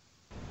ago.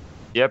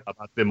 Yep,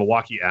 about the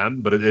Milwaukee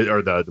M, but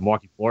or the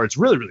Milwaukee floor. It's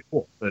really, really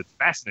cool. It's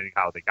fascinating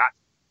how they got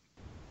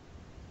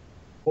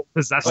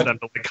possess them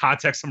to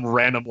context some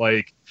random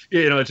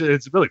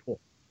it's really cool.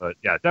 But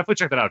yeah, definitely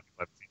check that out.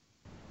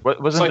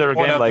 Wasn't there a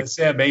game like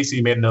Sam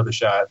Macy made another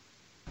shot?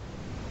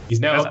 He's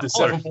now up to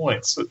 7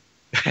 points.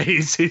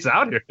 he's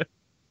out here.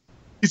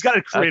 He's got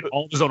to create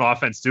all of his own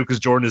offense too, because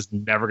Jordan is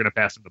never going to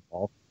pass him the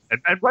ball, and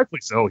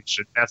rightfully so. He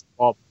should pass the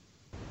ball.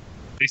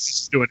 Macy's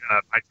just doing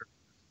my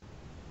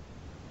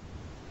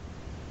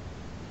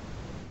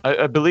turn.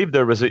 I believe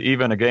there was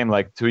even a game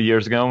like 2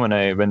 years ago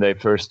when they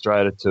first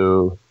tried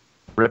to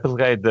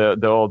replicate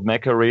the old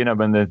Mecca Arena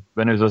when it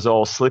was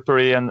all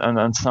slippery and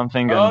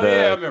something. Oh, and,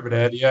 I remember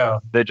that. Yeah,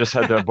 they just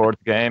had the board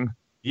game.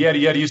 Yeah,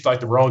 they used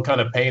the wrong kind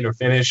of paint or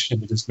finish,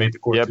 and they just made the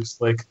court too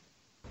slick.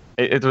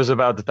 It was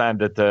about the time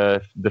that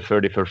the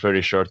 30 for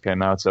 30 short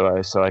came out, so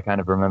I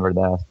kind of remember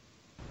that.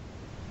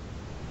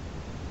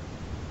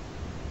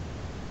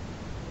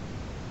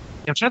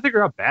 I'm trying to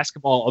figure out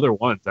basketball other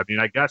ones. I mean,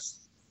 I guess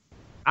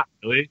not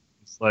really.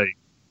 It's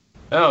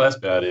that's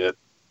about it.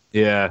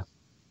 Yeah.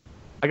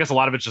 I guess a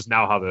lot of it's just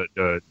now how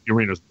the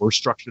arenas were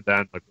structured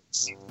then, like with the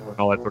seats and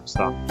all that sort of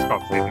stuff. It's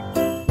probably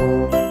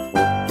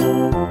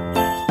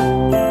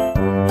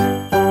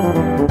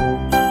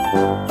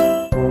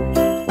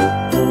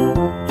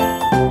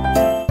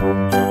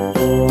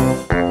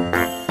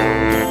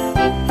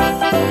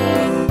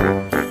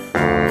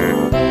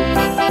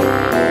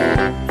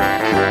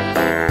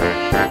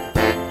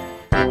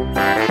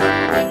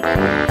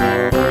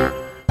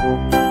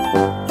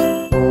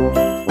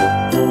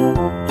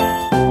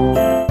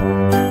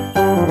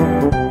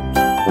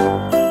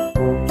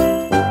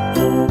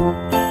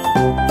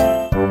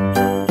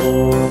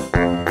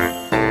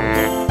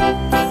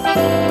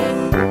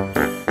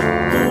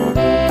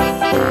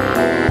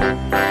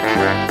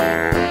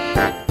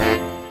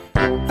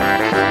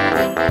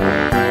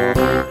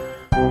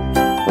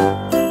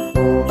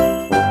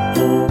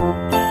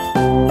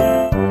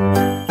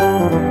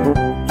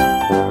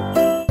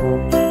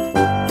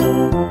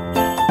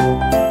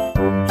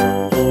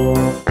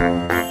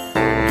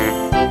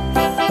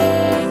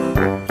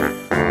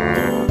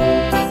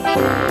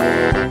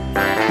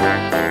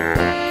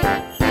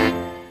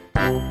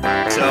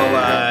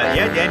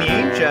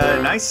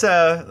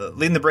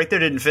leading the break there,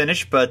 didn't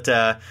finish, but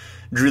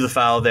drew the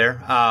foul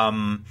there.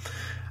 Danny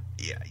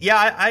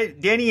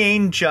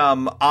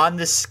Ainge, on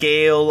the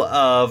scale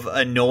of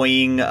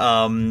annoying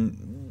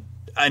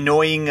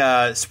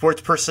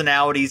sports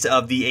personalities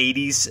of the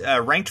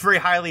 80s, ranked very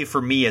highly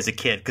for me as a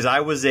kid, because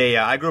I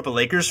grew up a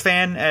Lakers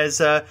fan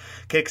as a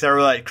kid because I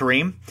really liked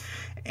Kareem,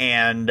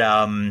 and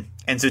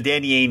so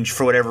Danny Ainge,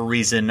 for whatever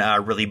reason,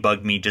 really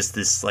bugged me. Just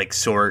this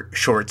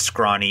short,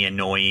 scrawny,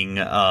 annoying,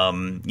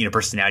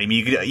 personality. I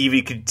mean,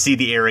 you could see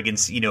the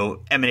arrogance,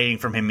 emanating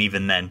from him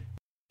even then.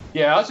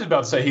 Yeah, I was just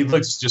about to say he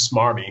looks just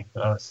smarmy.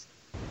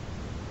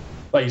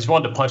 You just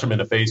wanted to punch him in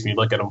the face when you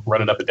look at him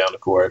running up and down the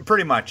court.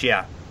 Pretty much,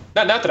 yeah.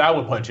 Not that I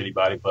would punch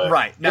anybody, but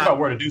if I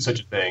were to do such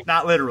a thing.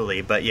 Not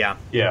literally, but yeah.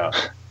 Yeah.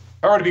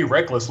 I were to be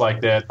reckless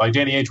like that, like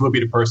Danny Ainge would be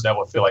the person that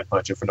would feel like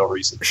punching for no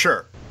reason.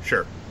 Sure.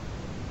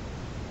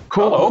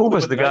 Who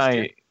was the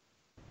guy?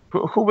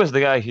 Who was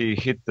the guy he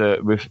hit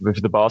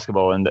with the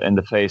basketball in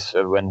the face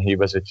when he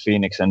was at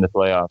Phoenix in the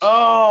playoffs?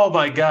 Oh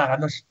my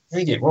God!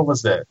 Dang it! What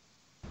was that?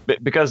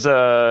 Because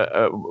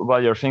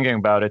while you're thinking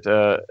about it,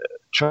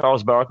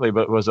 Charles Barkley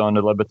was on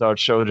the Le Batard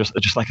show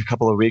just like a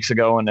couple of weeks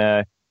ago, and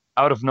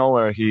out of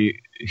nowhere he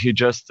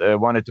just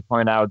wanted to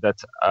point out that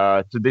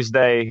to this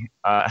day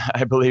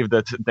I believe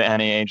that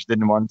Danny Ainge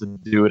didn't want to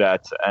do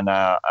that, and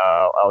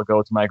I'll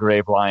go to my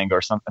grave lying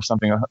or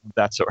something of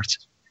that sort,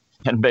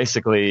 and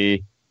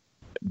basically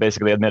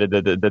admitted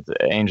that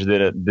Ainge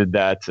did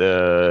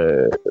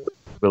that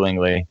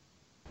willingly.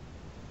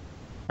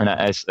 And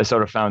I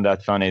sort of found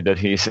that funny that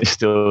he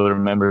still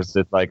remembers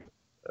it, like,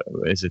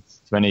 is it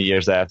 20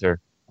 years after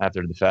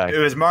the fact? It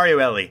was Mario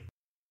Elie.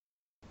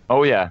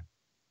 Oh, yeah.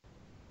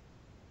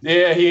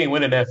 Yeah, he ain't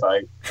winning that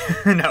fight.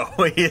 No,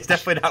 he is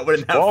definitely not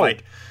winning that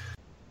fight.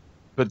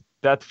 But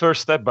that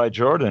first step by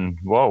Jordan,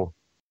 whoa.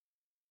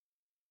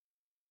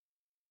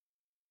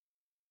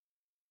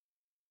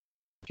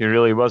 He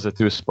really was a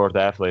two-sport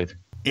athlete.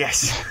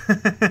 Yes.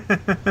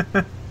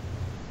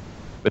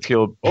 But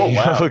he'll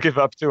give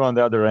up two on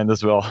the other end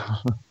as well.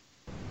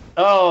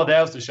 Oh,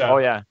 that was the shot. Oh,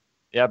 yeah.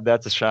 Yep,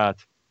 that's a shot.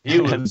 He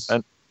was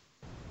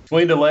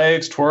between the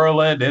legs,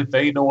 twirling, then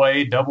fading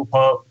away, double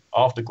pump,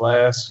 off the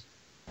glass.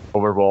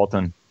 Over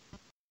Walton.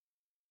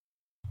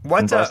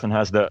 What Boston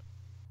has the...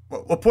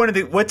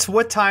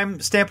 What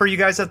time stamp are you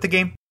guys at the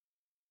game?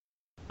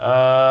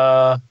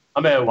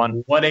 I'm at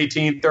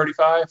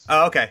 1:18:35.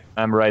 Oh, okay.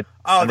 I'm right.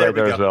 Oh, there right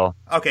we there go. as well.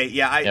 Okay,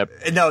 yeah.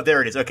 No,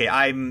 there it is. Okay,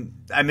 I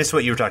missed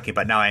what you were talking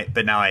about. Now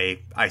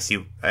I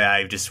see.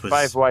 I just was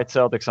 5 white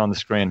Celtics on the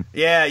screen.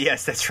 Yeah.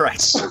 Yes, that's right.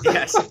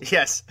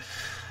 yes.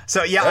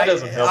 So yeah, that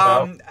doesn't help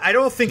out. I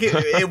don't think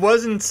it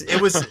wasn't.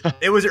 It was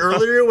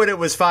earlier when it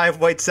was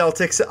 5 white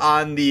Celtics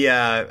on the.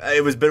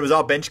 It was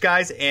all bench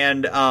guys,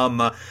 and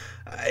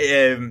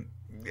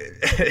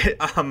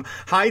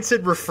Heinz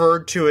had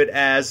referred to it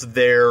as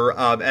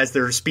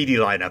their speedy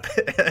lineup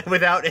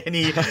without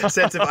any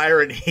sense of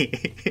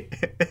irony.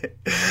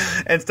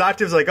 And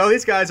Stockton was like, "Oh,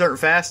 these guys aren't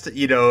fast,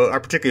 are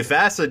particularly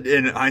fast."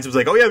 And Heinz was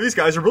like, "Oh yeah, these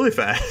guys are really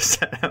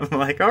fast." I'm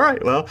like, "All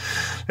right, well,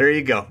 there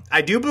you go."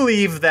 I do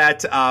believe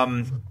that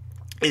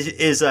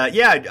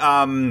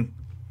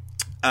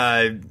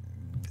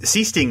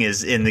Seasting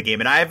is in the game,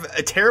 and I have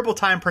a terrible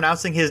time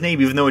pronouncing his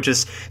name, even though it's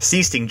just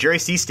Seasting. Jerry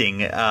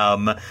Seasting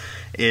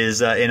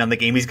is in on the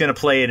game. He's going to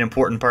play an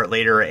important part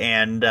later,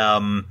 and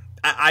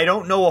I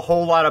don't know a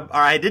whole lot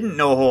I didn't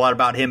know a whole lot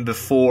about him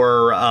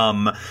before,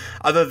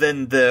 other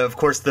than of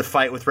course the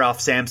fight with Ralph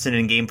Sampson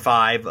in Game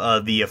 5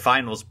 of the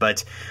finals.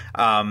 But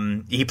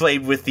he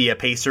played with the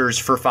Pacers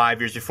for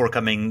 5 years before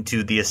coming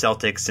to the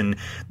Celtics, and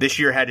this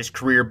year had his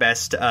career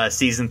best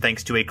season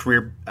thanks to a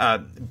career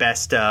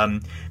best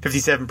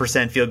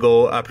 57% field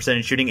goal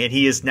percentage shooting, and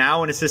he is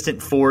now an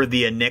assistant for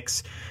the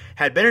Knicks.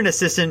 Had been an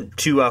assistant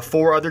to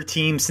 4 other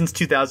teams since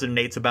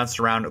 2008, so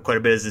bounced around quite a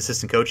bit as an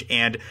assistant coach.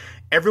 And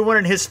everyone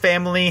in his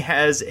family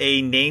has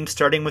a name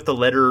starting with the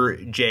letter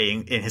J.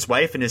 And his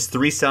wife and his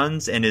 3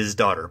 sons and his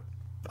daughter.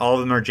 All of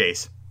them are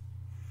J's.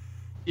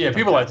 Yeah,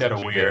 people like that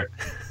are weird.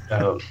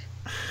 I've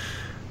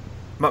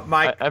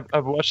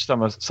watched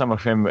some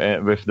of him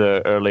with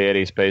the early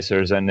 80s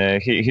Pacers, and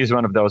he's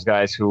one of those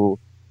guys who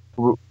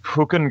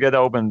couldn't get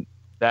open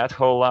that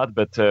whole lot,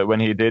 but when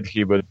he did,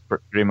 he would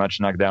pretty much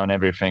knock down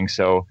everything.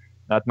 So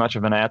not much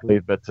of an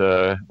athlete, but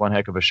one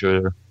heck of a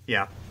shooter.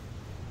 Yeah.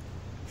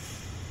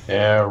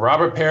 Yeah,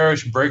 Robert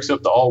Parrish breaks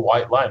up the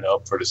all-white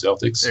lineup for the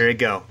Celtics. There you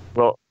go.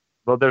 Well,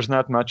 there's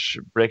not much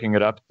breaking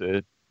it up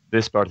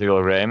this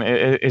particular game.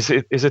 Is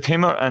it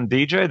him and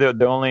DJ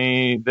the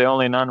only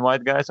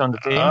non-white guys on the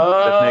team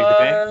that make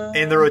the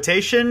game in the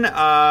rotation?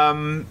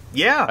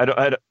 Yeah. I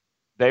don't.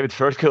 David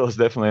Fertkill is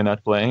definitely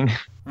not playing.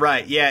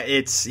 Right,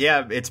 it's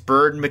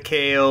Bird,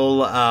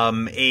 McHale,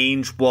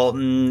 Ainge,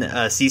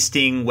 Walton,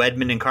 Seasting,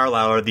 Wedman, and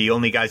Carlisle are the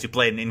only guys who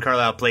played, and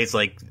Carlisle plays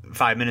like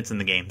 5 minutes in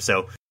the game.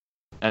 So,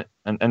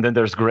 and then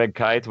there's Greg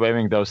Kite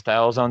waving those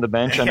towels on the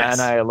bench, and, yes.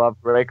 And I love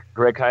Greg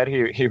Kite.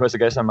 He was a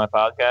guest on my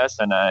podcast,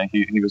 and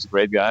he was a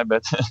great guy.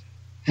 But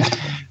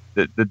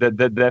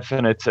the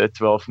definite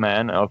 12th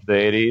man of the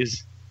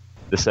 80s,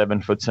 the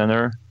 7-foot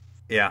center.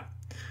 Yeah.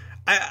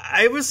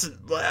 It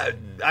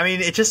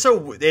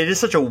is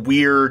such a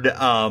weird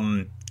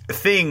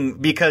thing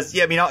because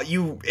it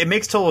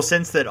makes total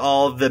sense that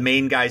all of the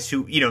main guys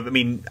who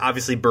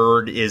obviously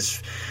Bird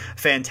is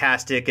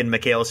fantastic and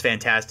McHale is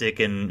fantastic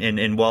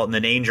and Walton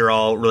and Ainge are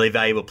all really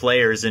valuable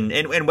players and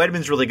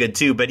Wedman's really good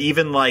too, but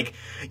even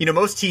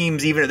most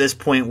teams even at this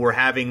point were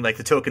having like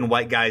the token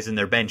white guys in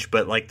their bench,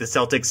 but like the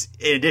Celtics,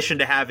 in addition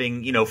to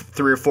having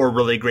 3 or 4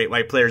 really great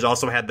white players,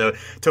 also had the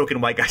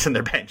token white guys on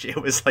their bench. It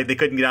was like they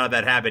couldn't get out of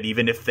that habit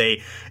even if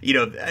they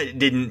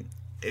didn't,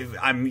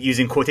 I'm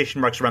using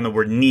quotation marks around the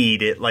word,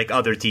 need it like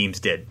other teams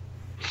did.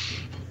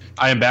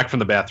 I am back from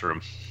the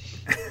bathroom.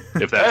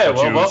 If that's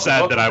what you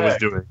said that I was back.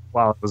 doing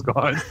while I was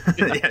gone.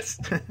 Yes.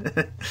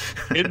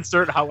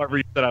 Insert however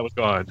you said I was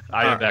gone.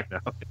 I am back now.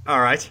 All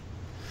right.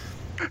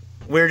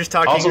 We were just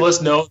talking. Also,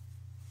 let's know.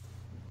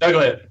 No, go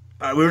ahead.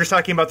 We were just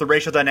talking about the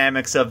racial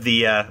dynamics of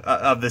the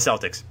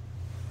Celtics.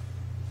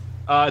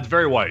 It's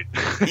very white.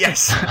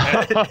 Yes.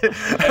 And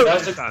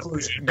that's the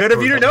conclusion. Good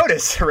of you to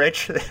notice,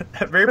 Rich.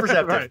 Very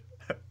perceptive. Right.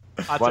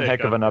 One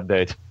heck of an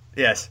update.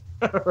 Yes.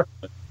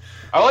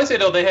 I always say,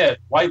 though, they had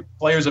white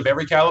players of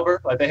every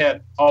caliber. Like, they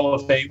had Hall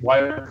of Fame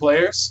white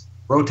players,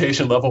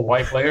 rotation-level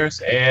white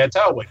players, and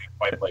title-winning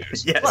white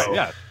players. Yes. Right,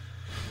 yeah.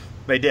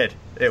 They did.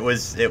 It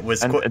was.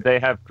 And they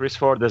have Chris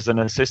Ford as an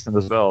assistant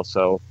as well,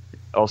 so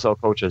also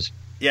coaches.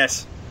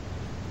 Yes.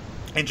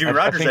 And Jimmy I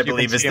Rogers, think I you can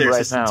believe, is see him their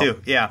right assistant, now.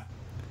 too. Yeah.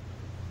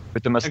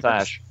 With the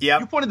mustache. Yeah.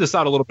 You pointed this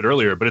out a little bit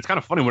earlier, but it's kind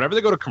of funny. Whenever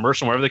they go to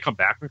commercial, whenever they come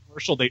back from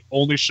commercial, they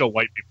only show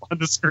white people on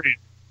the screen.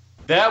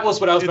 That was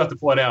what I was about to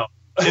point out.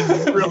 And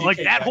like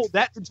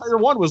that entire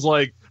one was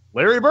like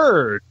Larry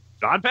Bird,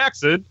 John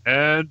Paxson,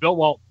 and Bill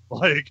Walton.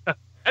 Like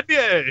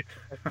NBA.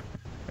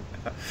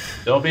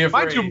 Don't be afraid.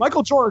 Mind you,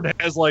 Michael Jordan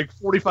has like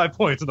 45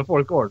 points in the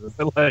fourth quarter.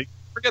 But like,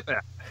 forget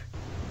that.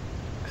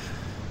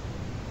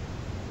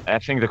 I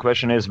think the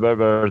question is where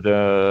were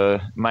the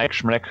Mike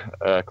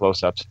Schmick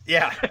close-ups?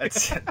 Yeah,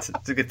 that's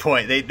a good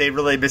point. They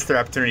really missed their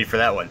opportunity for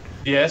that one.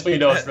 Yeah, that's when you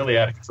know it's really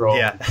out of control.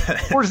 Yeah.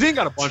 Porzingis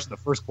got a bunch in the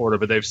first quarter,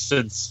 but they've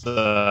since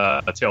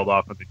tailed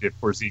off when they did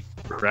Porzingis.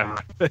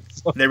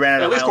 So, They ran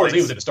out At of least highlights.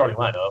 Porzingis was in the starting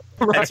lineup.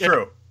 That's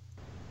true.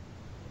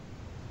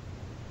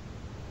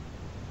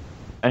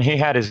 And he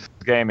had his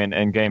game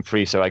in Game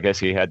 3, so I guess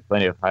he had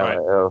plenty of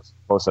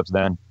close-ups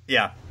then.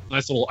 Yeah.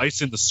 nice little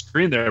ice in the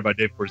screen there by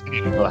Dave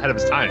Porzingis, ahead of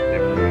his time.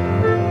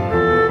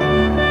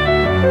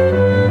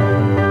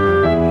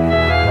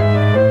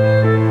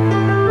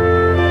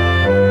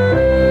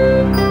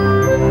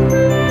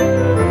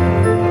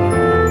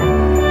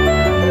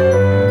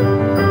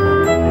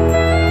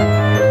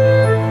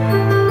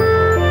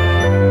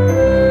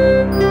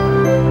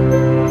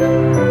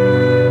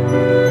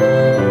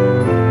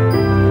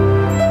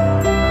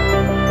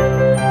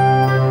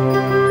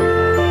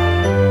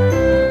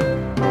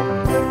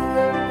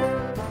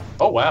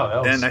 Oh, wow. That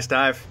was, Yeah, nice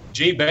dive.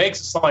 Gene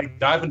Banks is like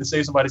diving to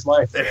save somebody's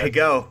life. There you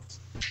go.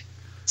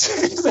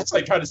 That's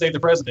like trying to save the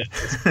president.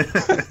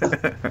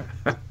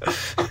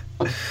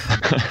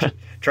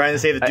 Trying to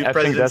save the Duke I think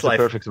president's that's life.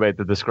 the perfect way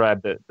to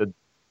describe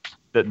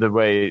the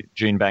way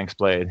Gene Banks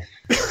played.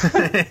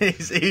 Like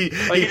he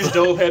just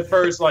dove head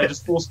first, like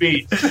just full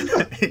speed.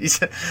 He's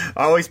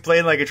always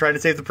playing like you're trying to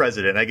save the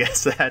president. I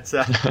guess that's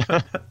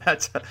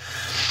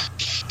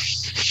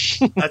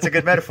a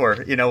good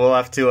metaphor. You know, we'll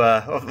have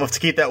to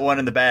keep that one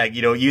in the bag.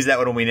 You know, use that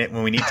one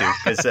when we need to.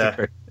 Because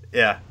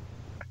yeah.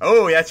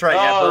 Oh, that's right.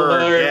 Yeah,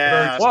 Bird.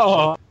 Yeah.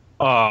 Whoa.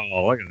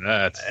 Oh, look at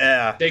that.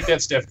 Yeah. Take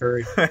that, Steph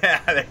Curry. Yeah.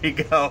 There you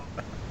go.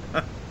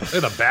 Look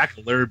at the back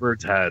of Larry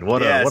Bird's head.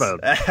 What Yes.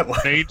 a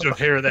range of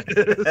hair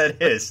that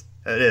is.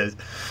 That is.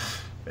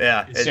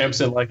 Yeah.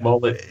 Samson like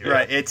mullet.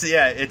 Right. It's This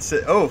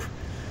Jordan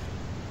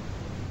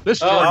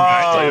Oh,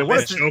 guy. What a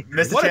missed- choker.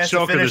 missed the What a chance to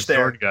choker finish this there.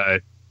 Jordan guy.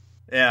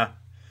 Yeah.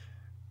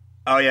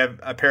 Oh, yeah,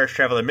 a Paris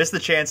Traveler. Missed the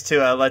chance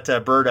to let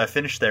Bird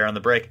finish there on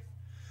the break.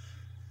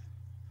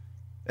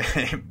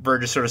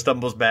 Bird just sort of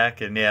stumbles back,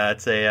 and yeah,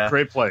 it's a...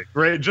 Great play.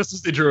 Great. Just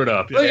as they drew it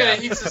up. Look Yeah. at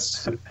it. He's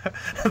just,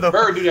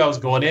 Bird knew that was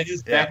going in. He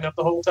was backing up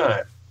the whole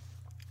time.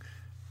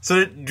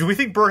 So do we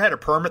think Bird had a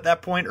perm at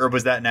that point, or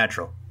was that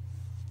natural?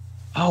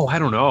 Oh, I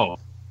don't know.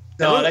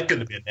 No, that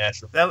couldn't have been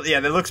natural. That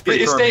looks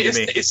pretty It permy to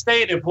stayed, me. it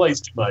stayed in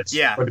place too much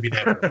Yeah. for it to be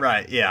natural.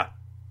 Right, yeah.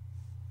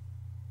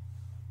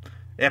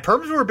 Yeah,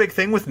 perms were a big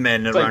thing with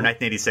men around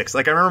 1986.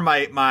 Like, I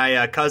remember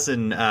my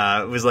cousin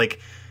was like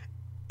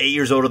 8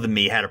 years older than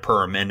me, had a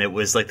perm, and it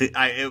was like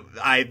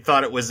I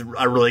thought it was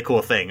a really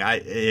cool thing. I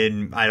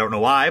don't know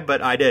why,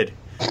 but I did.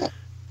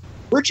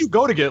 Where'd you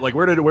go to get, like,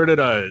 did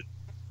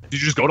you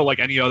just go to, like,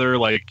 any other,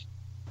 like,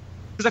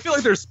 because I feel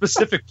like there's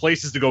specific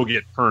places to go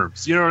get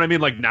perms. You know what I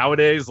mean? Like,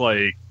 nowadays,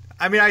 like,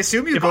 I mean, I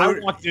assume you if I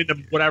walked into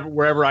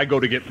wherever I go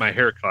to get my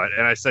hair cut,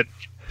 and I said,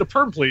 the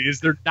perm, please,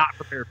 they're not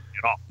prepared for me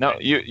at all. No,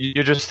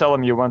 you just tell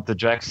them you want the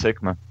Jack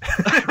Sigma.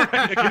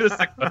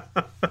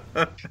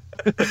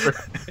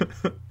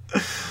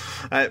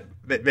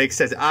 It makes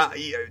sense.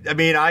 I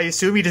mean, I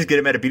assume you just get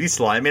them at a beauty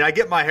salon. I mean, I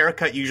get my hair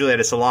cut usually at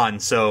a salon,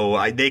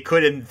 so they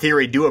could, in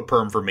theory, do a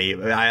perm for me.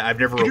 I've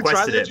never Could you try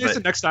requested that, it,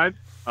 Jason, but next time?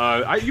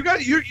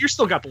 You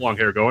still got the long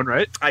hair going,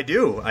 right? I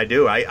do. I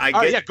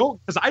get Go,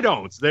 because I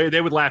don't.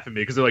 They would laugh at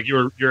me because they're like,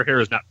 your hair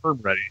is not perm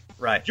ready.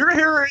 right. Your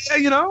hair,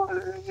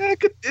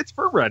 it's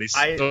perm ready.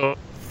 So,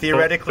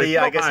 Theoretically,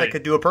 I guess I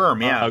could do a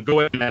perm. Yeah.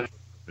 Go ahead.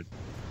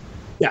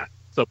 Yeah.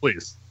 So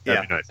please,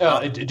 that'd be nice.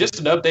 Just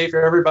an update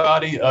for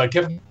everybody.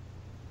 Kevin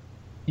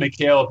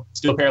McHale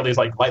still apparently is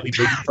like lightly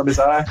bleeding from his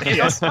eye.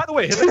 Yes. By the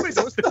way, has anybody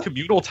noticed the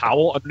communal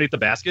towel underneath the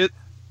basket?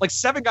 Like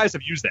 7 guys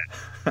have used that.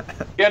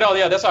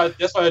 Yeah, that's why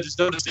I just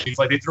noticed it. It's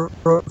like they threw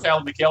a towel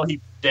at McHale, he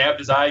dabbed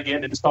his eye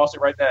again, and just tossed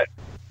it right back.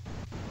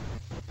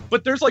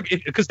 But there's like,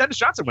 because Dennis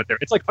Johnson went there.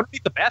 It's like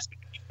underneath the basket.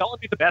 He fell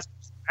underneath the basket.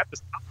 At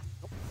this top.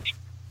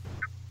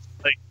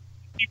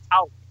 keep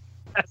towel.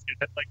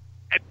 Like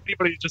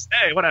anybody just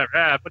hey, whatever,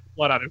 put the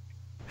blood on him.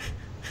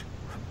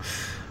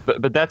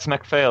 But that's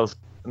McHale's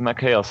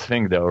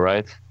thing, though,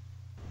 right?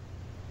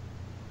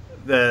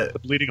 The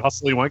bleeding,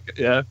 hustling one.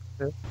 Yeah.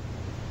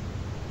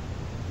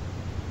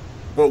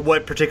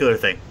 What particular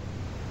thing?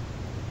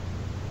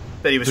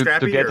 That he was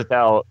scrappy? To get the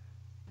towel.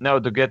 No,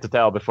 to get the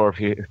towel before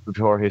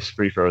his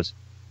free throws.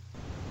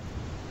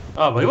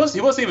 Oh, but he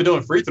wasn't even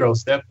doing free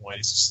throws at that point.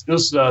 It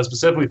was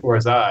specifically for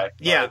his eye.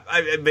 Yeah, but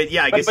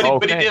I guess.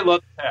 But he did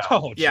love the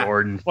towel. Oh,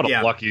 Jordan, what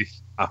a lucky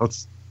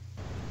ounce.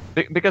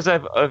 Because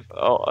I've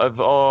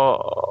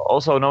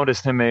also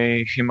noticed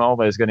him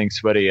always getting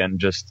sweaty and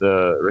just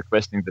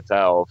requesting the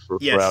towel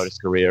throughout his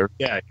career.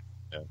 Yeah.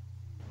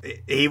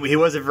 He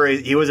was a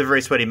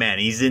very sweaty man.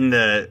 He's in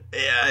the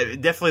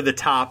definitely the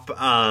top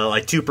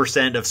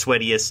 2% of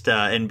sweatiest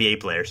NBA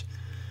players.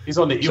 He's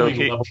on the Ewing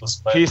level of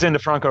sweat. He's in the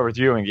front court with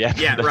Ewing. Yeah.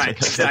 Yeah. Right.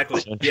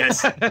 Exactly.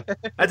 Yes.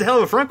 That's a hell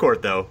of a front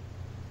court, though.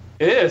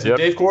 It is. Yep.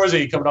 Dave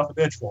Corzine coming off the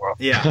bench for him.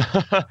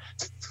 Yeah.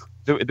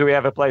 Do we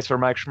have a place for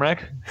Mike Schmeck?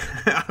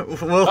 The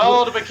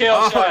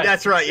McHale shot.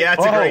 That's right. Yeah,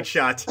 that's a great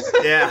shot.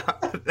 Yeah.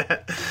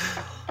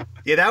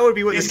 Yeah, that would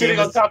be what he's getting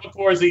on top of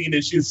Corzine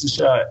and shoots the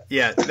shot.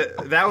 Yeah,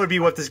 that would be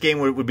what this game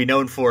would be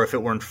known for if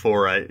it weren't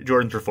for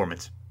Jordan's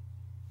performance.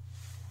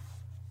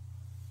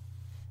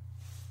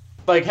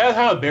 Like,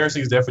 how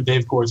embarrassing is that for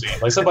Dave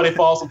Corzine? Like, somebody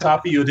falls on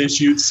top of you and then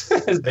shoots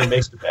and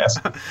makes the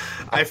basket.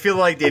 I feel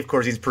like Dave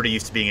Corzine's pretty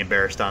used to being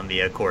embarrassed on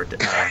the court.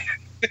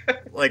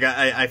 Like,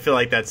 I feel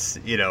like that's,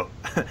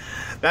 that's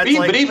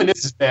but even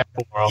this is bad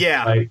for him.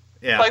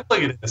 Yeah. Like,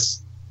 look at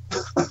this.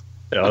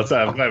 Yeah,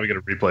 I'm glad we get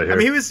a replay here. I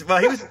mean,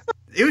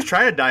 he was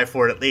trying to die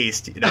for it at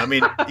least. I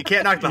mean, you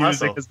can't knock the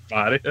hustle. His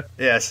body.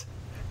 Yes.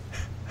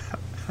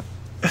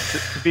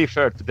 To be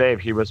fair to Dave,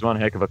 he was one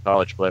heck of a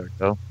college player,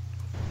 though,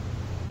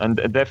 and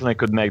definitely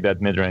could make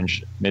that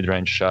mid-range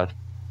shot.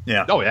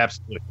 Yeah. Oh, yeah,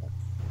 absolutely.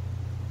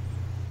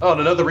 Oh,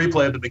 and another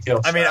replay of the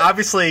McHale shot. I mean,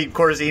 obviously,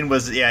 Corzine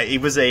was he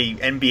was a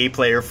NBA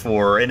player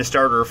and a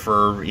starter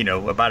for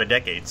about a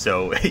decade.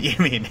 So I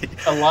mean,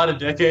 a lot of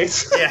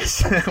decades.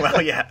 Yes.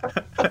 Well, yeah.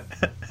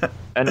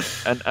 And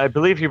I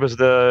believe he was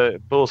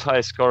the Bulls'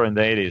 highest scorer in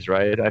the 80s,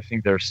 right? I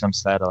think there's some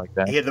stat like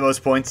that. He had the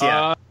most points,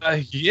 yeah.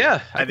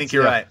 Yeah. I think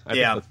you're right.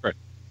 Yeah. That's right.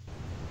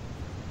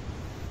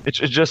 It's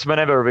just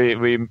whenever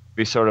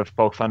we sort of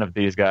poke fun of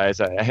these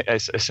guys, I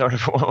sort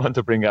of want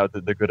to bring out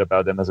the good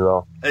about them as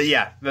well.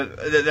 Yeah,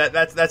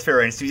 that's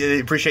fair. And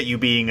appreciate you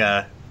being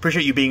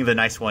the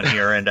nice one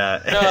here and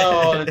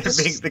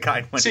being the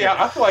kind one. See,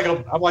 I feel like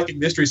I'm like in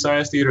Mystery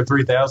Science Theater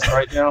 3000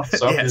 right now,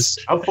 so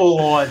I'm full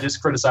on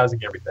just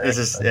criticizing everything. This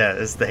is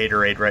the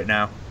haterade right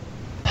now.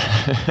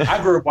 I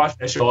grew up watching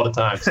that show all the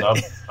time, so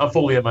I'm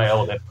fully in my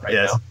element right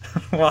now.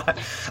 Well,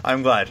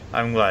 I'm glad.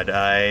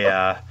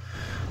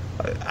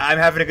 I'm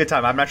having a good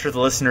time. I'm not sure the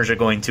listeners are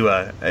going to.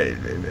 I'm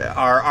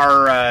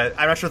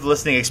not sure the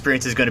listening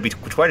experience is going to be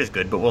quite as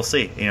good, but we'll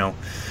see.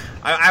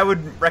 I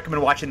would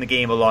recommend watching the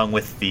game along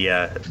with the.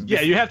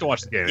 Yeah, you have to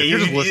watch the game. If you're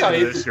just listening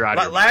to this, you're out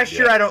of your Last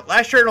year, I don't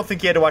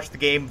think you had to watch the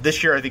game.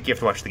 This year, I think you have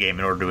to watch the game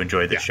in order to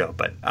enjoy the show.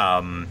 But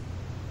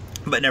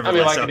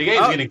nevertheless, the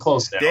game's getting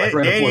close now.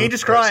 Danny Ainge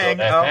is crying.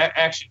 So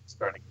action is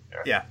starting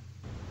there. Yeah.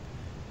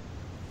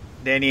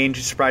 Danny Ainge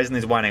surprisingly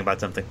is whining about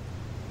something.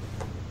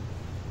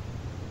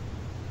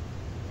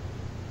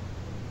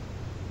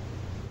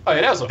 Oh,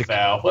 yeah, that was a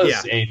foul. What is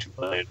Ainge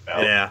playing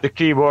foul? Yeah. The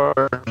key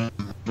word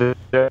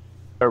there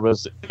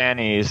was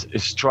Danny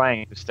is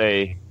trying to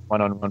stay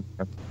one-on-one.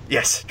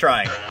 Yes,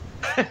 trying.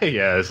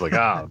 Yeah, it's like,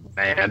 oh,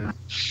 man.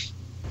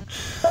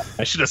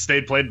 I should have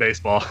stayed playing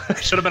baseball.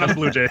 I should have been on the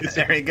Blue Jays.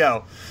 There you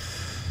go.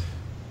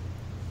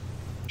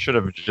 Should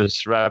have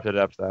just wrapped it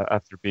up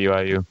after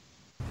BYU.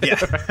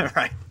 Yeah,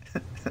 right.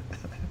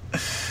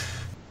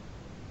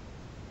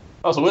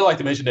 Also, we'd like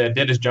to mention that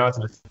Dennis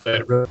Johnson has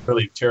had a really,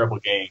 really terrible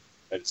game.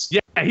 Yeah,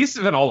 he's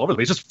been all over.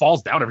 He just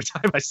falls down every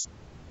time I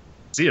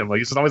see him. Like,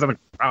 he's always on the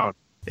ground.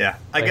 Yeah,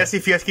 I guess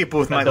if you have to keep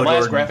with Michael Jordan. The last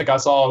Jordan. graphic I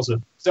saw was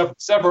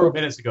several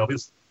minutes ago. He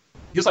was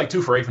like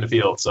 2 for 8 from the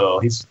field, so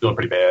he's doing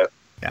pretty bad.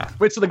 Yeah.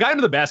 Wait, so the guy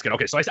under the basket.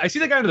 Okay, so I see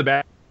the guy under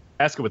the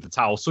basket with the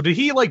towel. So did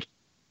he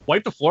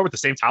wipe the floor with the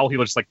same towel he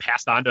just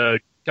passed on to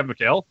Kevin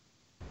McHale?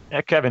 Yeah,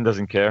 Kevin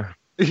doesn't care.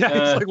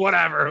 Yeah, he's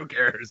whatever. Who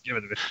cares? Give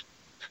it to me.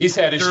 He's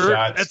had his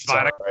shots. That's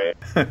fine. Right.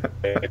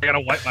 I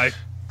gotta wipe my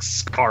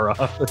scar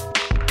off.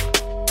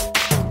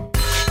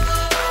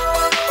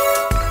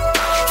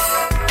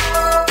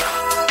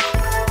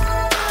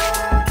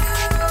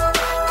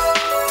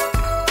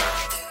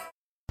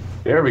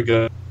 There we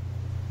go.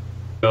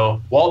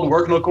 Walton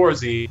working on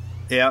Corzine.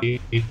 Yeah.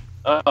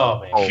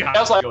 Oh, man. That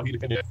was like,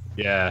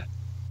 yeah.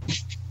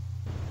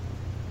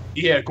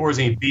 He had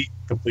Corzine beat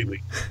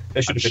completely.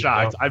 That should have been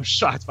shocked. I'm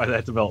shocked by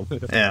that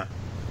development. Yeah.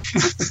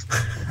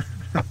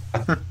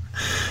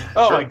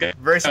 Oh my god!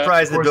 Very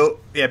surprised that Bill.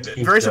 Yeah,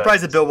 very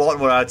surprised that Bill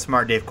Walton would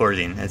outsmart Dave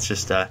Corzine. It's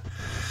just Stan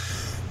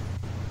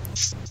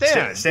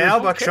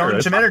Albuck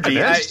showing some energy.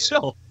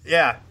 Chill.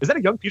 Yeah. Is that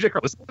a young PJ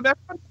Carlson in the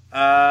background?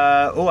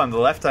 On the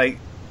left,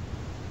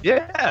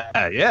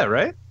 Yeah,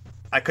 right.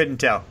 I couldn't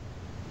tell.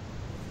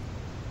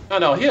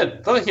 No, he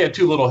had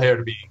too little hair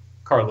to be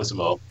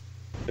Carlissimo.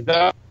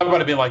 That might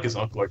have been like his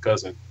uncle or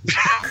cousin.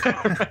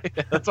 Right.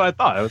 That's what I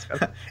thought. It was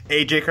kind of...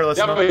 AJ Carlissimo.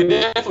 Yeah, I mean, he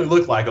definitely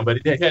looked like him, but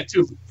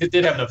it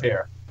did have enough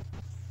hair.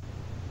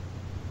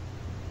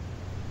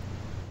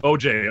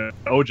 OJ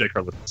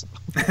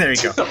Carlissimo. There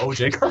you go.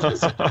 OJ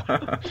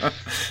Carlissimo.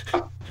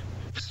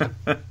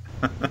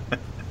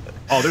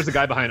 Oh, there's a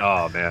guy behind.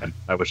 Oh man,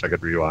 I wish I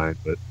could rewind,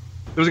 but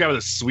there's a guy with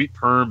a sweet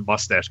perm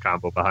mustache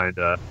combo behind.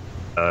 Oh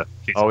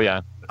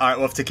yeah. All right,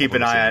 we'll have to keep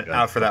an eye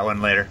out for that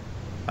one later.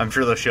 I'm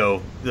sure they'll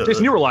show.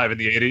 Jason, you were live in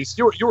the 80s.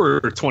 You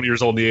were 20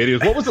 years old in the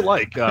 80s. What was it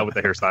like with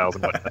the hairstyles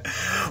and whatnot?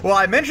 Well,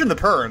 I mentioned the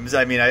perms.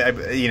 I mean,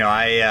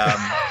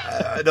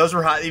 those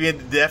were hot. I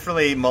mean,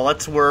 definitely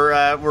mullets were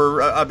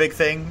a big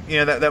thing.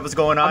 That was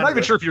going on. I'm not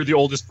even sure if you're the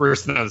oldest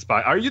person on the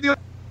spot. Are you the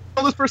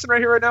oldest person right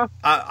here right now?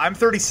 I'm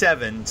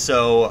 37,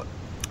 so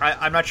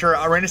I'm not sure.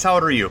 Arenas, how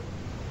old are you?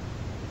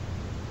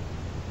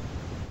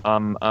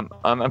 I'm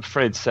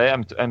afraid to say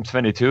I'm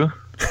 22.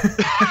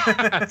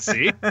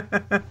 See, you're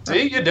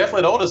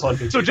definitely the oldest one.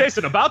 So,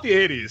 Jason, about the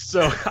 80s.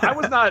 So, I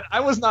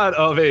was not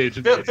of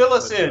age. Fill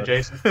us in,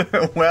 Jason.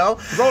 Well,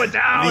 throw it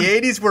down. The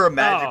 80s were a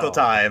magical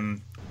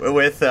time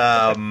with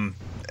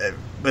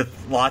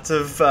lots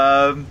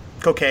of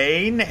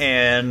cocaine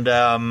and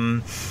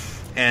there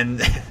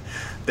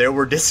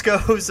were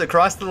discos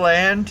across the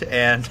land.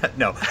 And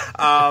no,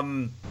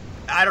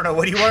 I don't know.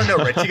 What do you want to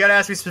know, Rich? You got to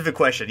ask me a specific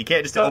question. You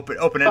can't just open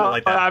it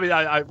like that. I mean,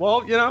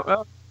 well,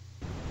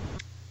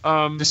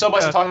 there's so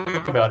much talking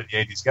about it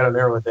in the 80s. Got to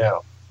narrow it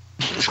down.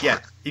 Yeah,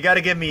 you got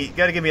to give me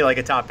like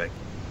a topic.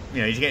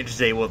 You can't just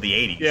say, well, the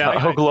 80s. Yeah,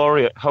 how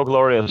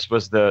glorious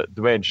was the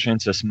Dwayne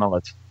Shinsis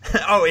mullet?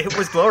 Oh, it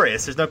was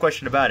glorious. There's no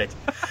question about it.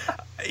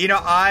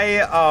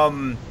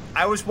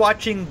 I was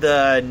watching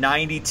the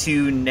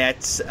 '92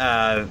 Nets.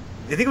 I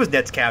think it was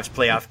Nets Cavs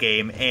playoff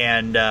game,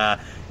 and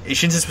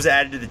Shinsis was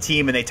added to the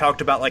team, and they talked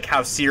about like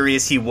how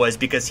serious he was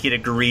because he had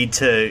agreed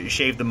to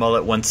shave the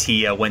mullet once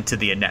he went to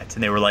the Nets,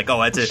 and they were like,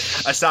 "Oh,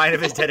 that's a sign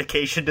of his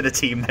dedication to the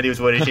team that he was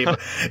willing to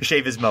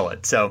shave his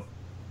mullet." So,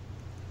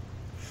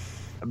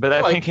 but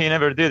I think he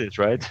never did it,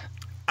 right?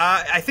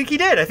 I think he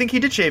did. I think he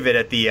did shave it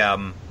at the.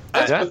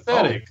 That's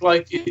pathetic. Oh.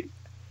 Like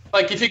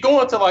if you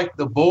go into like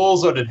the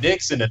Bulls or the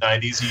Knicks in the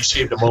 '90s, he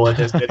shaved a mullet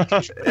as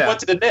dedication. He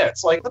went to the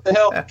Nets. Like, what the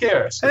hell? Who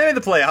cares? And they made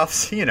the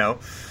playoffs, Yeah,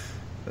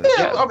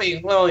 I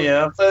mean, well,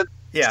 yeah, but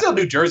still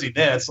New Jersey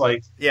Nets,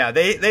 like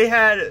they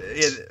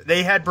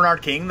had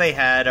Bernard King, they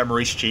had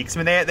Maurice Cheeks.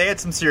 I mean, they had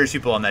some serious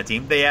people on that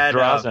team. They had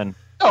Drazen.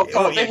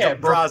 They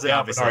had Drazen,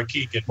 obviously. Bernard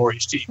King and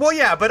Maurice Cheeks. Well,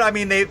 yeah, but I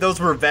mean, those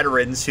were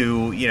veterans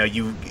who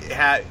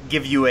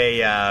give you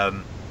a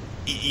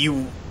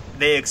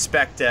they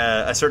expect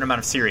a certain amount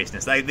of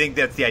seriousness. I think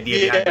that's the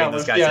idea behind bringing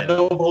those guys in.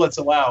 No bullets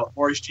allowed.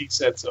 Maurice Cheeks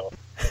said so.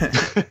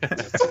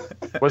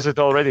 Was it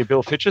already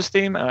Bill Fitch's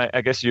team?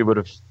 I guess you would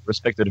have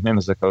respected him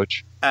as a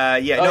coach.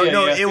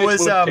 It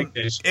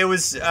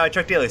was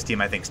Chuck Daly's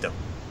team, I think, still.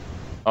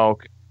 Oh,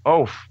 okay.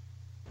 Oh,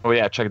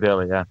 yeah, Chuck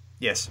Daly, yeah.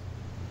 Yes.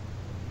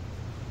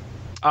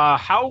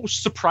 How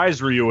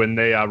surprised were you when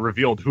they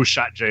revealed who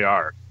shot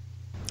JR?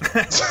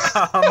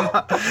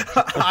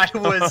 I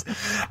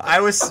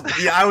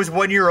was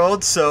 1 year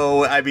old,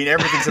 so I mean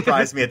everything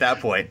surprised me at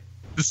that point.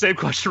 The same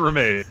question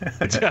remained.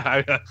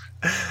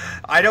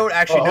 I don't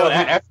actually know.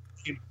 After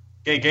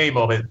game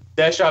moment,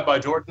 that shot by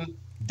Jordan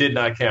did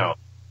not count.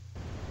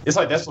 It's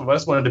like that's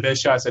one of the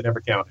best shots that never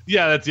counted.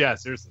 Yeah,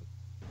 seriously.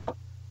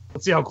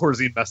 Let's see how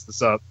Corzine messed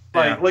this up.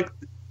 Like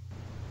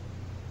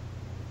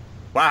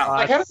wow.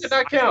 Like, how does it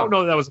not count?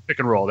 No, that was a pick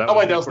and roll. That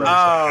was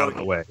out of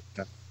the way.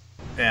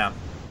 Yeah.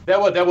 That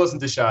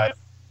wasn't the shot.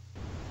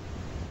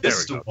 This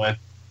is the one.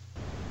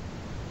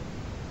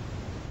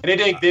 And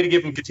they didn't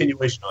give him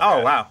continuation on that.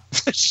 Oh, wow.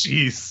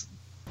 Jeez.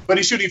 But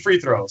he's shooting free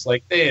throws.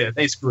 Like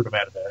they screwed him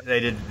out of that. They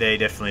did. They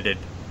definitely did.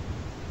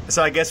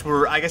 So I guess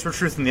we're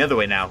truthing the other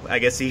way now. I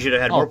guess he should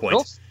have had more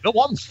points. Bill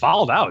Walton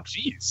fouled out.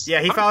 Jeez.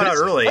 Yeah, he fouled out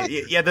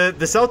early. Yeah, the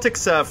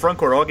Celtics front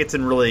court all gets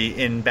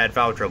in bad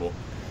foul trouble.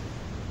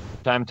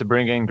 Time to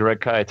bring in Greg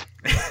Kite.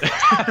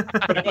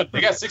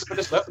 They got 6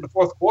 minutes left in the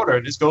fourth quarter,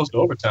 and this goes to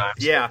overtime.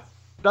 So. Yeah.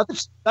 Not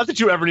that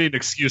you ever need an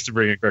excuse to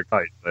bring in Greg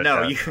Kite. But,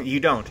 no,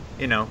 you don't.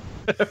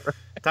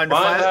 Time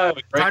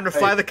to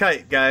fly the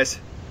kite, guys.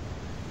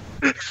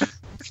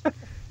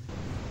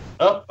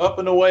 Up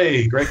and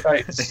away, Greg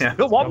Kite. Yeah.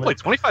 Bill Walton played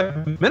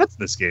 25 minutes in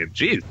this game.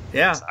 Jeez.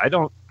 Yeah. I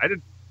didn't.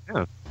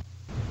 Yeah.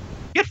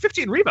 He had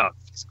 15 rebounds.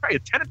 He's probably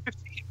 10 and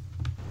 15.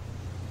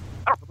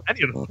 I don't know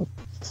any of them.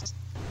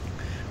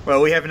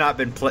 Well, we have not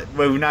been.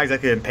 We've not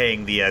exactly been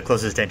paying the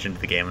closest attention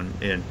to the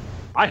game.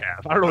 I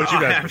have. I don't know what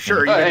you guys. I'm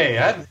sure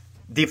you're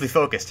deeply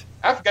focused.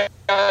 I've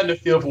gotten the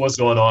feel for what's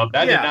going on.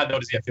 I did not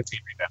notice he had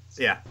 15 rebounds.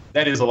 Yeah,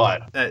 that is a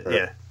lot.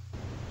 Yeah.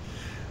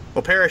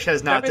 Well, Parrish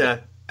has not. I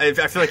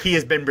feel like he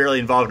has been barely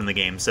involved in the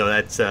game, so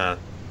that's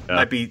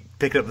might be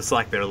picking up the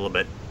slack there a little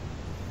bit.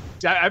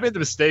 I made the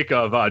mistake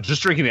of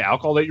just drinking the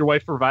alcohol that your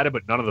wife provided,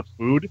 but none of the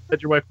food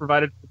that your wife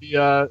provided for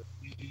the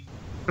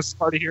Christmas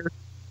party here.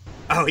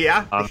 Oh,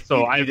 yeah?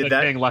 So I've been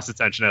paying less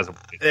attention as of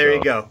late. There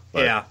you go.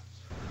 But, yeah.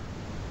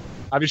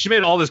 I mean, she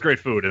made all this great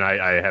food, and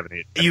I haven't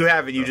eaten. You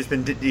haven't. You've just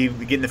been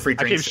getting the free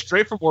I drinks. came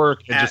straight from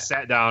work and just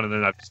sat down, and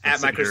then I've just been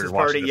at my sitting here Christmas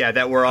watching party. this. Yeah,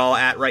 that we're all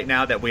at right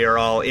now. That we are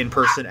all in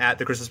person at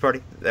the Christmas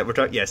party that we're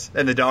talking. Yes,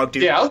 and the dog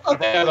too. Yeah, I was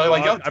about to add,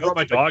 like, I brought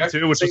my dog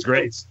too, which was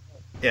great.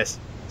 Yes.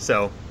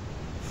 So,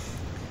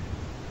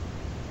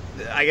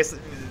 I guess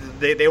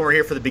they weren't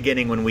here for the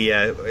beginning when we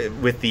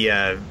with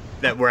the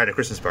that we're at a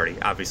Christmas party.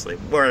 Obviously,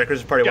 we're at a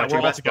Christmas party watching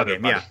a basketball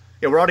game. Buddy.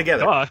 Yeah, we're all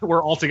together.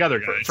 We're all together,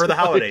 guys, for the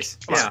holidays.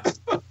 Yeah.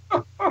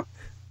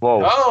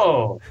 Whoa.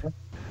 Oh.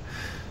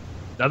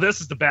 Now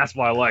this is the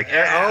basketball I like.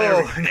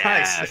 Oh,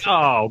 nice.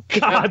 Oh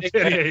God,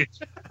 Danny H.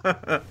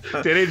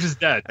 Danny H is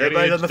dead.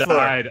 Everybody's on the floor.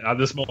 Died on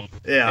this moment.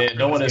 Yeah.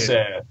 No one is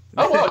sad.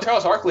 Oh well,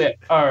 Charles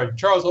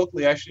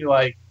Oakley actually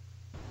like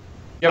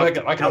an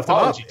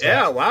apology.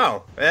 Yeah.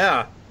 Wow.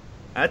 Yeah.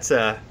 That's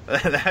that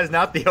is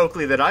not the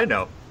Oakley that I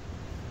know.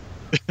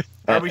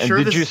 Are we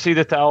sure? Did you see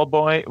the towel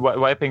boy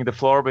wiping the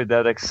floor with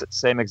that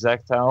same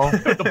exact towel?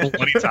 The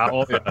bloody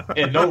towel. Yeah.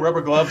 And no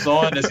rubber gloves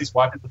on as he's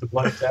wiping with the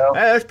bloody towel. Hey,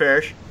 that's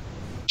Parrish.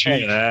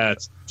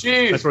 Jeez.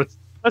 Jeez.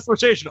 That's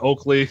rotation,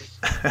 Oakley.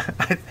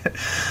 I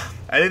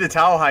think the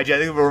towel hygiene. I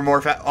think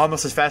we're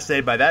almost as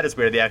fascinated by that as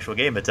we are the actual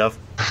game itself.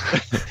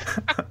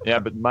 Yeah,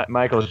 but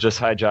Michael's just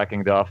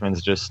hijacking the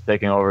offense, just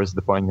taking over as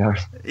the point guard.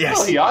 Yes.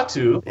 Well, he ought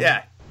to.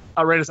 Yeah.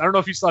 Outrageous. I don't know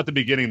if you saw at the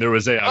beginning there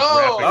was a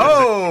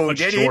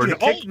Danny Adrian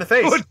kicked in the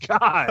face. Good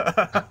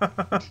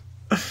God.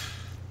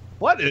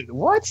 What?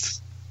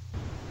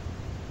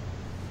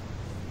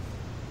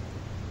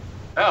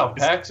 Oh,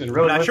 Paxson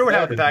really. I'm not sure what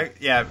happened.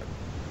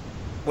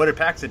 What did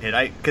Paxson hit?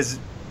 Because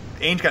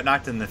Ainge got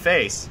knocked in the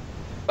face.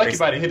 Like he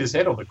might have hit his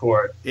head on the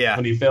court. Yeah.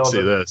 When he fell.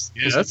 See this?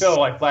 He fell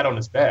like flat on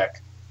his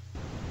back.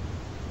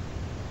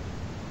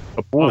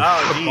 Oh,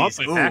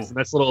 jeez.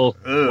 Nice little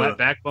flat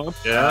back bump.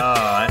 Yeah.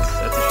 Oh,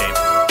 that's a shame.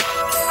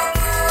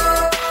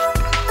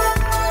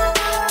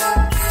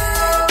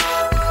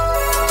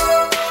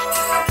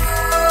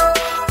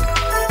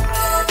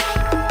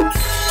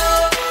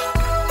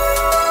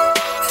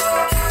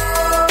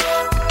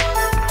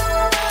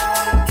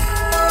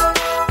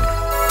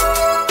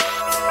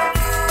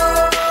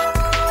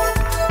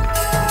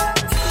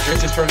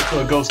 Turned into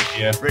a ghost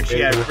again. Rich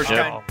kind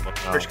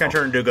of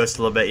turned into a ghost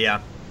a little bit, yeah.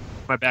 Am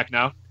I back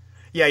now?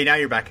 Yeah, now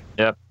you're back.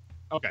 Yep.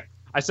 Okay.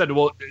 I said,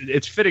 well,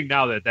 it's fitting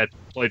now that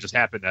play just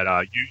happened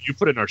that you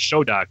put in our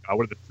show doc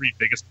one of the 3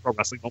 biggest pro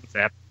wrestling moments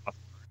that happened.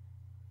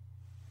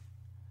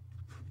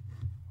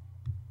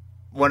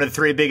 One of the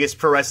 3 biggest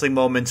pro wrestling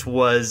moments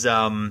was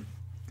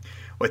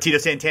Tito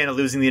Santana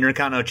losing the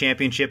Intercontinental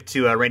Championship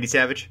to Randy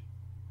Savage.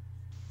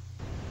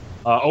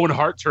 Owen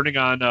Hart turning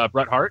on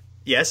Bret Hart.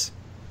 Yes.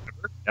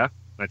 Remember? Yeah.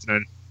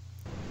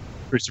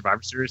 1993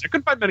 Survivor Series. I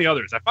couldn't find many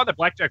others. I found that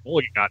Blackjack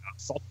Mulligan got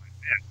assaulted by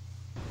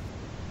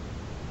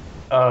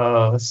a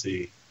man. Let's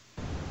see.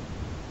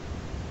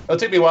 It'll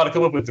take me a while to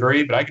come up with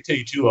 3, but I can tell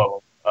you 2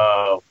 of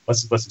them.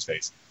 What's his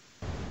face?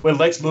 When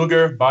Lex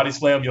Luger body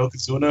slammed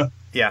Yokozuna.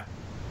 Yeah.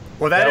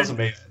 Well, that was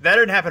amazing. That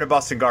didn't happen at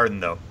Boston Garden,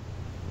 though.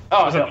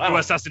 Oh,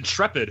 USS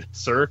Intrepid,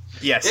 sir.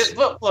 Yes.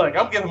 Look,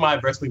 I'm giving my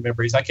wrestling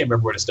memories. I can't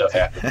remember where this stuff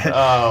happened.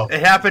 It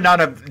happened on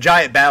a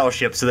giant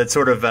battleship, so that's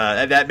sort of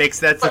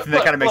that's something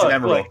that kind of makes it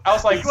memorable. I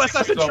was like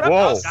 6 years old.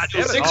 Whoa. I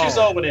was 6 years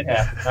old when it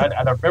happened.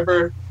 I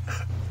remember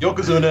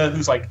Yokozuna,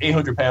 who's like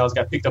 800 pounds,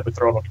 got picked up and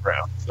thrown on the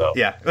ground. So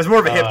yeah, it was more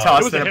of a hip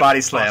toss than a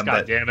body slam.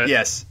 God damn it!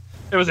 Yes,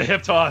 it was a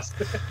hip toss.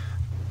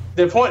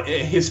 The point,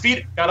 his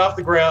feet got off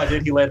the ground, and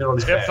then he landed on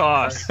his hip back.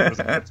 Toss. It was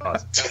a hip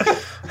toss.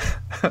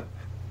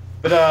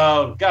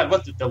 But God,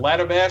 what's the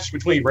ladder match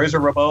between Razor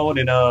Ramon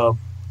and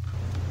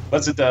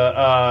what's it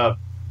Shawn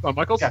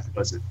Michaels? Yeah,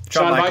 was it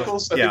Shawn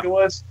Michaels? I think it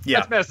was. Yeah,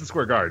 that's Madison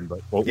Square Garden,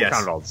 but we'll count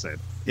it all the same.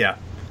 Yeah.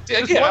 Yeah,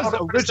 I was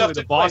originally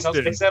the Boston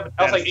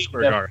Madison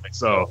Square Garden.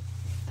 So,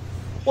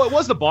 well, it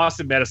was the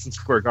Boston Madison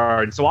Square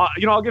Garden. So,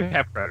 I'll give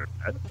half credit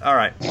for that. All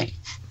right.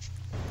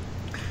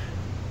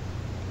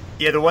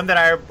 Yeah, the one that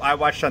I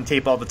watched on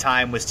tape all the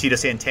time was Tito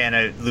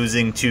Santana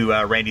losing to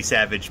Randy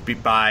Savage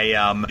by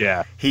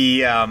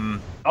he.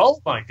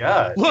 Oh my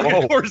God! Look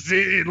at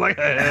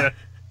Corzine,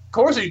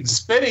 Corzine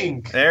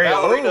spinning. There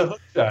you go.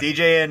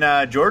 DJ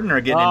and Jordan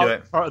are getting into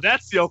it.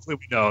 That's the Oakley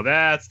we know.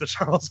 That's the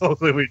Charles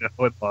Oakley we know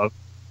and love.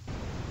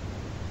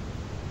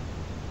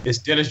 This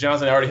Dennis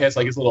Johnson already has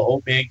like his little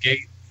old man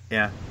gait.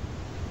 Yeah.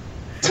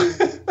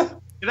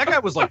 That guy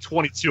was like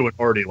 22 and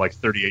already like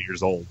 38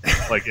 years old,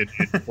 like in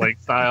playing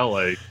style.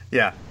 Like,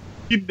 yeah,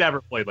 he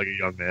never played like a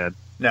young man.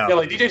 No, yeah,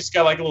 like DJ just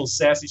got like a little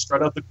sassy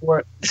strut up the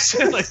court.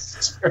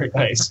 It's very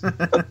nice. Like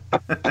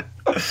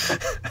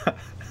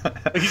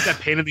he's that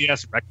pain in the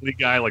ass rec league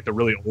guy, like the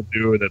really old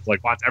dude that's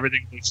like wants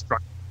everything to be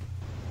struck.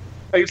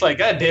 He's like,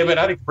 God damn it,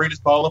 I need to bring this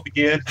ball up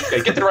again.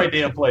 Okay, get to the right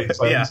damn place.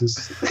 Like, yeah.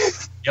 Just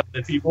yelling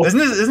at people. Isn't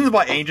this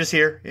why Ainge is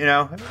here? You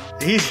know,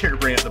 he's here to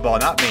bring up the ball,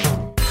 not me.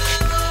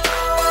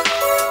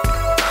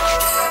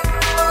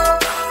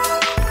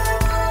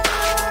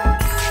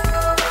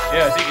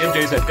 Yeah, I think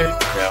MJ's at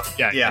 50 now.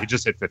 Yeah, he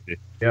just hit 50.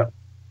 Yeah.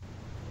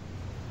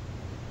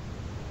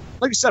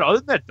 Like you said, other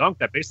than that dunk,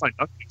 that baseline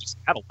dunk, he just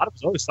had a lot of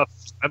his other stuff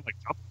just been like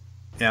jumping.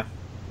 Yeah.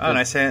 Oh,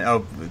 nice hand.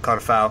 Oh, caught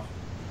a foul.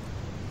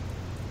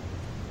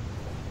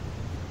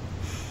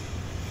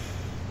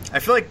 I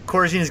feel like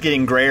Corzine is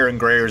getting grayer and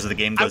grayer as the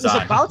game goes on. I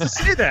was about to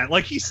say that.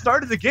 Like, he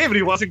started the game and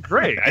he wasn't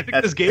great. I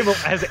think this game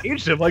has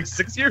aged him like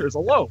 6 years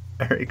alone.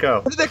 There you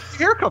go. Where did that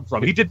hair come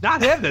from? He did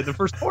not have that in the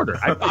first quarter.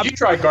 You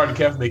tried guarding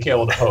Kevin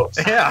McHale on the post.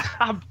 Yeah.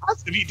 I'm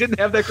positive he didn't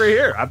have that gray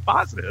hair. I'm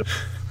positive.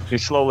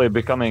 He's slowly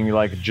becoming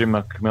like Jim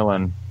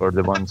McMillan for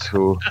the ones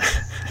who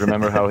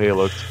remember how he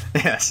looked.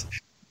 Yes.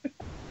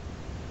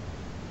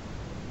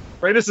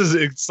 This is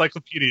an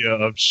encyclopedia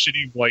of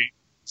shitty white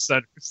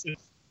centers.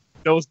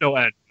 Knows no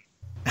end.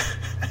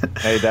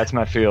 Hey, that's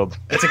my field.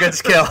 It's a good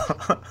skill.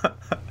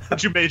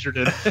 What you majored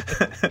in.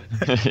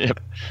 Yep.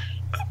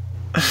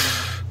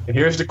 And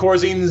here's the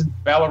Corzine's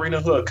ballerina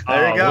hook.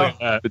 There you go.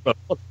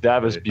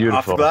 That was Off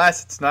beautiful. the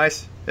glass. It's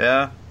nice.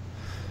 Yeah.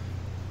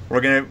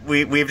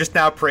 We've just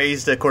now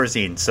praised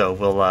Corzine, so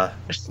we'll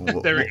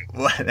there you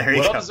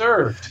well go.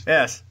 observed.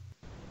 Yes.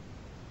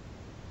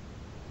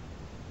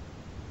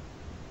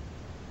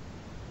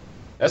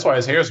 That's why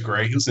his hair's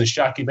gray. He was in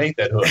shock he made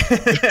that hook.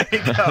 There you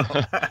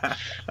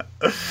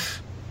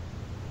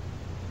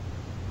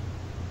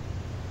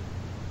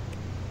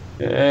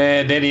go.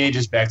 And then he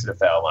just back to the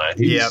foul line.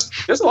 Yep.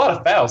 There's a lot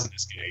of fouls in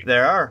this game.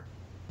 There are.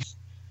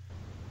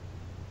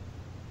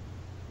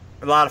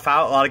 A lot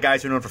of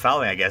guys who are known for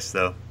fouling, I guess,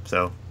 though.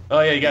 So. Oh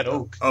yeah, you got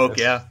Oak.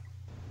 Yeah.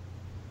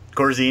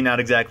 Corzine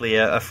not exactly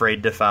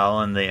afraid to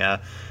foul, and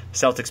the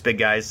Celtics big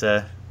guys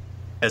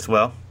as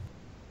well.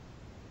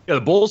 Yeah,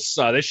 the Bulls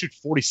they shoot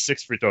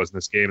 46 free throws in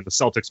this game, and the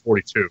Celtics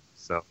 42.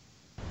 So.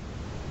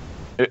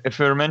 If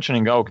we're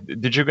mentioning Oak,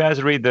 did you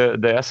guys read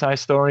the SI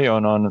story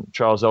on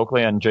Charles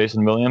Oakley and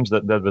Jason Williams?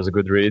 That was a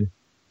good read.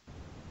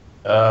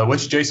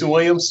 Which Jason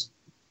Williams?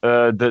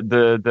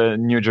 The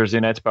New Jersey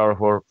Nets power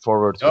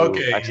forward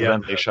who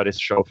accidentally shot his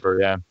chauffeur.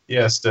 Yeah.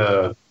 Yes.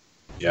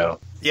 Yeah.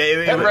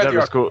 Yeah, that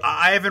was cool.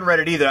 I haven't read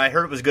it either. I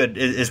heard it was good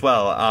as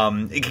well.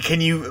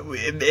 Can you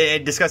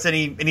discuss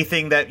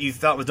anything that you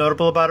thought was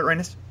notable about it,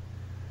 Reynes?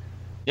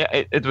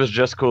 Yeah, it was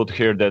just cool to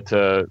hear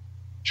that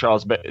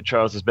Charles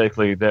is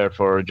basically there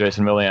for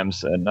Jason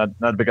Williams, and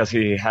not because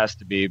he has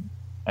to be,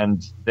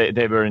 and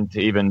they weren't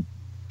even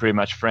pretty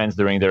much friends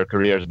during their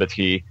careers, but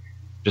he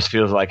just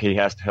feels like he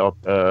has to help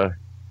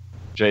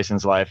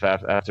Jason's life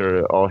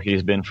after all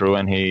he's been through,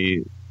 and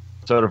he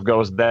sort of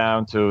goes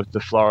down to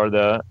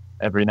Florida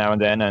every now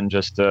and then and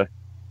just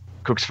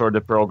cooks for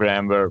the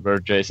program where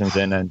Jason's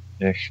in and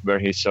where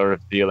he's sort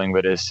of dealing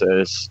with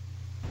his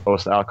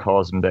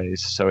post-alcoholism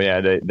days. So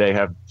yeah, they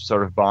have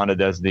sort of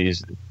bonded as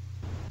these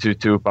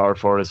two power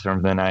forwards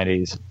from the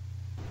 90s.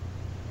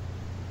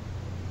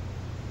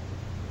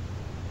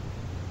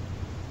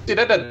 See,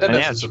 that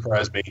doesn't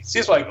surprise me.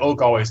 Seems like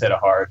Oak always had a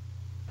heart.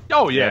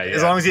 Oh yeah.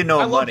 As long as you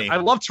know money. I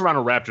love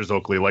Toronto Raptors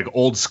Oakley, like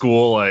old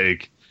school,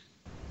 like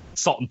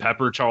salt and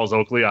pepper Charles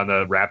Oakley on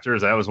the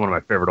Raptors. That was one of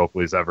my favorite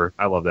Oakleys ever.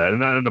 I love that.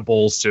 And then in the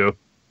Bulls too.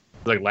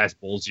 Like last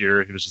Bulls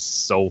year, he was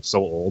just so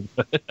old.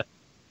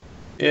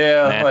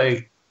 Yeah, man.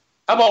 Like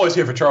I'm always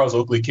here for Charles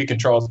Oakley kicking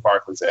Charles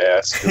Barkley's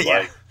ass.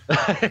 Yeah.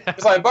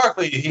 It's like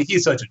Barkley,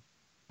 he's such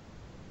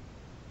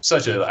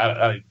a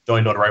I don't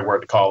even know the right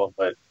word to call him,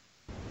 but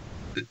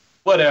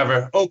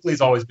whatever. Oakley's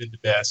always been the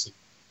best.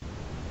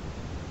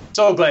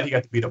 So glad he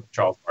got to beat up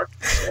Charles Barkley.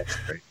 That's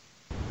great.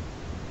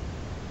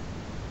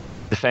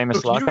 The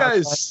famous so you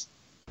guys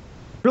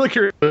really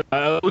curious.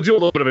 We'll do a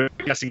little bit of a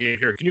guessing game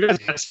here. Can you guys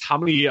guess how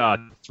many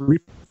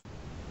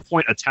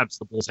 3-point attempts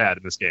the Bulls had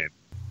in this game?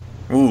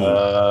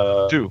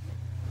 Ooh. 2.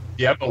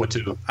 Yeah, I'm going with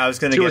 2. I was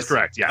going to 2 guess. is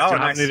correct. Yeah. Oh, so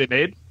nice. how many they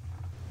made?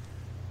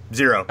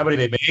 0. How many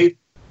they made?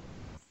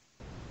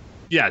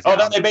 Yeah. Oh,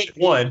 no, they made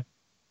 1.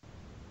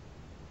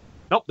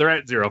 Nope, they're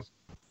at 0.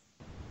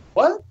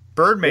 What?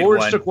 Bird made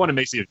Warriors 1. took 1 and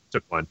Macy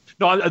took 1.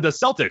 No, the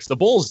Celtics. The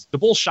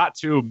Bulls shot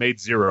 2, made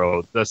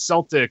 0. The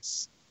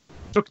Celtics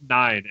took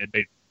 9 and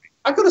made 3.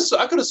 I could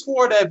have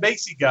swore that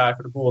Macy guy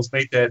for the Bulls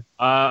made that.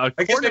 I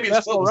guess maybe it's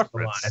Basketball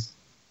Reference.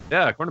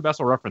 Yeah, according to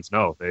Basketball Reference,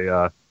 no, they.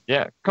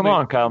 Yeah, come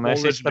on, Kyle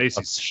Macy.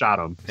 Macy shot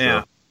him. So.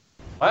 Yeah.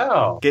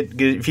 Wow. Get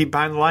your feet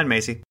behind the line,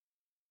 Macy.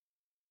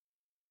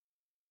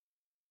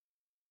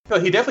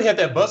 He definitely had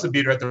that buzzer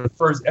beater at the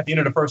end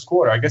of the first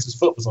quarter. I guess his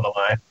foot was on the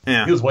line.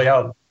 Yeah. He was way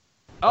out.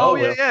 Oh,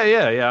 yeah.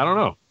 I don't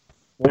know.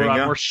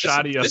 More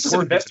shoddy. This is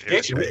an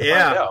investigation.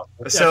 Yeah.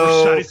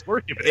 So if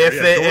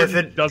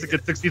it doesn't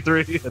get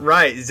 63,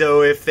 right.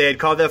 So if they had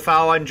called that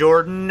foul on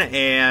Jordan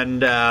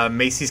and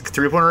Macy's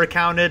 3-pointer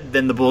counted,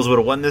 then the Bulls would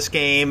have won this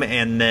game,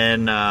 and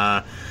then.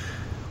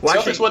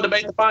 Celtics wouldn't have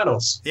made the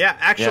finals. Yeah,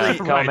 actually,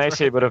 Kyle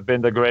Macy would have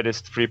been the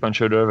greatest 3-point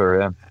shooter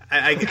ever.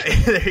 Yeah.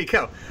 There you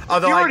go.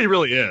 Although he already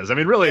really is. I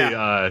mean, really.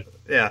 Yeah.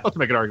 Let's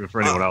make an argument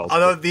for anyone else.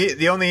 Although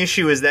the only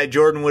issue is that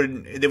Jordan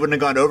they wouldn't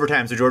have gone to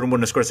overtime, so Jordan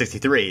wouldn't have scored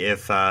 63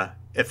 if that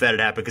had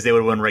happened because they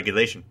would have won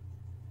regulation.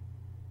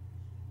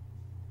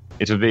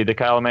 It would be the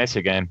Kyle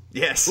Macy game.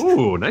 Yes.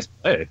 Ooh, nice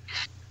play.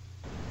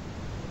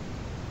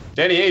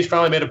 Danny Ainge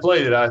finally made a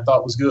play that I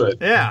thought was good.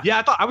 Yeah.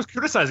 Yeah, I was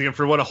criticizing him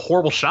for what a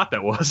horrible shot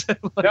that was. No,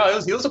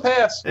 it was a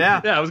pass. Yeah.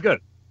 Yeah, it was good.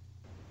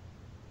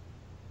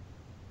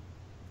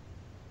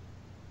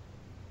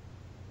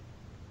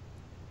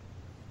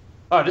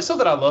 Just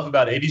something I love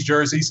about 80s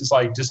jerseys is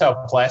like just how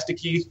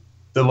plasticky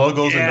the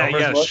logos and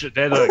numbers look.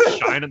 They had like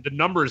shine. The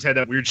numbers had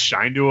that weird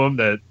shine to them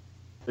that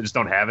they just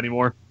don't have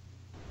anymore.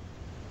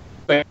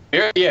 But,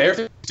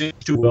 everything's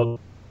too well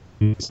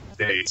these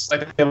days.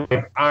 Like they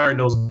like iron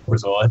those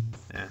numbers on.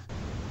 Yeah.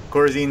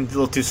 Corzine's a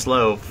little too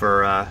slow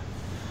for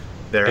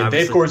their. And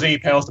Dave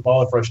Corzine pounds the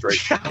ball in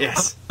frustration.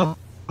 Yes.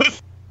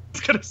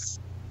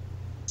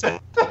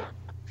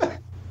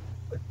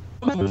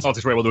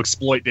 Celtics were able to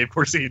exploit Dave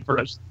Corzine for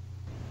an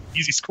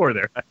easy score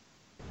there.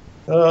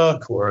 Of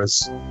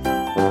course.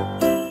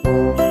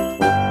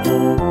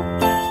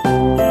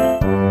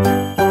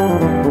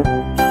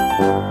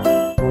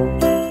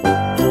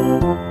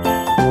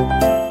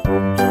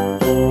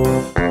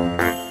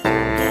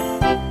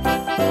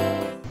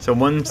 So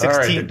 116. All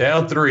right, they're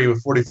down 3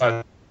 with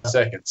 45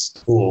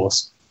 seconds.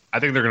 Fools. I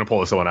think they're going to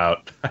pull this one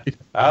out.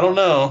 I don't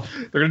know.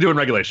 They're going to do it in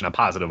regulation. I'm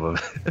positive of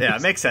it. Yeah,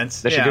 it makes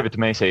sense. They should give it to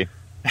Macy.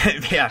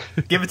 Yeah,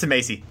 give it to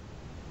Macy.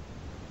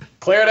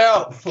 Clear it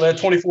out. Let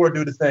 24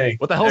 do the thing.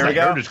 What the hell is There the we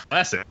go. Heritage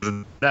Classic?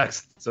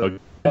 Next. So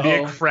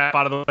NBA crap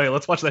out of the way.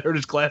 Let's watch the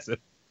Heritage Classic.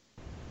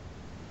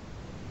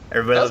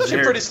 Everybody That was loves actually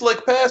a the pretty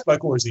slick pass by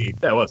Corzine.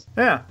 Yeah, it was.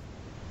 Yeah,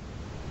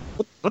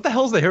 What the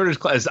hell is the Heritage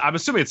Classic? I'm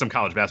assuming it's some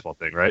college basketball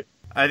thing, right?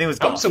 I think it was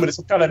I'm golf. assuming it's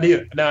some kind of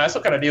that's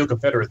some kind of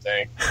neo-Confederate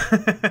thing.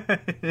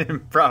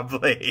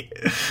 Probably.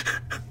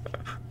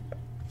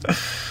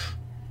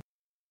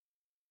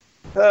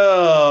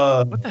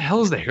 What the hell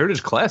is the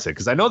Heritage Classic?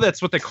 Because I know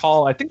that's what they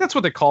call. I think that's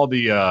what they call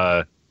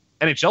the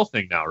NHL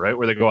thing now, right?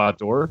 Where they go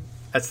outdoor.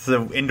 That's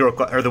the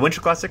or the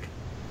Winter Classic.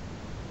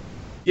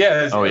 Yeah,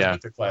 that's yeah.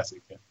 Winter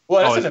Classic.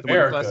 Well, that's is in it the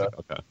Winter America. Classic?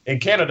 Okay. In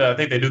Canada, I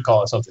think they do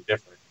call it something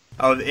different.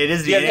 Oh, it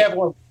is the Yeah, they have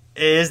one.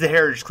 it is the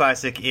Heritage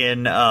Classic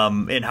in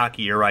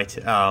hockey. You're right. So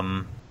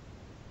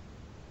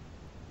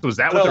is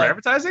that Well, what they're like-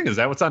 advertising? Is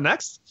that what's on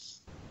next?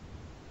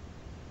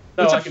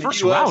 No, It's like the in the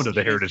first US, round of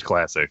the Heritage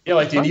Classic. Yeah,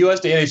 like in the U.S.,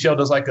 the NHL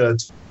does like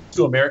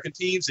 2 American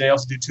teams, and they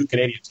also do 2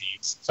 Canadian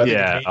teams. So I think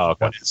Yeah, the Canadian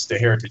okay. one is the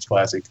Heritage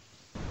Classic,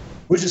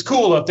 which is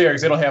cool up there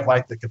because they don't have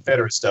like the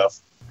Confederate stuff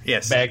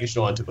Yes. baggaged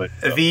onto it.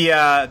 So.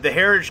 The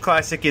Heritage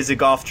Classic is a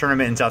golf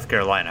tournament in South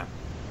Carolina.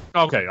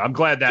 Okay, I'm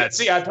glad that.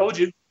 See, I told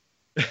you.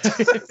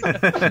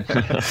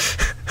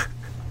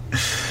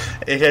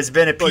 It has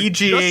been a Like,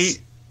 PGA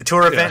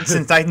Tour event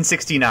since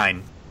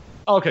 1969.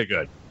 Okay,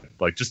 good.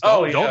 Like, just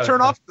Oh, don't yeah. turn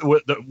off.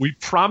 We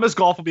promise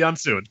golf will be on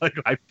soon. Like,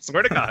 I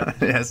swear to God.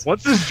 Yes.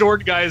 Once this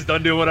Jordan guy is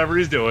done doing whatever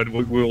he's doing,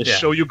 we will Yeah.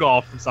 show you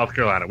golf from South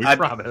Carolina. We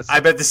promise.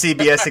 I bet the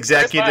CBS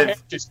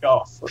executive. Just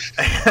golf.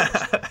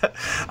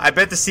 I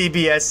bet the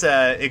CBS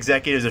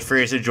executives are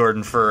furious at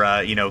Jordan for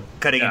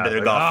cutting into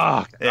their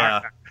golf. Oh,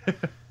 Yeah.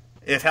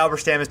 If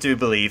Halberstam is to be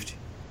believed.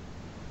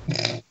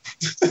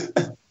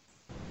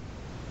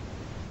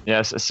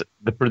 Yes,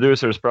 the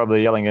producer is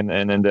probably yelling in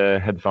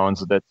the headphones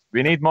that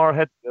we need more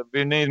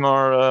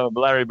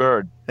Larry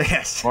Bird,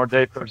 Yes. more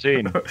Dave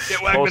Corzine. Get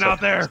Wegman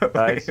out there.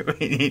 Guys.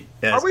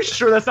 Yes. Are we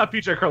sure that's not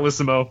PJ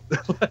Carlissimo?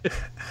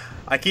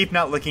 I keep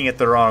not looking at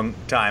the wrong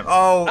time.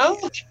 Oh,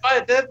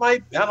 That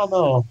might. I don't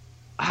know.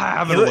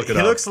 I'm he, gonna look it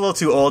up. looks a little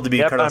too old to be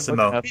Yep, I'm Carlissimo.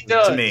 looking up. He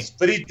does, To me.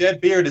 but that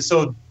beard is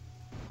so.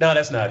 No,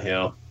 that's not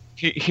him.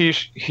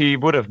 He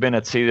would have been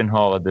at Seton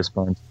Hall at this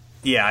point.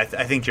 Yeah, I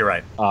think you're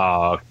right.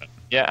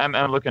 Yeah,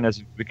 I'm looking at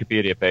his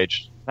Wikipedia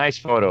page. Nice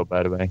photo,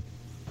 by the way.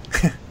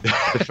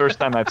 The first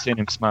time I've seen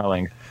him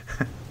smiling.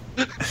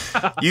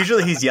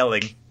 Usually he's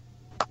yelling.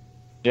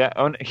 Yeah,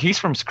 he's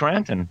from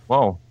Scranton.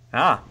 Whoa,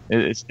 Ah,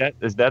 is that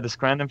the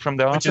Scranton from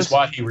the Which office? is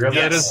why he really.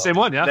 Yeah, it is the same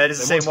one. Yeah, that is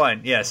the same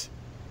one. Yes.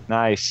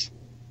 Nice.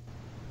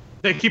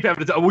 They keep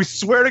having to. We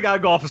swear to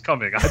God, golf is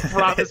coming. I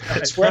promise.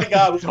 I swear to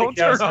God, we Don't take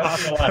care of turn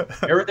South Carolina.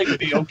 Everything will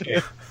be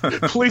okay.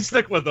 Please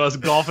stick with us.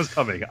 Golf is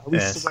coming. We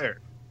Yes. swear.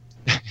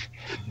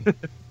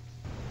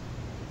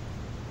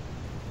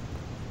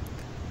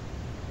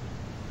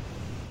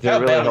 Yeah, How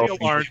really bad hope are you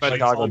alarmed by the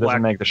Chicago all black-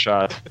 doesn't make the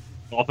shot.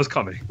 Golf is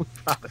coming.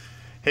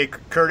 Hey,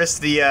 Curtis,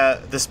 the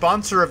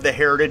sponsor of the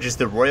Heritage is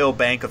the Royal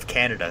Bank of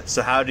Canada.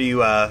 So how do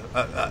you? Oh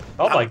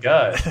my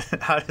God!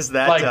 How does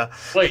that?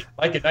 Like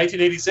in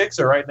 1986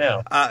 or right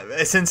now?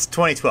 Since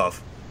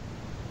 2012.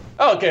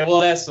 Oh, okay, well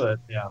that's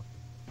yeah.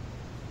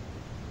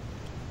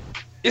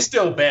 It's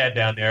still bad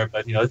down there,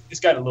 but it's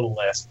got a little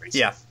less racist.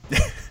 Yeah.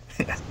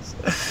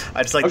 Yes.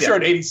 I just like. I'm the- sure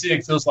in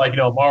 '86 it was like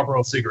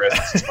Marlboro cigarettes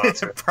was the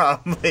sponsor.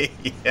 Probably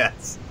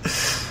yes.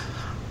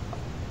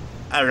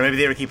 I don't know. Maybe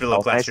they would keep it a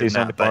little Oh, classier Macy's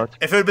than on that. the But board.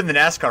 if it had been the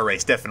NASCAR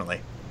race, definitely.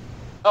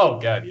 Oh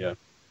God, yeah.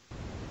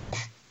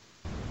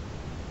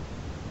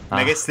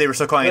 I guess they were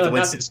still calling it the not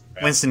Winston, this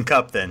crap. Winston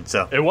Cup then.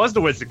 So It was the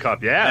Winston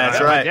Cup, yeah.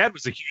 That's My right. dad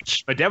was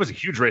a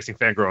huge racing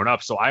fan growing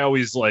up, so I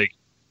always I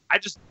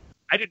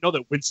didn't know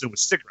that Winston was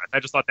cigarettes.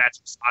 I just thought that's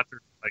who sponsored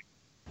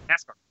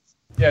NASCAR.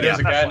 Yeah, there's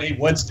Yeah. a guy named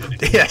Winston.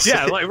 yes.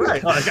 Yeah,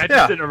 right. I just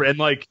Yeah. didn't,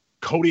 and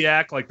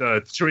Kodiak,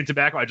 the chewing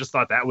tobacco. I just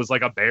thought that was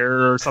a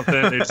bear or something.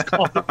 They just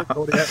called it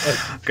Kodiak.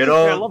 Good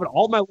I old. love it.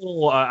 All my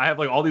little, I have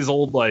all these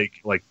old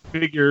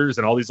figures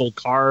and all these old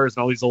cars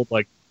and all these old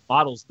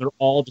models. They're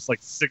all just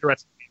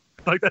cigarettes.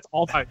 That's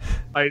all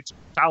my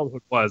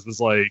childhood was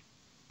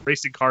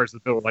racing cars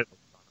with Miller Lite.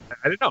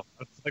 I didn't know.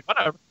 I was like,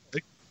 whatever.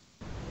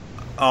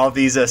 All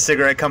these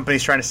cigarette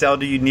companies trying to sell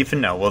to you, didn't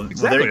even know. Well,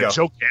 Exactly. there you go.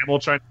 Joe Camel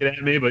trying to get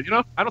at me, but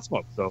I don't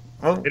smoke, so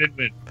Well, it didn't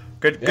win.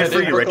 good Yeah, for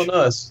they you, work Rich. on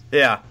us.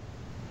 Yeah,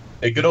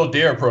 A good old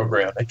DARE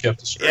program. They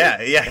kept us straight.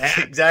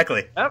 yeah,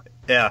 exactly. Yep.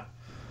 Yeah.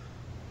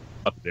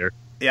 Up there.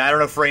 Yeah, I don't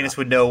know if Rainus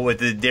would know what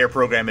the DARE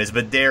program is,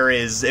 but DARE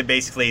is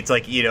basically it's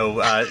like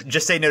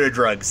just say no to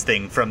drugs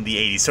thing from the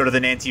 '80s, sort of the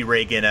Nancy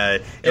Reagan. Yeah,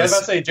 I was about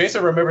to say,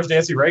 Jason remembers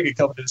Nancy Reagan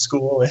coming to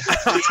school.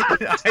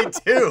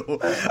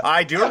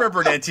 I do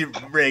remember Nancy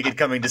Reagan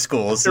coming to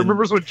schools. He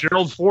remembers when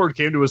Gerald Ford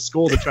came to his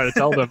school to try to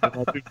tell them.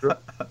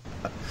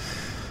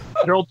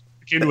 Gerald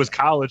came to his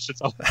college to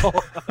tell them.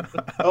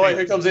 Oh, wait,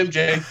 here comes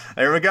MJ.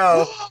 There we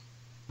go.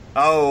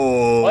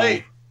 Oh,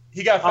 Wait,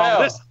 he got Oh,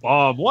 fouled. this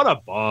bum! What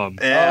a bum!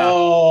 yeah,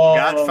 Oh.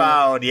 got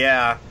fouled.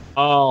 Yeah,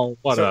 Oh,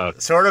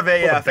 what sort of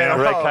a What a fan.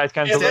 Red Oh, Kite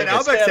can't Stan believe it.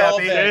 Albeck's Stan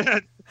happy.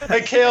 Albeck.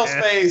 Hey, Kale's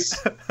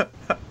face.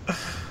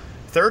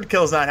 Third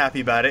kill's not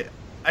happy about it.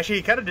 Actually,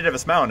 he kind of did have a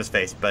smile on his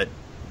face, but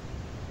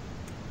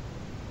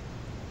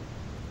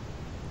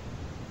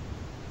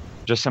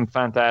Just some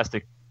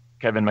fantastic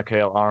Kevin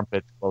McHale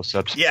armpit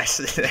close-ups.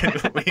 yes,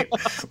 we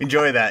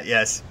enjoy that.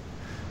 Yes.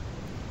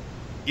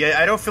 Yeah,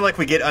 I don't feel like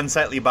we get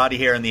unsightly body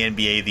hair in the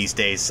NBA these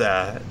days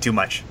too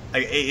much.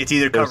 It's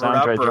either There's covered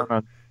Andre up or.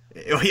 Drummond.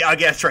 Yeah, I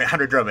guess right,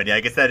 Hunter Drummond. Yeah,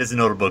 I guess that is a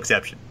notable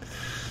exception.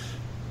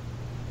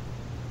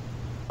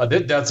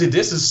 See,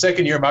 this is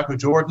second year Michael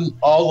Jordan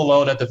all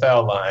alone at the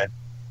foul line,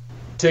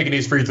 taking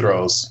these free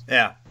throws.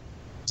 Yeah,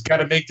 He's got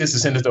to make this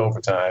and send it to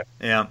overtime.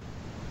 yeah.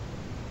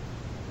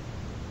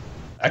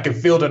 I can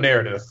feel the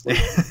narrative.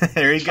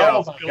 There you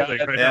go. Oh, my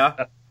God.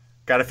 Yeah,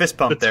 got a fist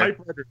pump there.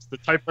 The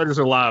typewriters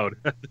are loud.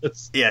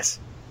 Yes.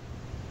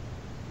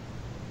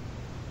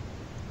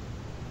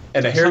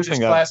 And the Heritage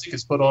Something Classic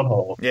is put on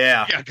hold.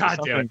 Yeah. Yeah,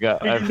 goddamn. Something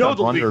I've the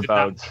wondered league did not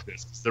about. want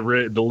this. The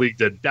league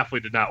definitely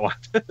did not want.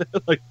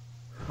 Like,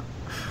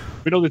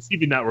 we know the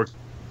TV networks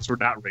were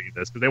not rigging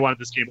this because they wanted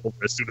this game over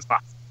as soon as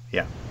possible.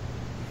 Yeah.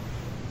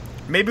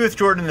 Maybe with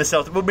Jordan and the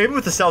Celtics. Well, maybe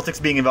with the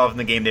Celtics being involved in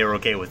the game, they were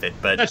okay with it.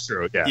 But That's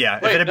true. Yeah. yeah,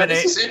 if Wait, it had now been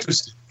this is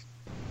interesting.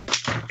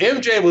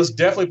 MJ was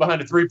definitely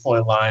behind the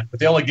three-point line, but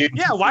they only gave him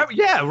Yeah. Why?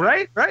 Yeah.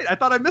 Right. Right. I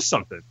thought I missed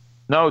something.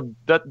 No,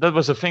 that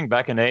was a thing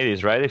back in the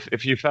 80s, right?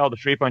 If you fouled the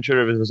three-point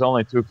shooter, it was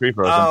only 2 free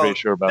throws. I'm pretty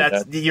sure about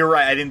that. You're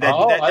right. I think that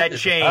Oh, that, I that did-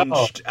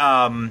 changed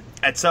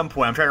at some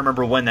point. I'm trying to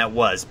remember when that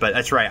was, but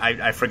that's right.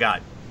 I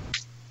forgot.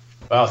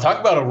 Wow, talk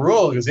about a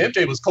rule, because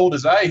MJ was cold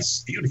as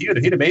ice. He'd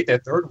have made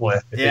that third one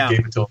if Yeah. they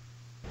gave it to him.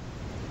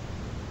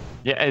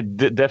 Yeah,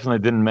 it definitely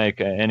didn't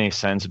make any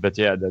sense, but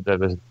yeah, that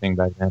was a thing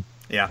back then.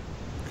 Yeah.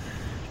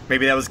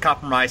 Maybe that was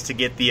compromised to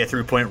get the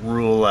 3-point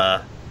rule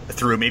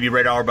through. Maybe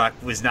Red Auerbach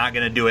was not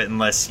going to do it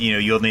unless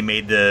you only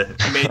made 2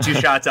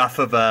 shots off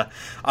of a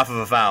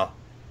foul.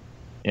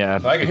 Yeah,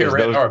 So I can hear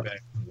because Red Auerbach.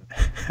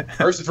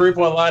 First the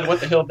three-point line, what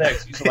the hell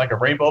next? Using like a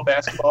rainbow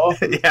basketball?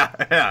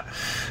 Yeah,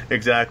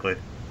 exactly.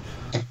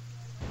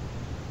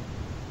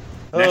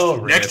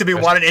 Oh, Next to be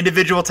Red. wanted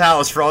individual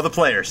towels for all the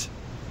players.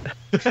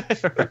 I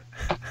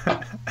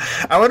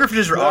wonder if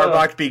it's just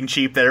Auerbach being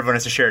cheap that everyone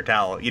has to share a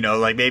towel.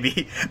 Like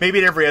maybe in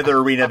every other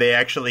arena they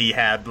actually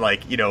had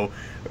decent.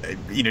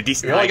 We only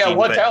hygiene, got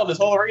one but- towel in this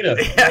whole arena.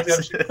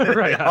 Yes,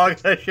 Right. all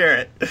gotta share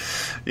it.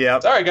 Yeah,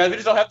 Sorry, guys, we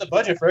just don't have the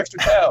budget for extra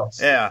towels.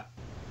 yeah.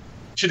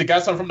 Should have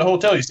got some from the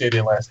hotel you stayed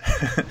in last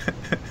night.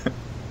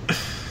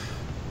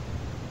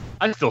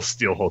 I still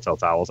steal hotel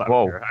towels. I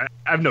Whoa. don't care.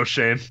 I have no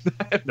shame.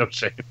 I have no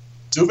shame.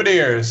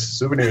 Souvenirs.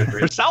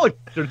 There's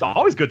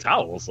always good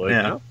towels. Like,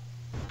 Yeah.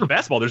 For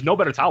basketball, there's no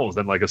better towels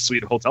than like a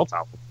sweet hotel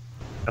towel.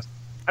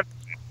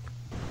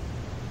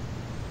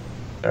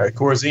 All right,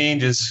 Corzine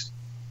just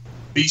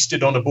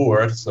beasted on the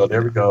board, so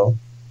there we go.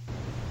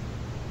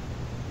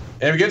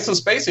 And we're getting some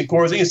spacing.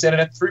 Corzine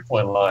standing at the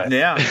three-point line.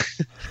 Yeah.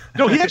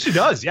 No, he actually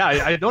does. Yeah,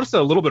 I noticed it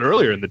a little bit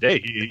earlier in the day.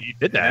 He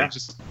did that. Yeah. He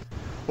just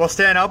Well,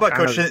 Stan Alba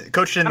Kind of-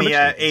 coached in kind the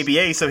of changes.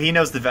 ABA, so he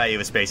knows the value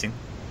of spacing.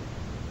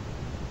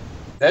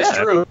 That's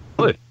Yeah. true.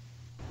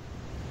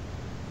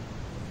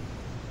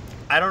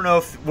 I don't know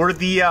if were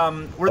the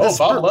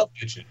Bob love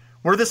pitching.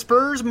 were the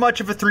Spurs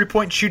much of a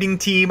 3-point shooting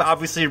team,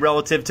 obviously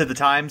relative to the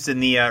times in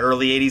the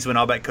early '80s when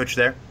Albeck coached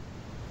there.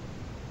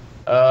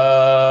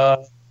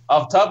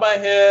 Off the top of my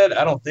head,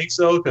 I don't think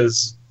so,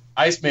 because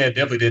Iceman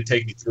definitely didn't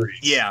take any threes.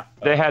 Yeah,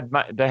 They had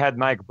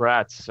Mike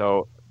Bratz,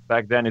 so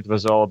back then it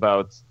was all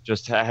about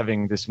just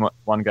having this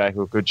one guy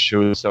who could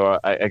shoot. So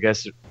I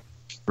guess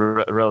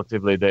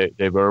relatively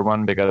they were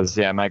one because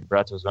Mike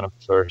Bratz was one of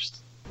the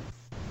first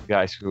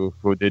guys who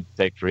did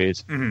take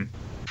threes. hmm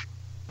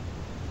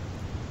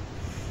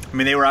I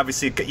mean, they were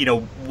obviously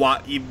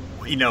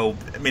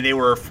they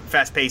were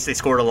fast paced. They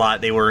scored a lot.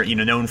 They were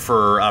known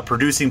for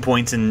producing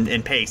points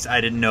and pace.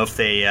 I didn't know if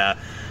they.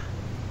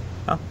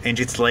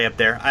 Angie gets the layup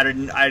there.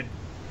 I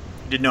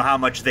didn't know how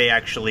much they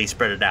actually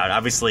spread it out.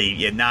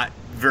 Obviously, not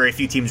very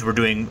few teams were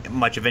doing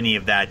much of any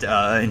of that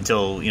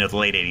until the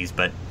late '80s.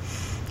 But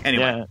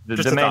anyway, Yeah,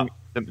 just a thought.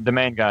 the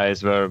main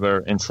guys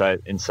were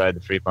inside the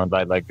 3-point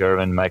line, like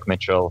Gervin, Mike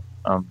Mitchell,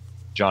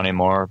 Johnny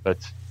Moore. But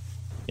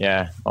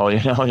Yeah, all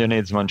you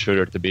need is one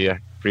shooter to be a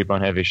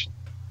three-point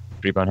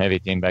heavy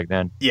team back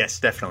then. Yes,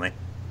 definitely.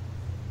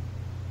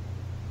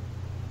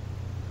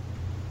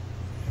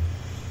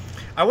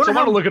 I want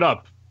to look it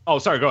up. Oh,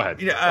 sorry. Go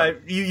ahead.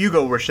 You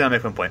go, Rich. I'll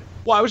make one point.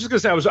 Well, I was just going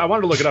to say, I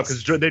wanted to look it up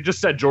because they just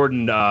said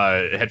Jordan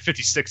had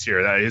 56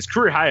 here. His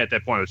career high at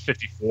that point was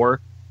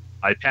 54.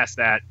 I passed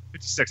that,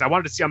 56. I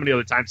wanted to see how many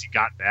other times he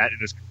got that in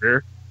his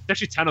career. It's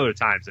actually 10 other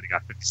times that he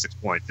got 56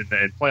 points in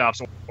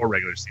playoffs or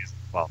regular season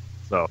as well.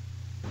 So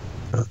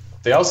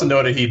they also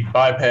noted he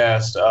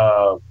bypassed.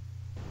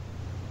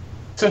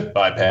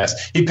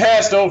 He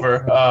passed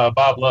over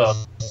Bob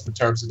Love in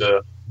terms of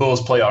the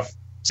Bulls' playoff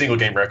single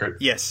game record.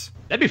 Yes.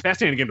 That'd be a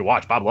fascinating game to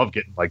watch. Bob Love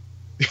getting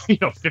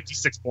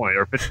 56 points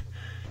or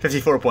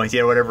 54 points,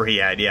 yeah, whatever he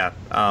had, yeah.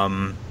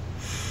 And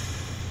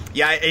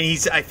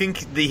I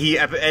think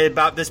at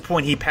about this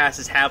point he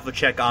passes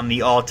Havlicek on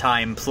the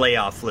all-time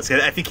playoff list.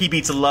 I think he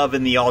beats Love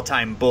in the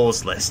all-time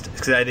Bulls list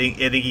because I think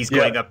he's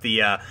going up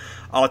the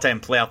all-time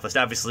playoff list.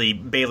 Obviously,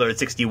 Baylor at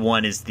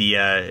 61 is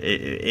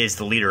the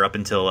leader up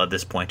until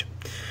this point.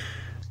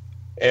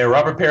 And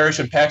Robert Parrish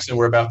and Paxson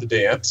were about to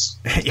dance.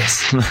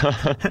 Yes.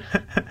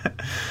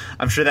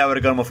 I'm sure that would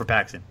have gone well for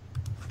Paxson.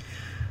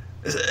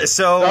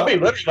 So I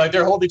mean, literally,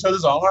 they're holding each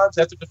other's arms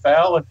after the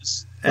foul and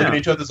just looking at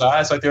each other's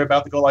eyes like they're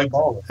about to go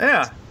bowling.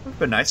 Yeah, that'd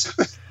been nice.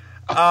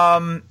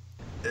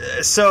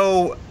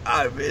 So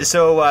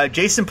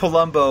Jason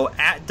Palumbo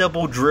at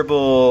Double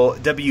Dribble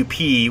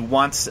WP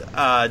wants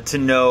to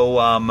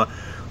know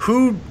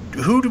who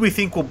do we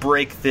think will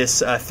break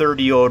this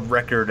 30-year-old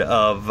record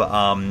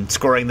of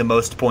scoring the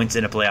most points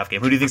in a playoff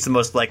game? Who do you think is the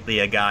most likely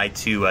a guy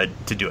to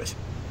do it?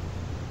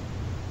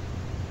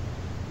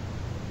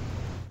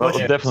 Well,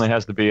 it definitely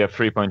has to be a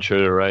three-point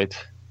shooter, right?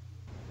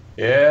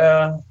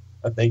 Yeah,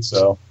 I think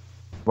so.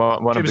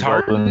 Well, one of the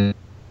Golden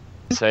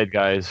State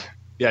guys.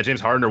 Yeah,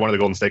 James Harden or one of the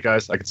Golden State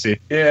guys, I could see.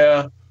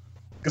 Yeah.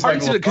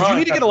 Because you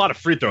need to get a lot of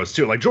free throws,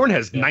 too. Like, Jordan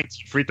has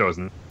 19 free throws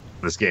in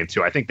this game,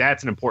 too. I think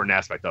that's an important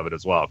aspect of it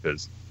as well,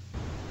 because...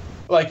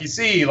 you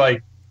see,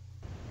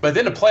 but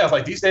then the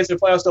playoffs, these days in the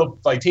playoffs, though,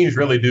 teams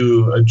really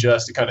do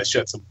adjust to kind of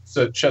shut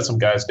some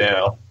guys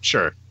down.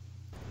 Sure.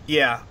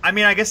 Yeah, I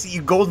mean, I guess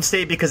Golden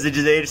State, because they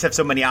just have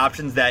so many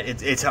options that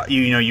it's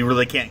you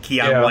really can't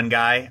key on one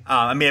guy.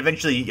 I mean,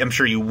 eventually, I'm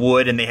sure you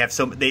would, and they have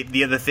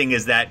the other thing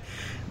is that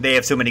they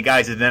have so many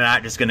guys that they're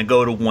not just going to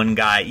go to one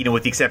guy.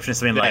 With the exception of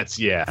something like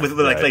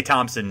Klay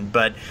Thompson,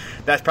 but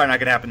that's probably not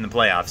going to happen in the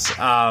playoffs.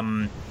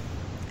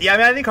 Yeah, I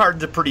mean, I think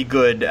Harden's a pretty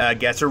good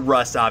guess, or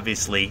Russ,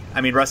 obviously.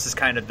 I mean, Russ is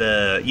kind of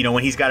the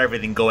when he's got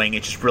everything going,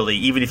 it's just really,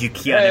 even if you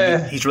key on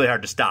him, he's really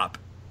hard to stop.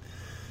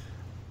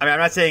 I mean, I'm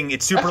not saying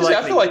it's super likely.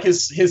 I feel like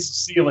his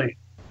ceiling.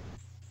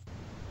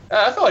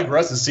 I feel like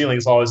Russ's ceiling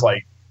is always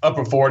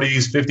upper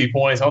 40s, 50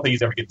 points. I don't think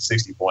he's ever getting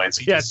 60 points.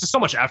 It's just so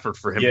much effort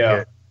for him to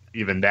get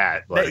even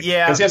that. Because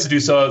he has to do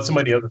so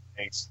many other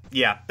things.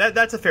 Yeah,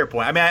 that's a fair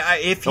point. I mean,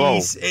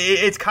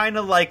 it's kind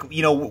of like,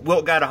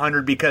 Wilt got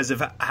 100 because of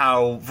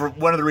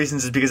one of the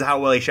reasons is because of how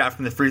well he shot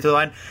from the free throw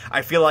line.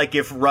 I feel like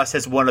if Russ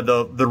has one of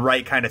the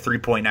right kind of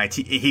 3-point nights,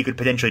 he could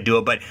potentially do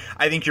it. But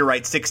I think you're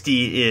right,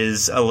 60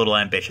 is a little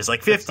ambitious.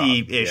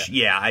 50-ish,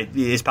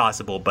 is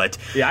possible. But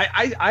yeah,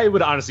 I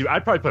would honestly,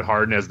 I'd probably put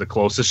Harden as the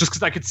closest, just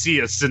because I could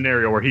see a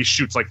scenario where he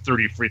shoots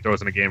 30 free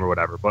throws in a game or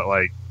whatever. But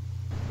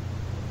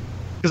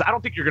because I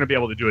don't think you're going to be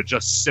able to do it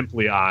just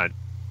simply on,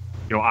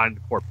 on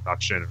court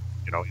production,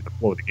 or, in the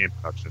flow of the game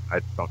production.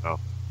 I don't know.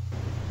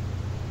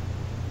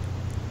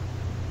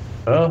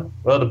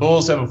 Well, the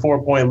Bulls have a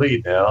 4-point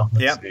lead now.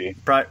 Yeah,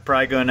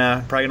 probably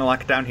gonna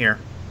lock it down here.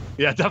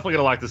 Yeah, definitely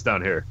gonna lock this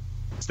down here.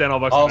 Stan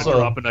Albuck's gonna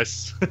drop a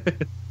nice.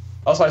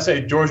 Also, I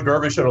say George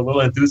Gervin showed a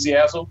little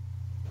enthusiasm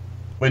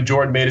when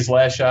Jordan made his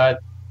last shot.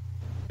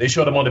 They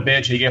showed him on the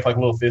bench and he gave a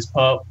little fist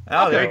pump.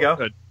 Oh, there you go.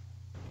 Good.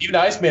 Even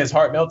the Iceman's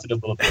heart melted a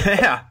little bit.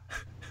 Yeah.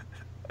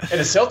 And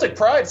a Celtic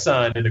pride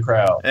sign in the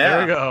crowd. Yeah.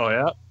 There we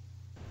go,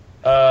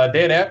 yeah.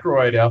 Dan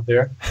Aykroyd out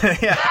there.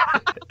 Yeah.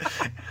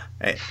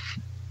 Hey.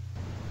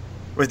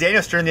 Was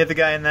Daniel Stern the other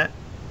guy in that?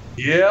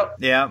 Yep.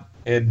 Yeah.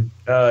 And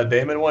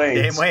Damon Wayans.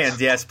 Damon Wayans,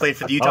 yes, played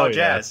for the Utah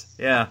Jazz.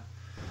 Yeah.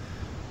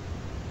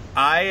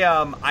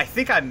 I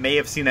think I may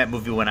have seen that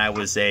movie when I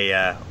was I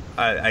guess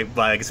I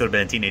would have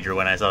been a teenager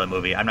when I saw the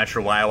movie. I'm not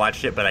sure why I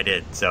watched it, but I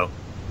did. So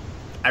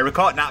I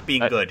recall it not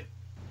being good.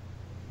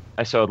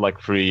 I saw it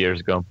 3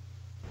 years ago.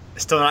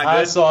 Still not good?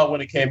 I saw it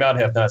when it came out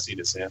and have not seen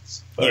it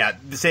since. Yeah,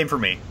 the same for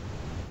me.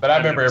 But I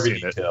remember every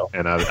detail.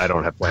 And I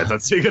don't have plans on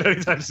seeing it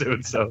anytime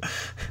soon, so...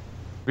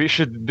 We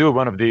should do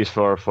one of these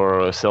for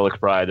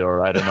Celtic Pride,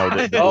 or I don't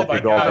know. Oh my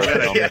God!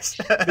 Yes.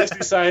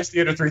 Mystery Science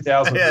Theater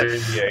 3000. Yeah.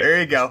 There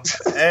you go.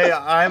 Hey,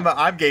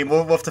 I'm game.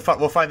 We'll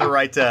find the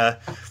right.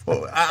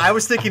 I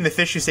was thinking the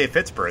Fish Who Saved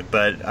Pittsburgh,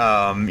 but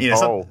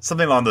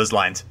something along those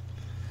lines.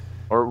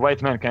 Or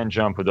White Man Can't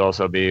Jump would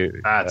also be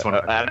an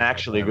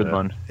actually good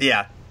one.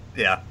 Yeah.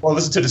 Yeah. Well,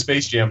 listen to the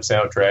Space Jam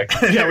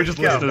soundtrack. Yeah, we just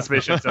listen to the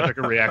Space Jam soundtrack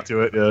and react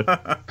to it. Yeah.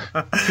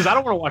 Because I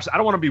don't want to watch. I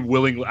don't want to be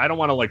willing. I don't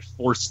want to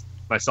force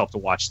myself to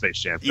watch Space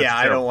Jam.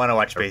 I don't want to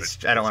watch Space.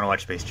 I don't want to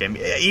watch Space Jam,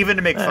 even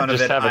to make fun of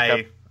it.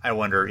 I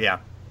wonder. Yeah.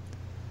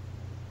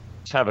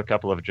 just have a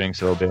couple of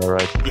drinks, it'll be all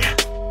right. Yeah.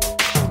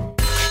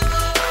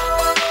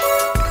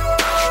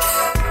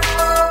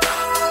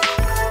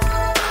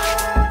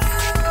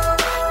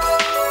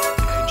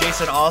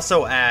 Jason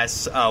also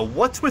asks,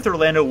 what's with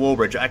Orlando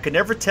Woolridge? I could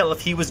never tell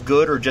if he was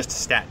good or just a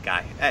stat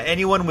guy.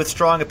 Anyone with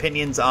strong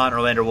opinions on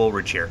Orlando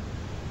Woolridge here?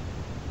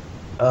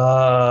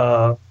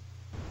 I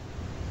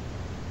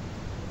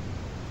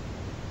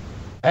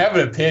have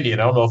an opinion.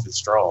 I don't know if it's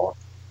strong.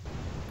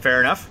 Fair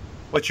enough.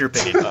 What's your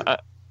opinion?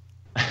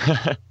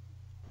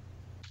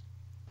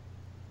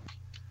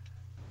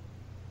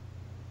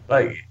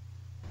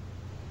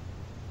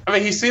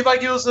 He seemed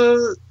like he was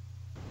a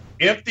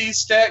empty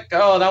stat guy.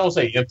 Oh, I won't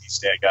say empty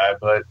stat guy,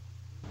 but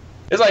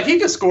it's like he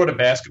could score the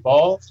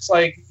basketball. It's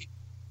like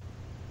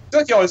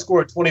he only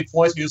scored 20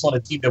 points. He was on a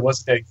team that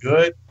wasn't that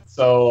good.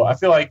 So I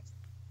feel like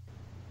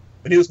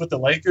when he was with the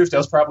Lakers, that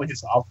was probably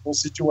his optimal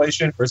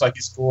situation. Where it's like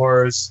he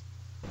scores,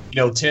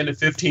 10 to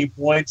 15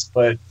 points,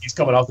 but he's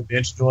coming off the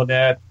bench doing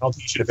that. I don't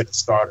think he should have been a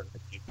starter.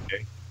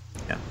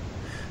 Yeah.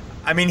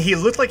 I mean, he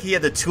looked like he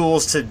had the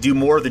tools to do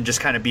more than just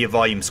kind of be a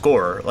volume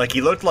scorer. Like,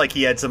 he looked like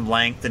he had some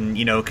length and,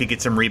 could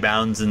get some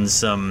rebounds and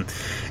some,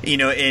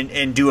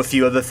 and do a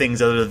few other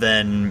things other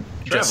than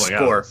just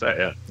score.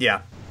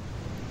 Yeah.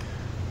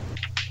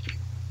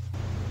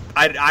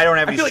 I don't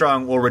have any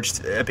strong Woolridge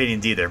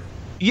opinions either.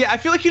 Yeah, I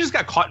feel like he just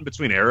got caught in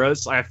between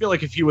eras. I feel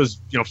like if he was,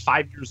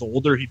 5 years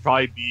older, he'd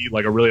probably be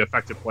like a really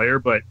effective player.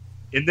 But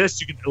in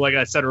this, you can, like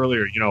I said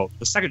earlier,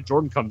 the second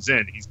Jordan comes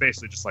in, he's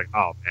basically just like,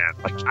 oh man,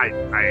 like I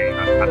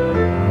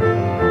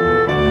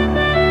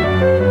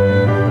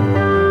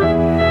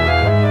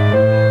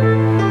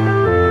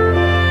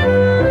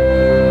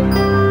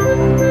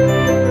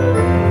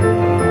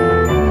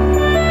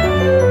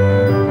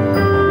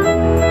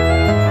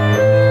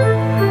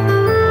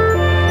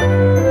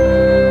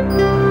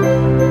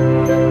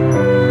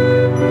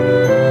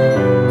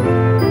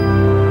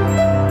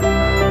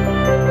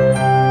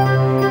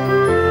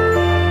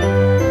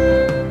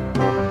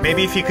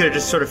if he could have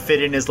just sort of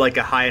fit in as like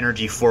a high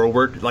energy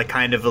forward, like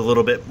kind of a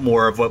little bit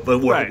more of what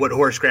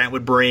Horace Grant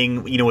would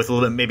bring, with a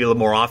little bit, maybe a little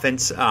more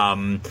offense.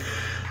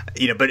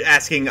 But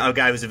asking a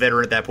guy who's a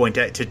veteran at that point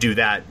to do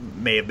that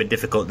may have been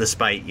difficult,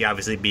 despite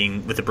obviously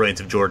being with the brilliance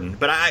of Jordan.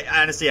 But I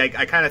honestly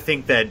kind of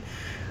think that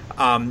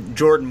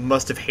Jordan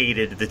must have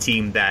hated the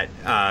team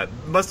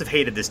must have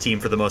hated this team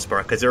for the most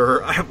part, because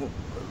there are,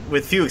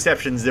 with few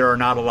exceptions, there are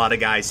not a lot of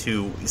guys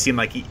who seem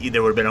like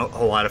there would have been a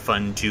whole lot of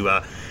fun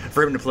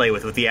for him to play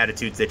with the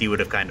attitudes that he would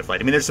have kind of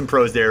liked. I mean, there's some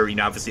pros there.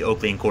 Obviously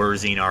Oakley and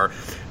Corzine are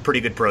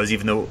pretty good pros,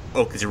 even though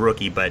Oakley's a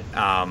rookie. But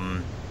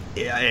and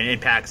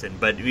Paxson.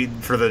 But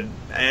for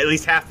at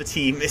least half the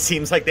team, it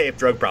seems like they have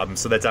drug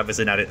problems. So that's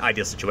obviously not an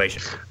ideal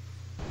situation.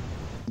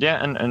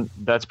 Yeah, and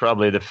that's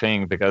probably the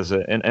thing, because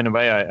in a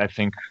way, I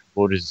think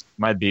Woolridge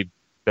might be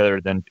better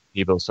than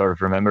people sort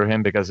of remember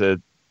him, because I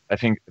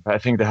think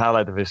the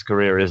highlight of his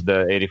career is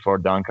the '84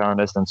 dunk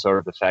contest and sort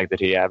of the fact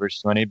that he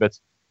averaged 20, but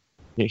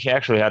he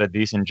actually had a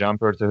decent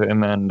jumper to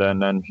him, and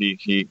then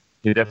he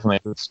definitely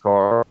could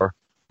score.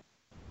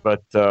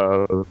 But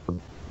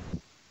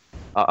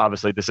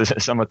obviously, this is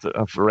somewhat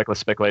of reckless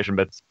speculation,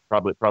 but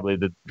probably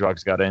the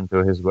drugs got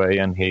into his way,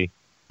 and he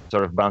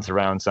sort of bounced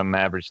around some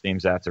average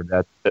teams after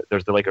that.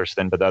 There's the Lakers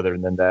stint, but other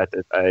than that,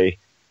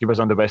 he was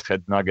on the West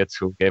Head Nuggets,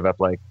 who gave up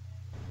like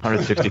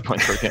 150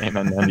 points per game,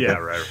 and then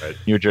right.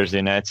 New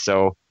Jersey Nets.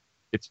 So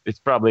it's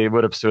probably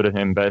would have suited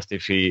him best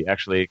if he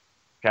actually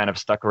kind of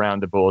stuck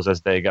around the Bulls as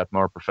they got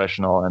more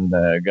professional and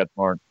got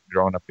more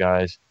grown-up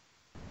guys.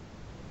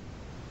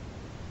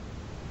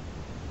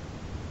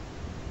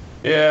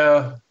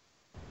 Yeah,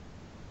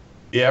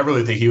 I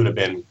really think he would have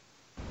been.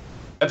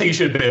 I think he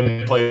should have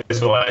been playing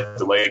for like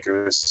the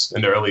Lakers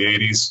in the early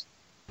 '80s.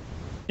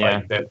 Yeah,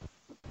 like that.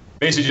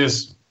 Basically,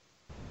 just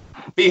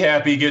be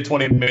happy, get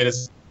 20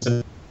 minutes,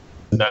 and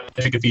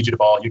if he can feed you the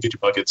ball, you get your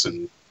buckets,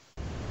 and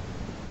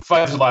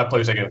there's a lot of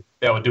players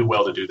that would do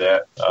well to do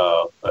that.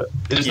 But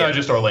it's not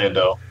just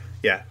Orlando.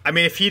 Yeah, I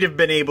mean, if he'd have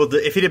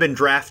been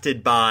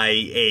drafted by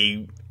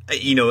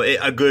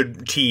a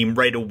good team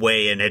right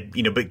away and had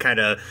but kind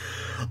of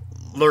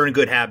learned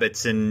good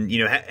habits and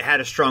had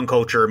a strong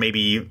culture,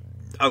 maybe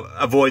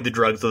avoid the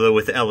drugs. Although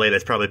with LA,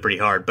 that's probably pretty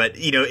hard. But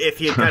if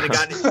he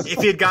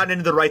had gotten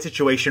into the right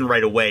situation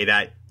right away,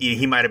 that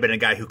he might have been a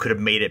guy who could have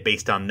made it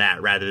based on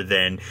that, rather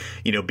than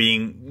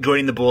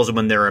joining the Bulls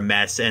when they're a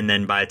mess, and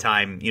then by the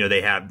time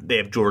they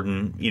have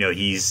Jordan,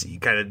 he's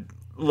kind of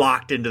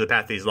locked into the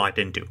path that he's locked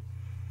into.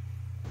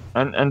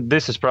 And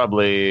this is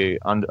probably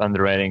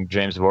underrating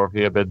James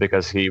Worthy a bit,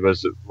 because he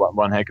was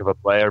one heck of a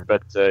player,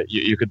 but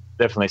you could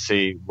definitely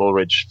see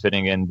Woolridge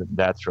fitting in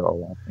that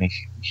role.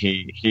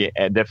 He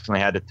definitely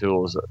had the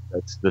tools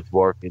that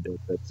Worthy did,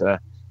 but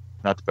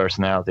not the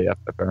personality,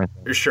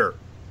 apparently. Sure.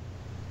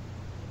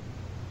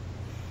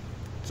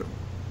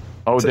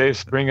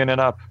 Dave's bringing it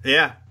up.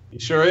 Yeah. He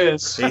sure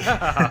is.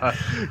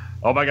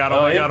 Oh my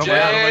god!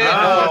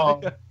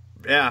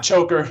 Yeah.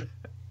 Choker.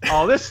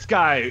 Oh, this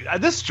guy,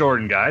 this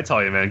Jordan guy, I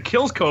tell you, man,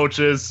 kills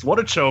coaches. What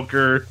a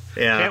choker.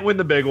 Yeah. Can't win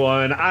the big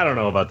one. I don't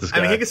know about this guy.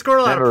 I mean, he can score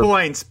a lot of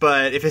points,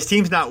 but if his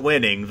team's not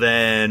winning,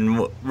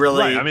 then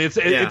really... Right. I mean,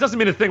 it doesn't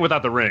mean a thing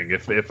without the ring,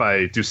 if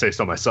I do say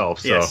so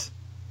myself. So. Yes.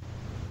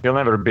 He'll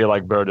never be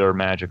like Bird or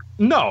Magic.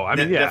 No, I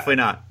mean, Definitely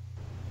not.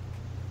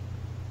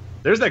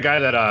 There's that guy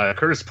that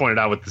Curtis pointed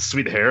out with the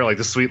sweet hair, like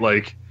the sweet,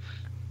 like...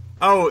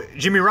 Oh,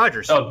 Jimmy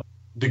Rogers. Oh,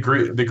 the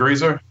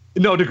Greaser?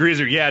 No,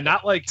 DeGreaser, yeah,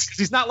 not like... Cause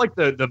he's not like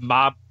the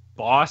mob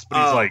boss,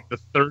 but he's like the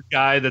third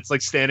guy that's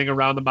like standing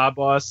around the mob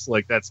boss.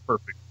 Like, that's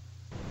perfect.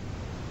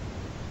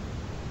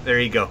 There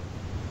you go.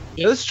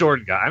 Yeah, this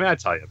Jordan guy, I mean, I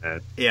tell you,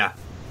 man. Yeah.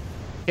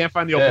 Can't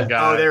find the open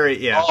guy. Oh, there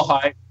he... Yeah. All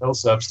height, no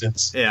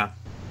substance. Yeah.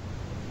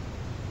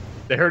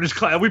 The Heritage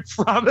Class. We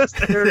promised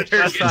the Heritage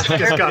Class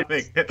is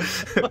coming.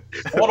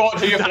 Hold on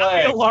to your flag.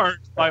 Not be alarmed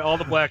by all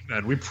the black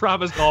men. We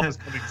promised golf is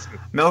coming soon.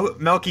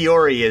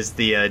 Melchiori is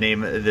the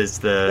name. Is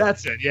the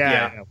That's it.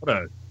 Yeah.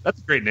 That's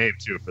a great name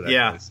too for that.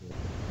 Yeah. Place.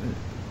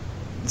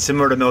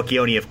 Similar to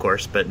Melchioni, of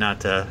course, but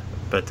not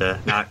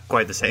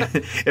quite the same.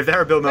 If that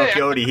were Bill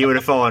Melchioni, he would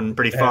have fallen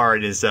pretty far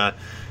in his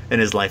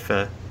life.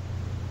 Bill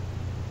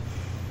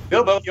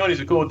Melchioni's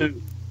a cool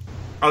dude.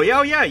 Oh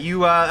yeah. You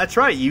that's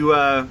right. You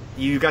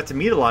got to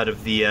meet a lot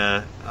of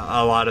the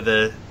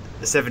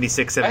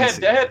 76,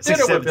 77. I had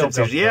dinner with Bill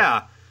Melchioni.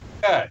 Yeah.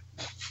 Yeah.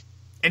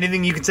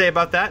 Anything you can say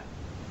about that?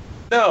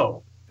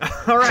 No.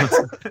 All right.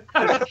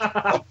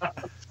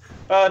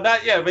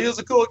 Not yet, but he was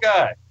a cool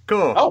guy.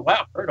 Cool. Oh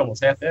wow, heard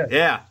almost half that.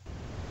 Yeah.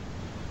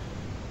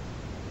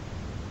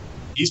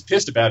 He's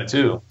pissed about it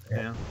too.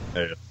 Yeah.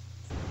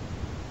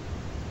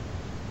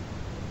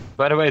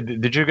 By the way,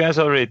 did you guys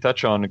already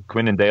touch on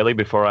Quinton Daly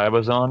before I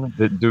was on?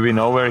 Do we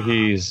know where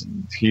he's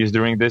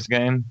during this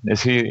game?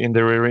 Is he in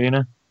the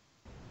arena?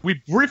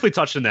 We briefly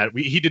touched on that.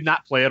 He did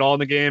not play at all in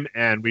the game,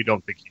 and we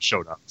don't think he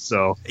showed up.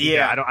 So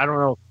I don't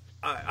know.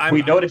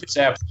 We noted his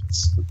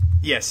absence.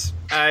 Yes,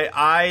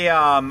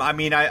 I'm.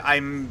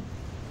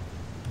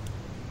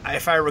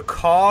 If I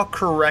recall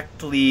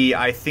correctly,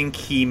 I think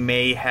he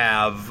may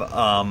have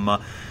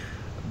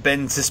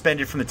been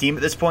suspended from the team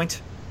at this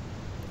point.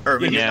 Or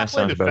sounds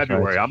about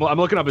February. Right. I'm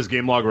looking up his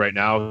game log right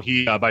now.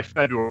 He by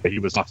February he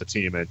was off the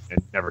team and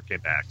never came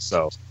back.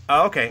 So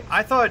okay,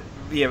 I thought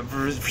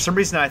for some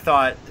reason I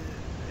thought.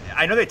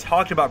 I know they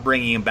talked about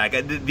bringing him back.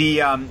 The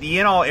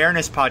In All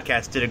Airness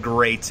podcast did a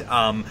great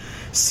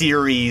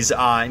series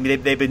on.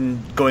 They've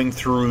been going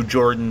through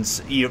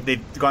Jordan's.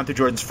 They've gone through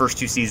Jordan's first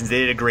two seasons. They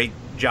did a great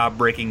job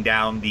breaking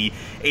down the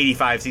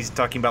 '85 season,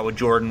 talking about what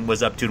Jordan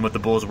was up to and what the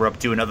Bulls were up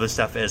to, and other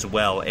stuff as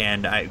well.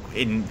 And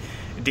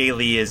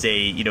Daly is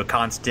a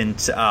constant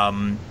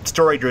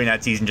story during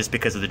that season just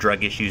because of the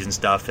drug issues and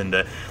stuff and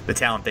the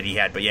talent that he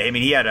had. But yeah, I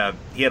mean he had a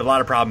lot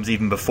of problems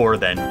even before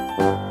then.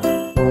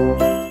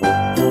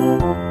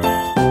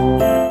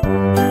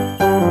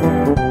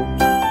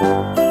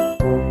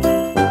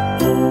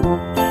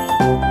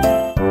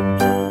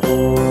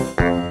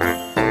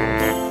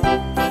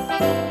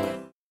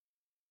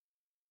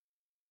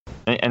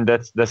 And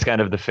that's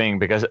kind of the thing,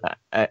 because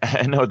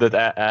I know that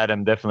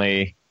Adam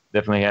definitely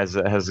has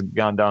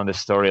gone down the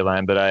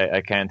storyline, but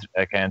I can't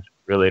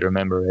really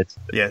remember it.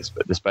 Yes,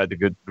 but despite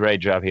the great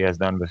job he has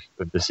done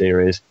with the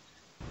series,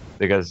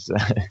 because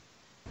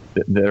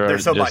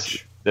there's so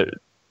much.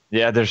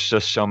 There's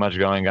just so much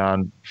going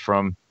on,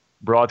 from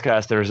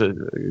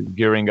broadcasters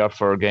gearing up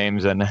for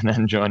games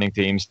and joining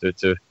teams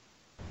to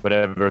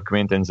whatever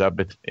Quinton's up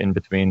in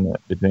between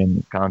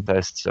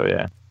contests. So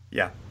yeah.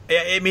 Yeah.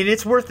 I mean,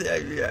 it's worth.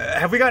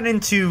 Have we gotten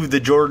into the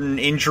Jordan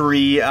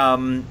injury,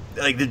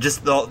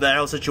 that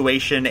whole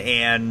situation,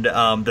 and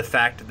the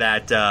fact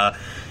that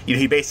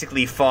he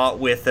basically fought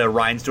with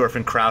Reinsdorf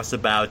and Krause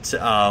about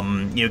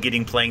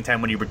getting playing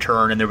time when he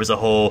returned, and there was a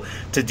whole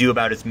to do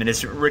about his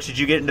minutes. Rich, did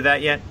you get into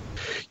that yet?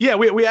 Yeah,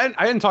 I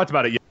hadn't talked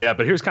about it yet,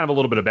 but here's kind of a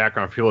little bit of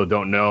background for people that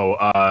don't know.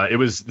 It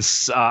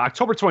was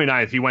October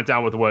 29th. He went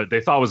down with what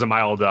they thought was a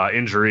mild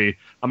injury,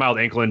 a mild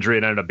ankle injury.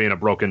 It ended up being a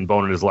broken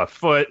bone in his left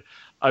foot.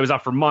 I was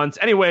out for months.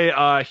 Anyway,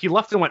 he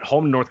left and went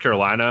home to North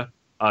Carolina.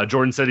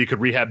 Jordan said he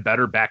could rehab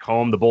better back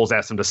home. The Bulls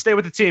asked him to stay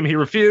with the team. He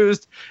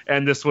refused,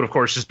 and this would, of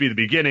course, just be the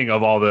beginning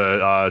of all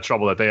the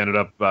trouble that they ended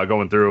up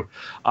going through.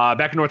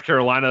 Back in North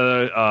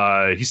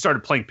Carolina, he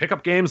started playing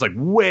pickup games like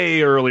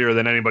way earlier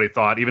than anybody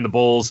thought. Even the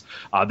Bulls,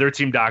 their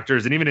team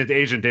doctors, and even his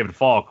agent, David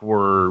Falk,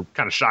 were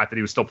kind of shocked that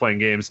he was still playing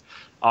games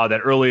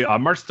that early.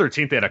 March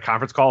 13th, they had a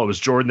conference call. It was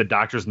Jordan, the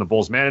doctors, and the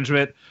Bulls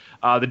management.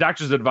 The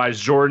doctors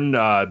advised Jordan,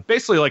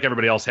 basically like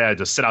everybody else had,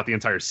 to sit out the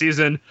entire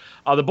season.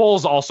 The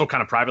Bulls also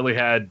kind of privately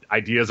had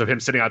ideas of him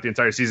sitting out the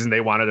entire season.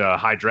 They wanted a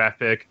high draft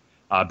pick.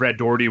 Brad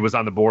Daugherty was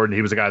on the board, and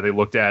he was a guy they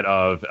looked at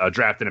of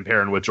drafting and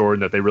pairing with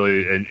Jordan that they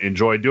really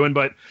enjoyed doing.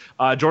 But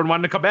Jordan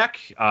wanted to come back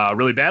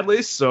really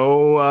badly.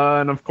 So,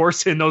 and of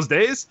course, in those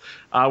days,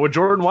 what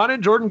Jordan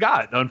wanted, Jordan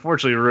got.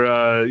 Unfortunately,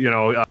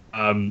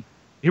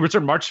 he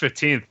returned March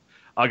 15th.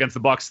 Against the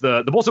Bucks.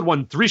 The Bulls had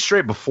won 3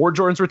 straight before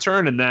Jordan's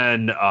return, and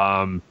then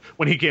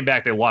when he came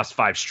back, they lost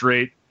 5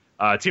 straight.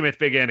 Teammates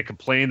began to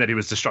complain that he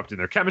was disrupting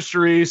their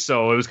chemistry,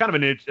 so it was kind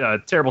of a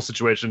terrible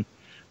situation.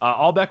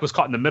 Albeck was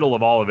caught in the middle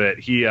of all of it.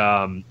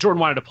 Jordan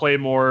wanted to play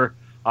more,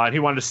 and he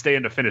wanted to stay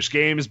in to finish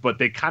games, but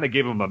they kind of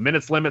gave him a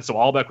minutes limit, so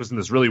Albeck was in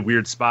this really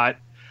weird spot.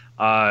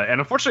 And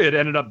unfortunately, it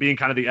ended up being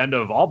kind of the end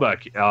of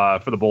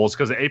Albeck for the Bulls,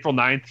 because April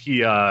 9th,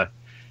 he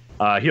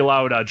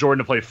allowed Jordan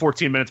to play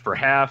 14 minutes per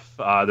half.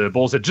 The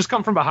Bulls had just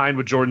come from behind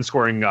with Jordan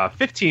scoring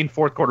 15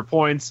 fourth-quarter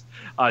points.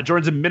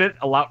 Jordan's minute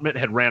allotment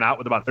had ran out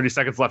with about 30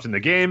 seconds left in the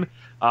game.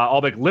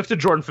 Albeck lifted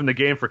Jordan from the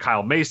game for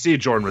Kyle Macy.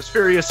 Jordan was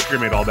furious,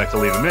 screaming at Albeck to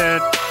leave him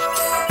in.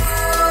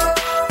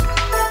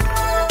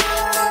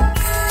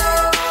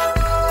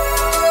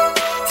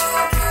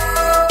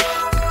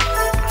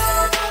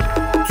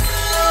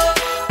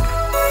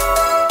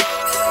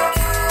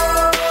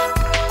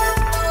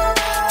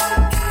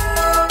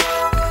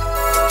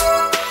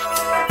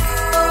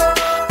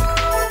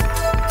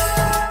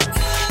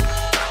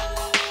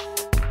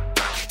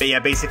 But yeah,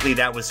 basically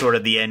that was sort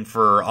of the end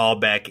for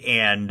Albeck,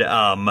 and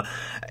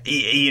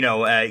he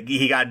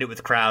got into it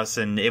with Krause,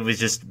 and it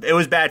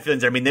was bad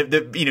feelings. I mean,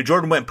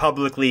 Jordan went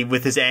publicly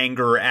with his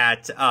anger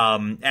at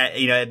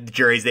the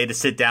juries. They had to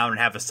sit down and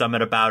have a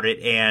summit about it,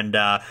 and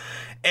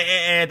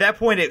at that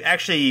point, it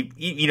actually,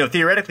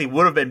 theoretically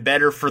would have been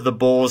better for the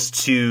Bulls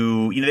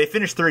to, they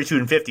finished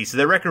 32-50, so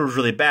their record was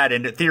really bad.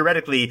 And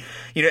theoretically,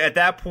 at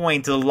that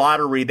point, the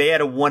lottery, they had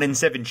a 1 in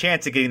 7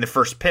 chance of getting the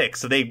first pick.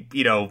 So they,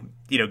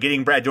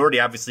 getting Brad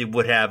Daugherty obviously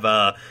would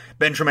have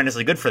been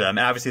tremendously good for them.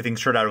 And obviously things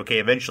turned out okay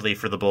eventually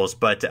for the Bulls,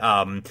 but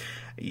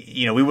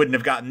we wouldn't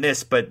have gotten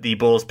this. But the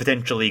Bulls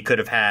potentially could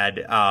have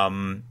had.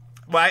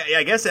 Well,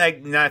 I guess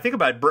now I think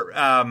about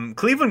it,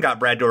 Cleveland got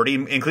Brad Daugherty,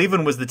 and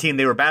Cleveland was the team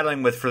they were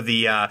battling with for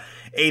the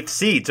 8th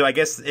seed. So I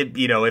guess if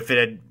it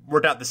had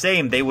worked out the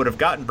same, they would have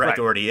gotten Brad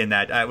Daugherty in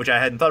that, which I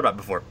hadn't thought about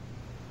before.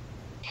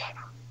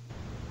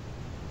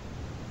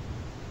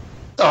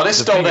 Oh, they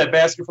stole that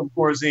basket from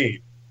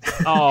Corzine.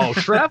 Oh,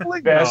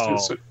 traveling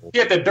basket. No. He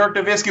had the Dirk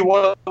Nowitzki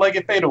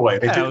one-legged fadeaway.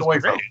 They took it away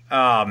from him.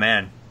 Oh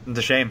man, it's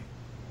a shame.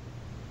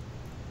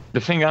 The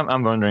thing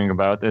I'm wondering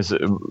about is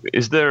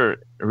there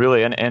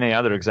really any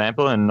other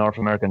example in North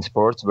American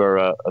sports where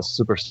a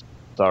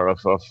superstar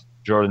of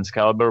Jordan's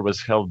caliber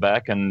was held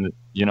back and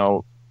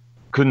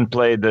couldn't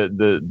play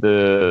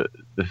the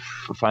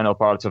final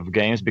parts of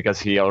games because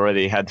he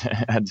already had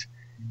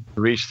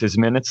reached his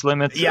minutes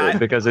limit? Yeah,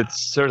 because it's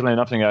certainly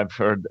nothing I've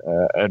heard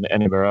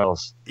anywhere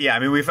else. Yeah, I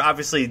mean, we've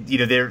obviously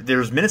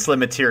there's minutes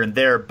limits here and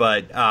there,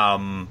 but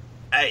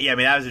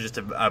that was just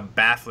a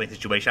baffling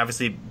situation.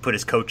 Obviously, put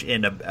his coach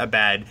in a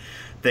bad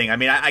thing. I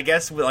mean, I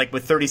guess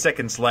with 30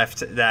 seconds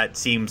left, that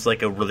seems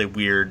like a really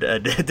weird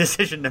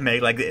decision to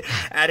make. Like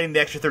adding the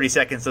extra 30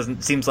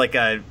 seconds seems like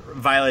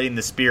violating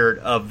the spirit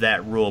of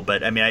that rule.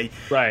 But I mean,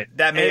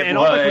 that may and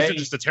Albeck was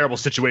just a terrible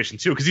situation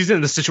too, because he's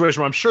in this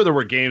situation where I'm sure there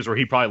were games where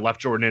he probably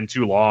left Jordan in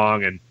too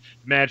long, and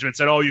management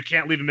said, "Oh, you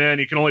can't leave him in.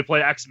 You can only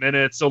play X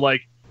minutes." So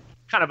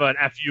kind of an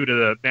FU to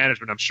the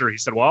management. I'm sure he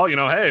said, well, hey,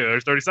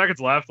 there's 30 seconds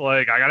left.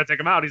 I got to take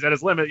him out. He's at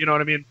his limit. You know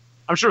what I mean?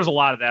 I'm sure there's a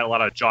lot of that, a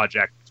lot of jaw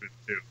jacking between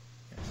the two.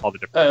 All the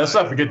different. Let's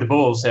not forget the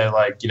Bulls had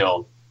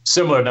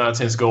similar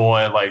nonsense go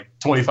on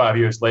 25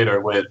 years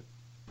later with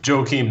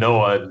Joakim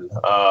Noah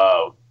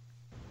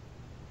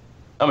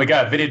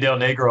and Vinny Del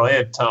Negro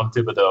and Tom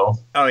Thibodeau.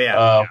 Oh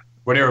yeah.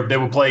 Where they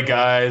would play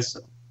guys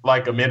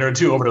like a minute or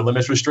two over the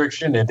limits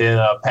restriction, and then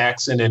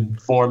Paxson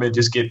and Foreman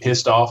just get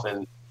pissed off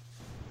and.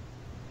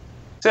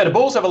 So the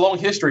Bulls have a long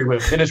history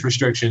with minutes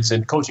restrictions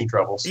and coaching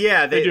troubles.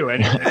 Yeah, they do.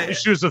 And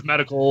issues with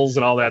medicals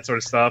and all that sort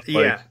of stuff.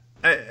 Yeah.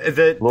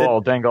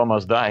 Luol Deng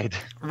almost died.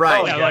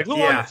 Right.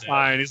 Luol's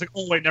fine. He's like,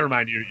 oh, wait, never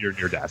mind. You're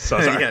near death.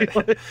 So sorry.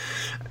 The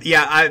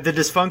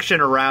dysfunction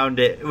around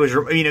it was,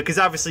 because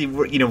obviously,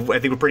 I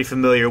think we're pretty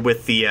familiar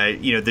with the,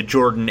 the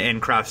Jordan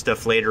and Krause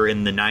stuff later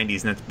in the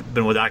 90s, and that's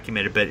been well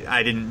documented, but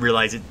I didn't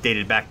realize it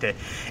dated back to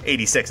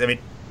 86. I mean,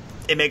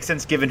 it makes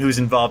sense given who's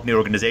involved in the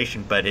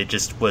organization, but it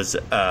just was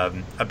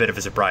a bit of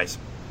a surprise.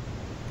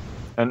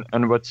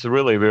 And what's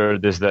really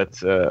weird is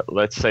that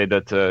let's say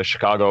that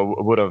Chicago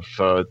would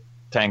have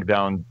tanked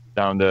down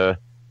the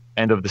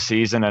end of the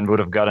season and would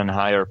have gotten a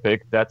higher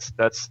pick. That's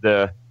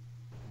the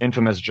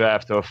infamous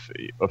draft of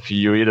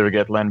you either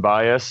get Len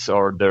Bias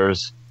or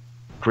there's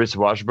Chris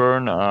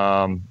Washburn,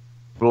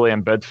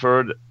 William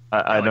Bedford.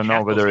 I don't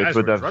know whether it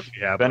would have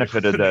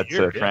benefited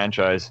that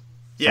franchise.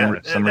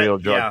 Some real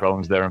drug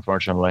problems there,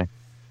 unfortunately.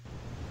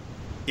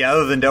 Yeah,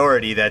 other than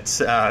Daugherty, that's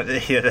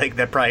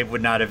that probably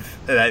would not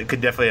have. That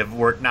could definitely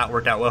have not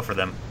worked out well for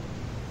them.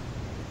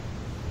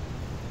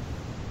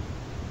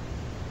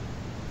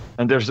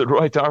 And there's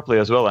Roy Tarpley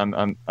as well.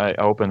 I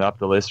opened up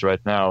the list right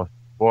now.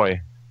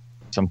 Boy,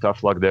 some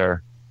tough luck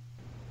there.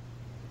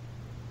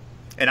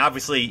 And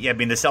obviously, I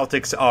mean, the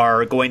Celtics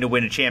are going to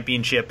win a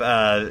championship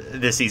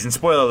this season.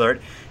 Spoiler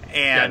alert.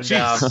 And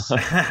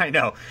I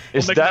know.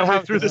 Is that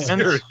how through this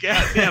year?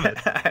 God damn it.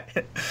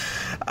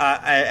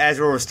 As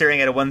we're staring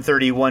at a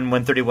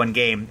 131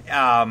 game.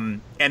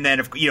 And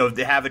then,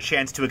 they have a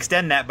chance to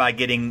extend that by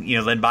getting,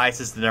 Len Bias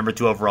is the number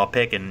 2 overall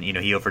pick, and, he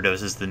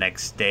overdoses the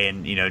next day,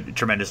 and,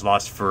 tremendous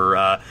loss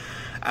for,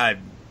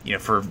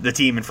 for the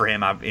team and for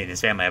him and his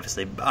family,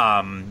 obviously.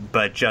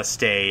 But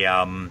just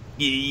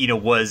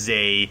was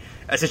a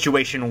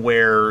situation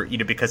where,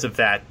 because of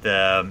that,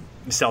 the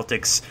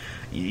Celtics,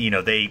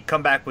 they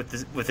come back with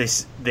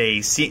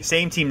the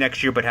same team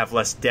next year, but have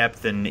less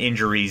depth and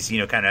injuries,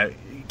 kind of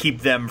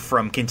keep them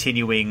from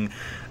continuing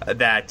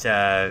that,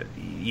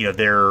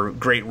 their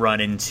great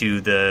run into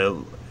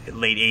the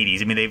late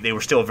 80s. I mean, they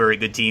were still a very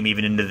good team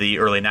even into the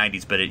early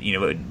 90s, but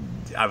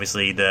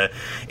obviously the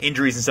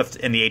injuries and stuff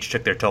and the age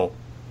took their toll.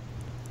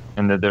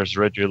 And then there's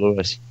Reggie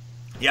Lewis.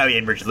 Yeah,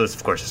 and Reggie Lewis,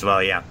 of course, as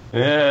well. Yeah.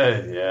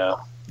 Yeah.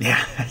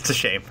 Yeah, it's a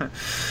shame.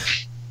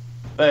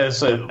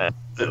 Let's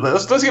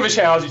give a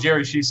shout out to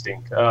Jerry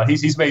Schusting.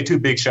 He's made 2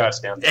 big shots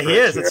down there. He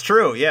is. It's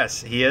true.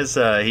 Yes, he is.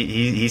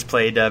 He's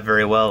played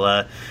very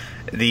well.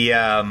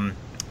 The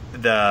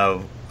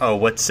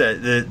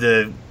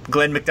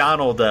Glenn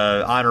McDonald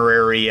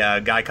honorary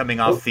guy coming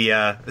off the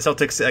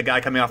Celtics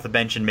guy coming off the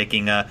bench and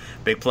making a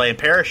big play, and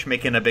Parrish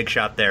making a big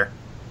shot there.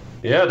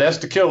 Yeah, that's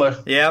the killer.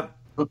 Yep.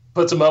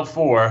 Puts him up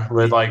 4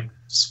 with like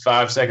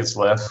 5 seconds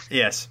left.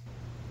 Yes.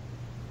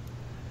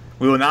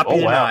 We will not be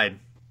denied.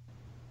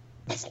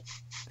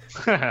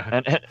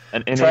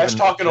 and trash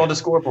talking on the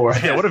scoreboard.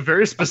 Yeah, what a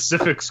very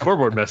specific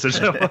scoreboard message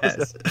that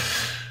was.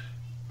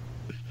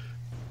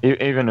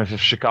 Even if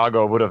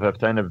Chicago would have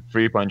obtained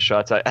 3-point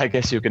shots, I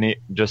guess you can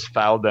just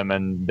foul them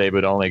and they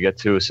would only get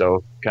 2,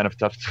 so kind of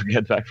tough to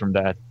get back from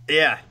that.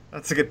 Yeah,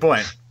 that's a good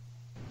point.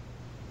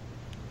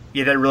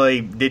 Yeah, that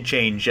really did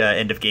change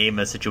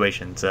end-of-game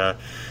situations.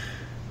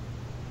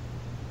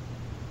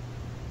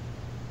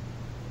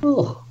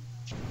 Oh.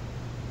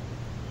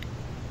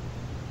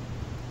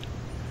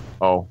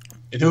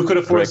 And who could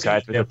have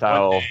foreseen that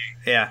one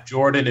day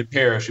Jordan and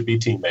Parrish should be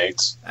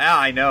teammates?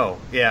 I know,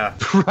 yeah.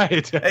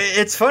 Right.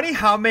 It's funny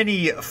how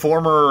many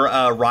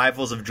former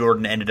rivals of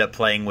Jordan ended up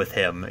playing with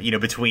him,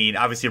 between,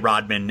 obviously,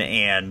 Rodman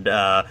and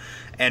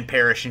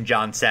Parrish and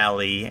John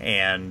Sally,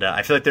 and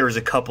I feel like there was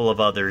a couple of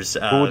others.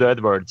 Hood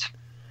Edwards.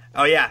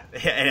 Oh, yeah,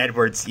 and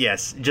Edwards,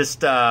 yes. Just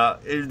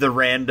the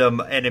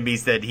random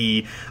enemies that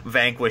he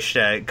vanquished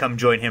come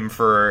join him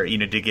for,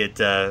 to get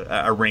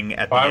a ring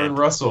at the end. Byron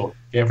Russell.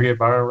 Can't forget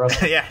Byron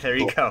Russell. Yeah, there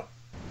you go.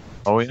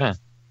 Oh, yeah.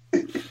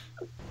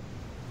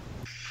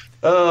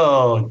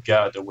 Oh,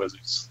 God, the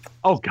Wizards.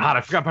 Oh, God,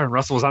 I forgot Byron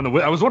Russell was on the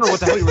Wizards. I was wondering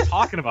what the hell you were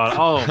talking about.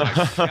 Oh, my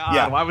God.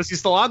 Yeah. Why was he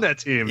still on that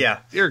team? Yeah.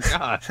 Dear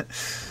God.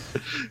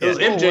 It was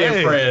MJ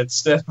and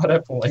friends at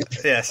that point.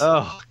 Yes.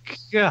 Oh,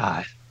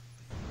 God.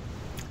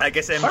 I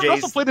guess MJ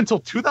also played until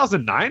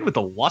 2009 with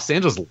the Los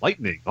Angeles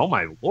Lightning. Oh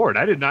my Lord!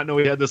 I did not know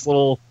he had this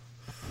little.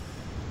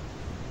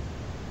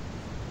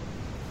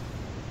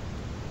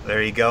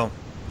 There you go.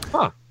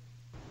 Huh?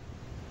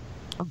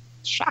 I'm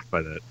shocked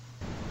by that.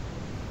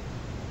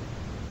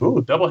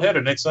 Ooh,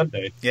 doubleheader next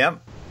Sunday.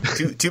 Yep.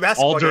 Two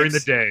basketball all during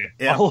games. the day.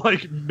 Yeah. All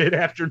like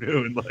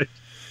mid-afternoon. Like.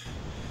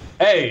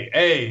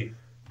 Hey!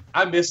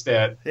 I missed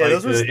that. Yeah,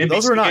 like,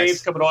 those were nice.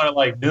 Games coming on at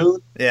like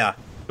noon. Yeah.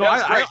 No,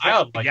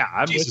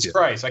 I'm Jesus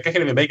Christ! Like I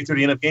can't even make it through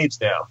the end of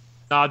games now.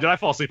 Nah, dude, I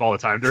fall asleep all the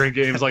time during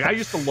games. Like I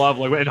used to love,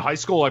 like in high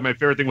school, like my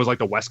favorite thing was like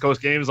the West Coast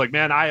games. Like,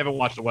 man, I haven't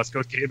watched a West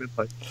Coast game in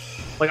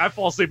like I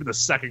fall asleep in the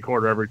second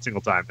quarter every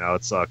single time now.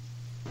 It sucks.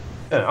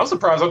 Yeah, I'm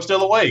surprised I'm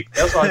still awake.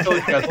 That's why I told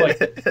you guys.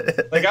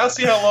 Like I'll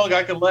see how long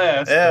I can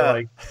last.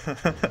 Yeah.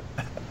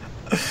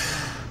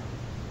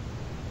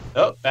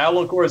 Battle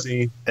of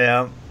Corzine.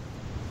 Yeah.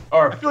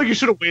 Or I feel like you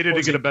should have waited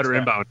to get a better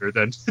inbounder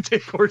than to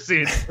take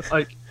Corzine.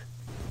 Like,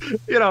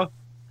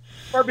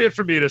 far be it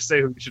for me to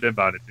say who you should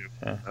inbound it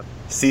to.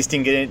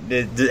 Seasting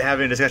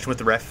having a discussion with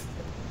the ref.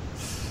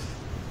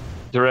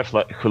 The ref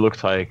who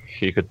looked like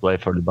he could play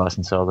for the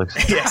Boston Celtics.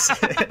 Yes.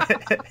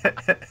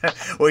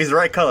 Well, he's the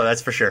right color,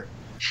 that's for sure.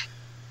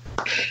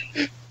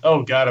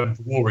 Oh, God, a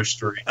Wolverine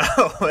streak.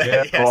 Oh,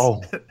 yeah. Yes.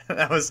 Oh.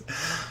 That was...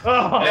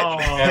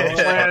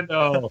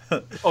 Orlando.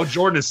 Oh,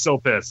 Jordan is so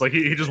pissed. Like,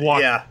 he just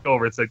walked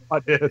over and said,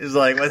 he's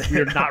like,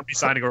 "You're not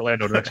re-signing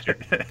Orlando next year."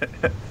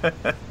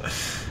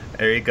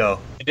 There you go.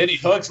 And then he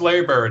hugs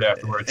Larry Bird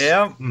afterwards.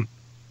 Yeah.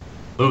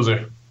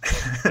 Loser.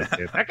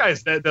 That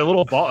guy's that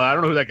little ball. I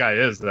don't know who that guy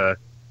is. There's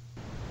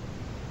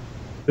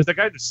that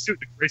guy in the suit,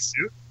 the gray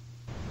suit.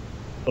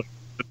 Look,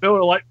 the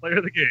Miller Lite player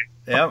of the game.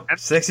 Yeah,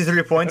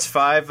 63 points,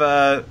 5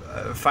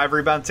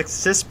 rebounds, 6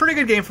 assists. Pretty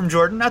good game from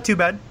Jordan. Not too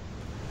bad.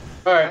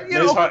 All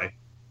right,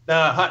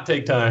 hot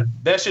take time.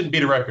 That shouldn't be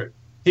the record.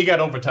 He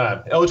got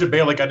overtime. Elgin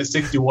Baylor got the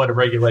 61 in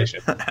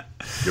regulation.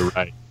 You're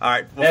right. All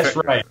right. Well, that's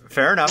right.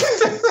 Fair enough.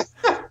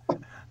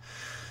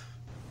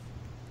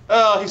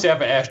 Oh, he's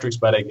have an asterisk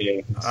by that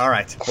game. All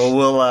right.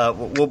 Well,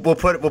 we'll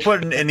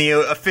put in the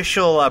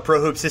official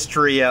Pro Hoops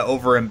history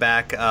over and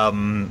back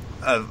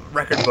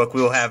record book.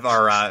 We will have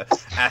our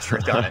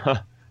asterisk on it.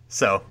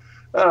 So.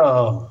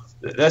 Oh,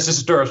 that's just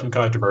stir up some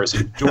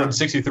controversy. Jordan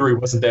 63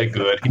 wasn't that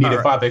good. He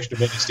needed 5 extra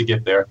minutes to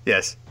get there.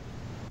 Yes.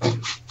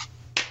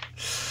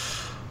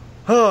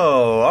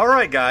 Oh, all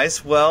right,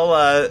 guys.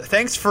 Well,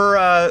 thanks for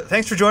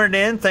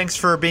joining in. Thanks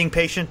for being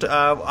patient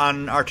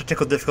on our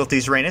technical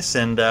difficulties, Reynes,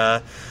 and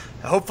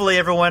hopefully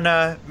everyone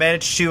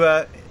managed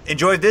to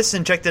enjoy this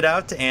and checked it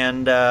out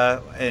and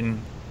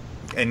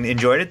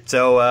enjoyed it.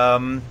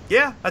 So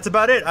yeah, that's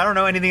about it. I don't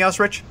know anything else,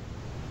 Rich.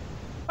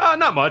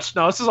 Not much.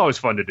 No, this is always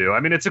fun to do. I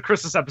mean, it's a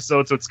Christmas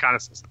episode, so it's kind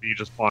of supposed to be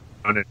just fun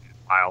and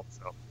wild.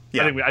 So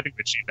yeah. I think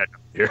we achieved that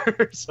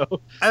here. So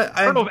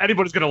I don't know if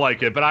anybody's gonna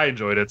like it, but I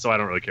enjoyed it, so I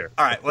don't really care.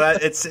 All right. Well,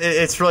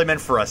 it's really meant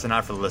for us and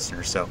not for the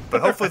listeners. So, but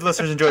hopefully the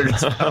listeners enjoyed it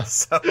as well.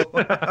 So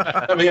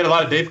we had a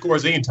lot of Dave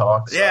Corzine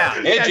talk. So. Yeah.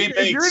 And Gene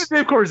Banks. If you're in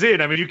Dave Corzine,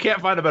 I mean, you can't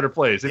find a better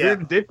place. If you're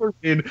in Dave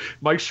Corzine,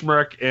 Mike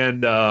Schmurk,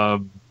 and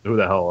who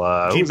the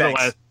hell? Gene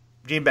Banks.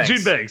 Gene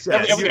Banks.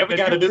 Yes. We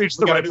got a new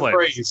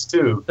phrase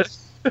too.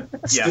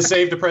 The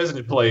Save the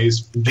President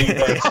plays.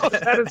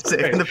 That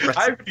is great.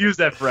 I've used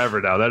that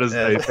forever now. That is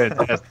a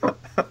fantastic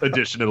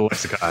addition to the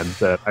lexicon.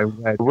 That I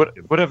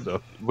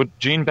would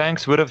Gene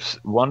Banks would have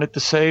wanted to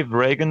save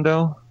Reagan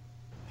though?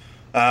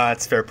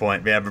 That's a fair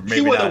point. Yeah, but maybe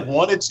he would have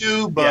wanted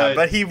to,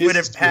 but he would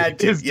have had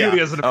to. His duty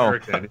as an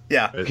American.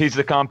 Yeah, he's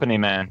the company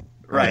man.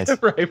 Right.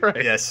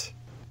 Right. Yes.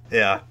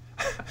 Yeah.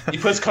 He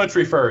puts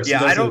country first.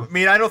 Yeah, I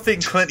don't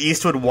think Clint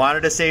Eastwood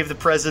wanted to save the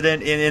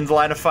president in the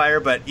line of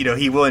fire, but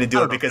he willing to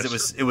do it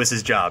because it was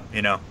his job.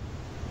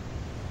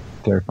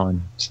 Fair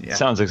point. Yeah.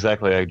 Sounds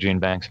exactly like Gene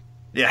Banks.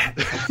 Yeah.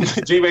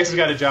 Gene Banks has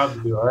got a job to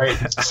do. All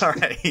right. All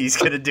right, he's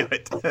gonna do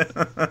it.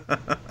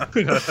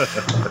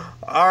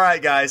 All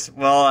right, guys.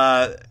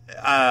 Well,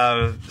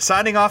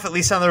 signing off at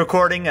least on the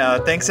recording.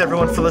 Thanks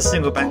everyone for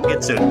listening. We'll be back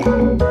again soon.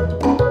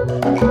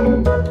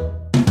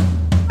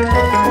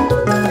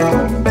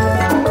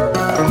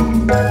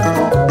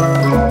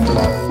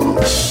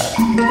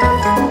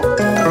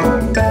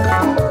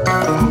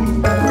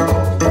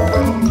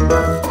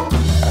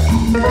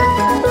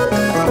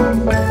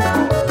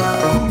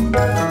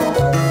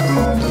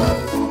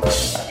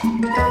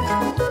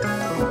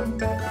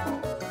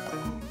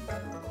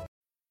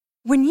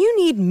 When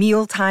you need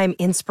mealtime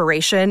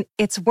inspiration,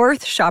 it's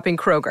worth shopping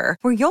Kroger,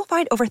 where you'll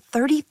find over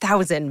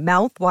 30,000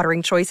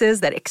 mouth-watering choices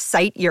that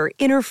excite your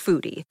inner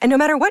foodie. And no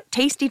matter what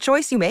tasty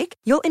choice you make,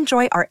 you'll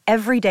enjoy our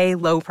everyday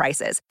low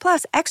prices,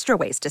 plus extra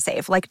ways to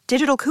save, like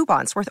digital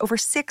coupons worth over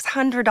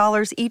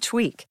 $600 each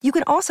week. You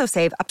can also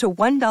save up to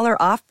 $1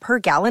 off per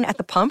gallon at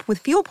the pump with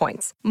fuel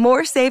points.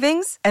 More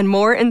savings and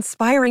more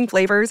inspiring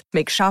flavors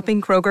make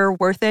shopping Kroger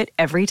worth it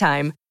every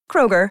time.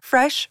 Kroger,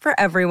 fresh for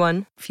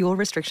everyone. Fuel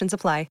restrictions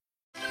apply.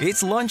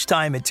 It's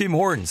lunchtime at Tim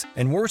Hortons,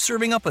 and we're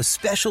serving up a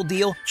special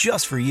deal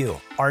just for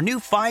you. Our new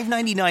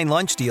 $5.99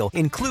 lunch deal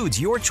includes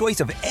your choice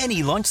of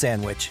any lunch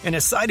sandwich and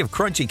a side of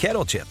crunchy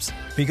kettle chips.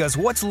 Because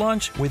what's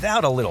lunch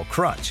without a little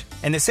crunch?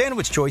 And the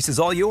sandwich choice is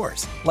all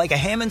yours, like a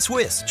ham and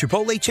Swiss,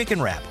 Chipotle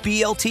chicken wrap,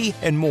 BLT,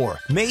 and more,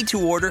 made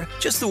to order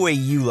just the way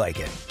you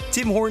like it.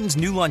 Tim Hortons'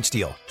 new lunch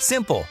deal.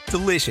 Simple,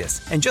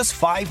 delicious, and just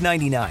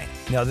 $5.99.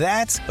 Now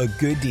that's a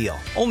good deal.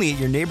 Only at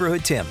your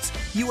neighborhood Tim's.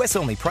 U.S.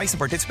 only. Price and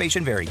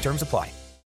participation vary. Terms apply.